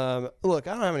 Look,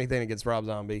 I don't have anything against Rob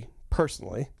Zombie,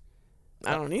 personally.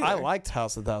 I don't either. I liked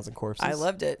House of 1,000 Corpses. I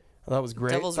loved it. That was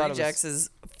great. Devil's Rejects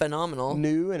is phenomenal.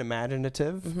 New and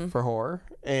imaginative for horror,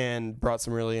 and brought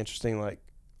some really interesting like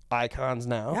icons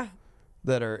now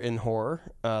that are in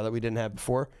horror that we didn't have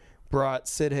before. Brought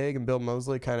Sid Haig and Bill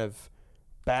Moseley kind of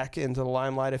back into the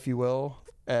limelight, if you will,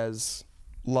 as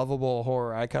lovable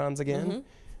horror icons again.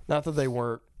 Not that they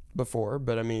weren't before,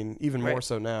 but I mean even more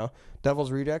so now. Devil's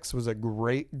Rejects was a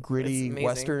great gritty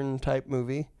Western type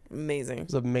movie. Amazing. It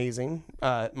was amazing.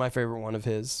 My favorite one of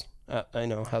his. I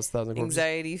know, House of 1,000 Corpses.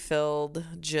 Anxiety filled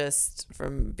just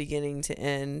from beginning to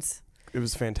end. It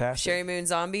was fantastic. Sherry Moon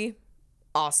Zombie,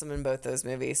 awesome in both those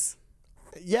movies.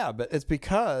 Yeah, but it's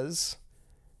because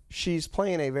she's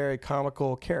playing a very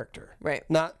comical character. Right.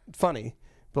 Not funny,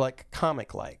 but like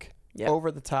comic-like. Yep.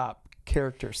 Over-the-top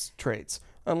character traits.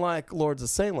 Unlike Lords of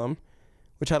Salem,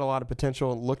 which had a lot of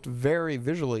potential and looked very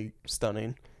visually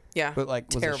stunning. Yeah. But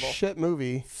like was terrible. A shit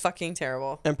movie. Fucking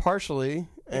terrible. And partially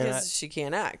because she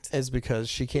can't act. Is because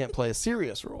she can't play a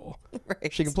serious role.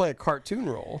 Right. She can play a cartoon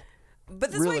role.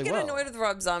 But that's why I get annoyed with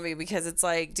Rob Zombie, because it's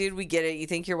like, dude, we get it. You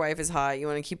think your wife is hot. You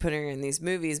want to keep putting her in these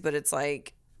movies, but it's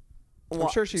like, I'm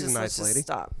sure she's a nice lady.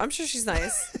 Stop. I'm sure she's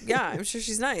nice. Yeah, I'm sure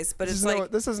she's nice. But it's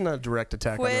like, this isn't a direct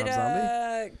attack on Rob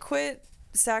Zombie. Quit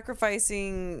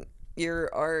sacrificing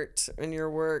your art and your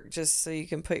work just so you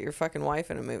can put your fucking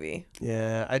wife in a movie.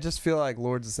 Yeah, I just feel like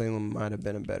Lords of Salem might have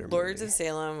been a better movie. Lords of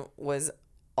Salem was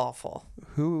awful.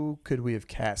 Who could we have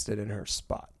casted in her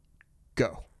spot?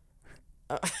 Go.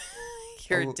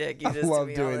 You're a dick. You just I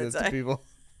love doing this to people.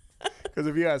 Because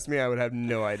if you asked me, I would have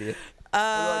no idea.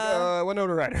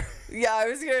 Winona Ryder. Yeah, I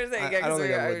was gonna say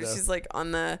because she's like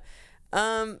on the.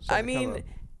 I mean,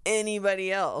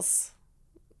 anybody else,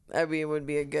 I mean, would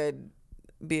be a good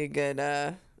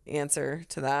answer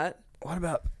to that. What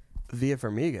about Via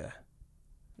Farmiga?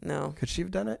 No. Could she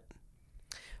have done it?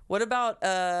 What about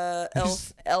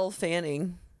Elle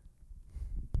Fanning?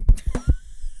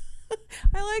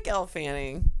 I like Elle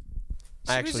Fanning.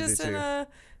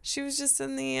 She was just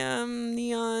in the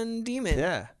Neon Demon.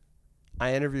 Yeah.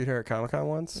 I interviewed her at Comic-Con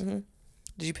once. Mm-hmm.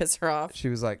 Did you piss her off? She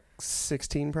was like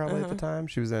 16 probably at the time.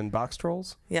 She was in Box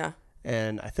Trolls. Yeah.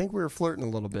 And I think we were flirting a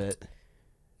little bit.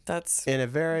 That's in a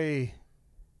very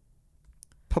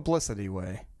publicity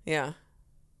way. Yeah.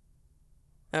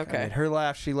 Okay. I mean, her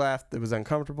laugh, she laughed. It was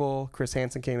uncomfortable. Chris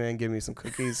Hansen came in, gave me some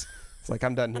cookies. It's like,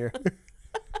 I'm done here.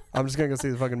 I'm just going to go see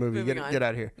the fucking movie. Get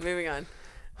out of here. Moving on.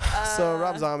 So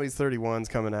Rob Zombie's 31's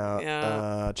coming out.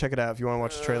 Yeah. Check it out if you want to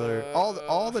watch the trailer.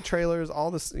 All the trailers,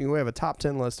 we have a top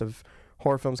 10 list of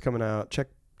horror films coming out. Check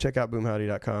out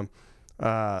boomhowdy.com.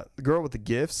 The Girl with the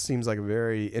Gifts seems like a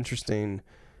very interesting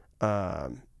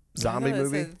zombie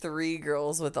movie. It said 3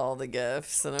 girls with all the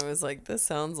gifts, and I was like, this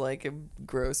sounds like a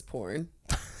gross porn.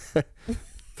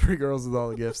 3 Girls with All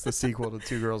the Gifts, the sequel to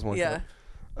 2 Girls, 1 Cup.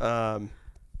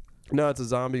 No, it's a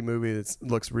zombie movie that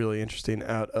looks really interesting.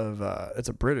 It's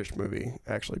a British movie,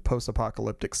 actually,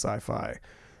 post-apocalyptic sci-fi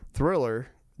thriller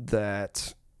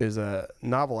that is a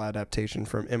novel adaptation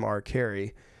from M.R.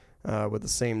 Carey, with the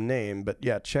same name. But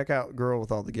yeah, check out Girl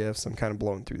with All the Gifts. I'm kind of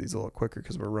blowing through these a little quicker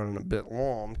because we're running a bit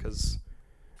long because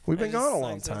we've been gone a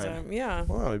long time. Yeah.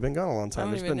 Wow, we've been gone a long time.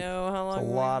 I don't even know how long a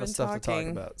we've lot been of stuff talking.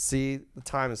 to talk about. See, the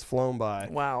time has flown by.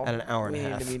 Wow. At an hour and a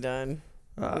half. We need to be done.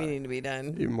 We need to be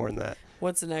done. Even more than that.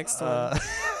 What's the next one?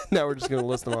 Now we're just going to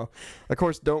list them all. Of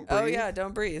course, Don't Breathe. Oh, yeah,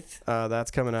 Don't Breathe.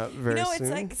 That's coming out very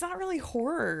soon. It's not really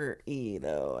horror-y,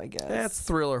 though, I guess. Yeah, it's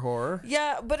thriller horror.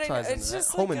 Yeah, but it's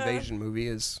just home invasion movie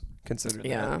is considered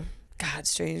that. God,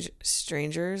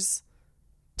 strangers.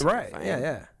 Right, Terrifying.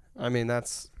 yeah. I mean,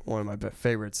 that's one of my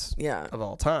favorites of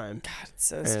all time. God, it's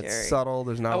so and scary. It's subtle.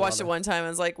 There's not I watched it one time and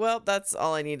was like, well, that's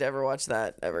all I need to ever watch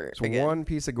that ever It's again. one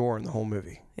piece of gore in the whole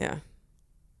movie. Yeah.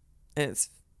 And it's...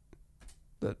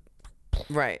 That.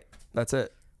 Right. That's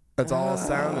it. That's all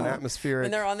sound and atmospheric.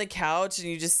 When they're on the couch and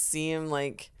you just see him,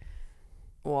 like,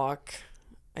 walk.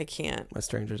 I can't. My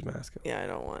Stranger's Mask. Yeah, I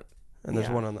don't want... And there's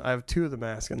one on I have two of the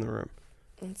masks in the room.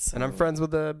 So... And I'm friends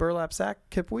with the burlap sack,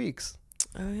 Kip Weeks.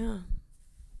 Oh, yeah.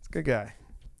 It's a good guy.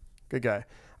 Good guy.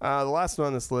 The last one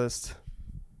on this list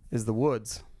is The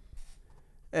Woods,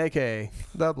 a.k.a.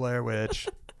 The Blair Witch.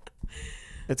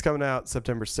 It's coming out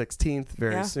September 16th,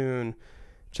 very soon.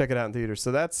 Check it out in theaters.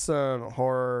 So that's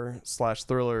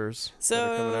horror/thrillers.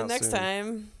 So next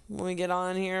time when we get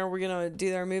on here, we're going to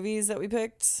do our movies that we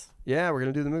picked. Yeah, we're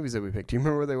going to do the movies that we picked. Do you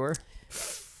remember where they were?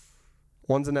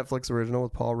 One's a Netflix original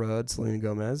with Paul Rudd, Selena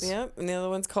Gomez. Yep. And the other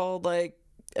one's called, like,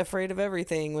 Afraid of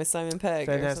Everything with Simon Pegg.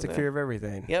 Fantastic Fear of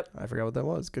Everything. Yep. I forgot what that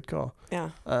was. Good call.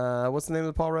 Yeah. What's the name of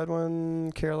the Paul Rudd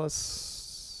one?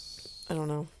 Careless? I don't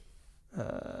know.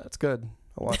 It's good.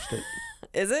 I watched it.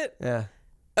 Is it? Yeah.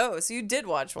 Oh, so you did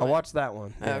watch one. I watched that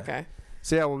one. Yeah. Oh, okay.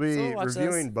 So yeah, we'll be watch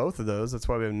reviewing both of those. That's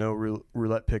why we have no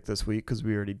roulette pick this week because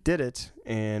we already did it,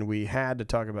 and we had to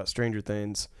talk about Stranger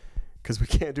Things because we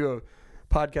can't do a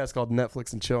podcast called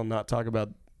Netflix and Chill and not talk about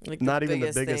not even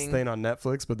the biggest thing on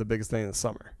Netflix, but the biggest thing in the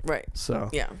summer. Right. So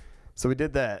yeah. So we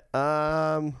did that.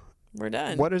 We're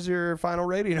done. What is your final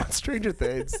rating on Stranger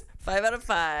Things? 5 out of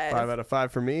 5. 5 out of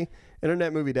 5 for me.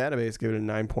 Internet Movie Database gave it a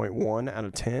 9.1 out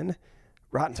of 10.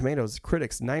 Rotten Tomatoes,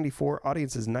 critics 94,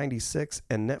 audiences 96,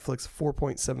 and Netflix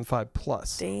 4.75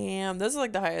 plus. Damn, those are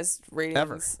like the highest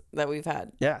ratings that we've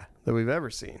had. Yeah, that we've ever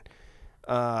seen.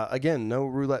 Again, no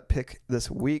roulette pick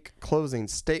this week. Closing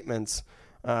statements.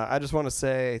 I just want to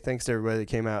say thanks to everybody that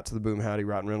came out to the Boom Howdy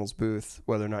Rotten Reynolds booth,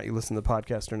 whether or not you listen to the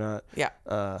podcast or not. Yeah,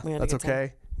 that's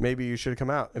okay. Maybe you should have come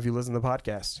out if you listen to the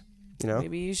podcast. You know,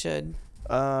 maybe you should.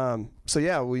 So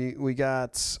yeah, we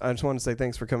got. I just want to say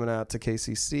thanks for coming out to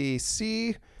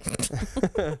KCC.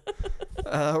 We're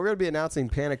gonna be announcing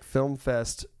Panic Film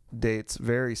Fest dates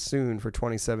very soon for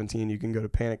 2017. You can go to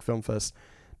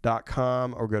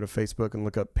panicfilmfest.com or go to Facebook and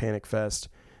look up Panic Fest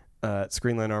at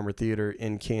Screenland Armor Theater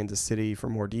in Kansas City for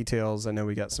more details. I know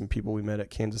we got some people we met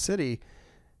at Kansas City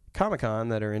Comic-Con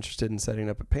that are interested in setting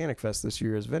up a Panic Fest this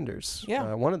year as vendors.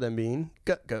 Yeah. One of them being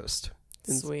Gut Ghost.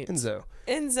 Sweet. Enzo.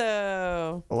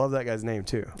 I love that guy's name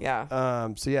too. Yeah.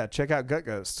 So yeah, check out Gut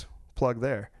Ghost. Plug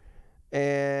there.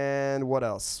 And what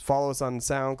else? Follow us on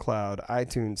SoundCloud,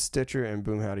 iTunes, Stitcher, and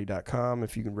boomhowdy.com.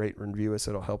 If you can rate and review us,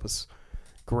 it'll help us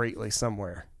greatly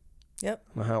somewhere. Yep.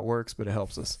 I don't know how it works, but it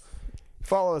helps us.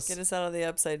 Follow us. Get us out of the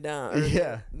upside down.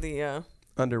 Yeah. The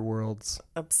underworlds.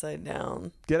 Upside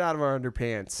down. Get out of our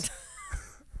underpants.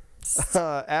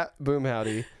 At Boom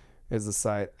Howdy is the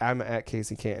site. I'm at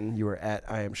Casey Canton. You are at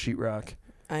I Am Sheetrock.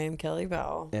 I am Kelly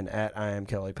Powell. And at I Am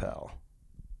Kelly Powell.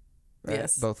 Right?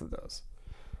 Yes. Both of those.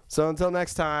 So until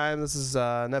next time, this is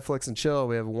Netflix and Chill.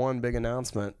 We have one big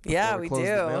announcement. Yeah, we close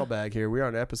do. The mailbag here. We are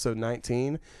on episode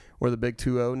 19. We're the big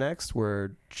 2-0 next.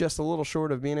 We're just a little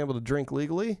short of being able to drink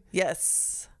legally.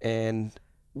 Yes. And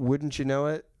wouldn't you know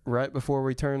it, right before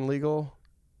we turn legal,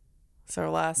 it's our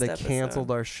last episode. They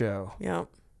canceled our show. Yep.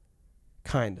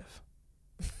 Kind of.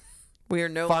 We are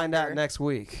no Find longer. out next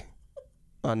week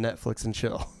on Netflix and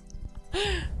Chill.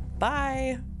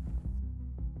 Bye.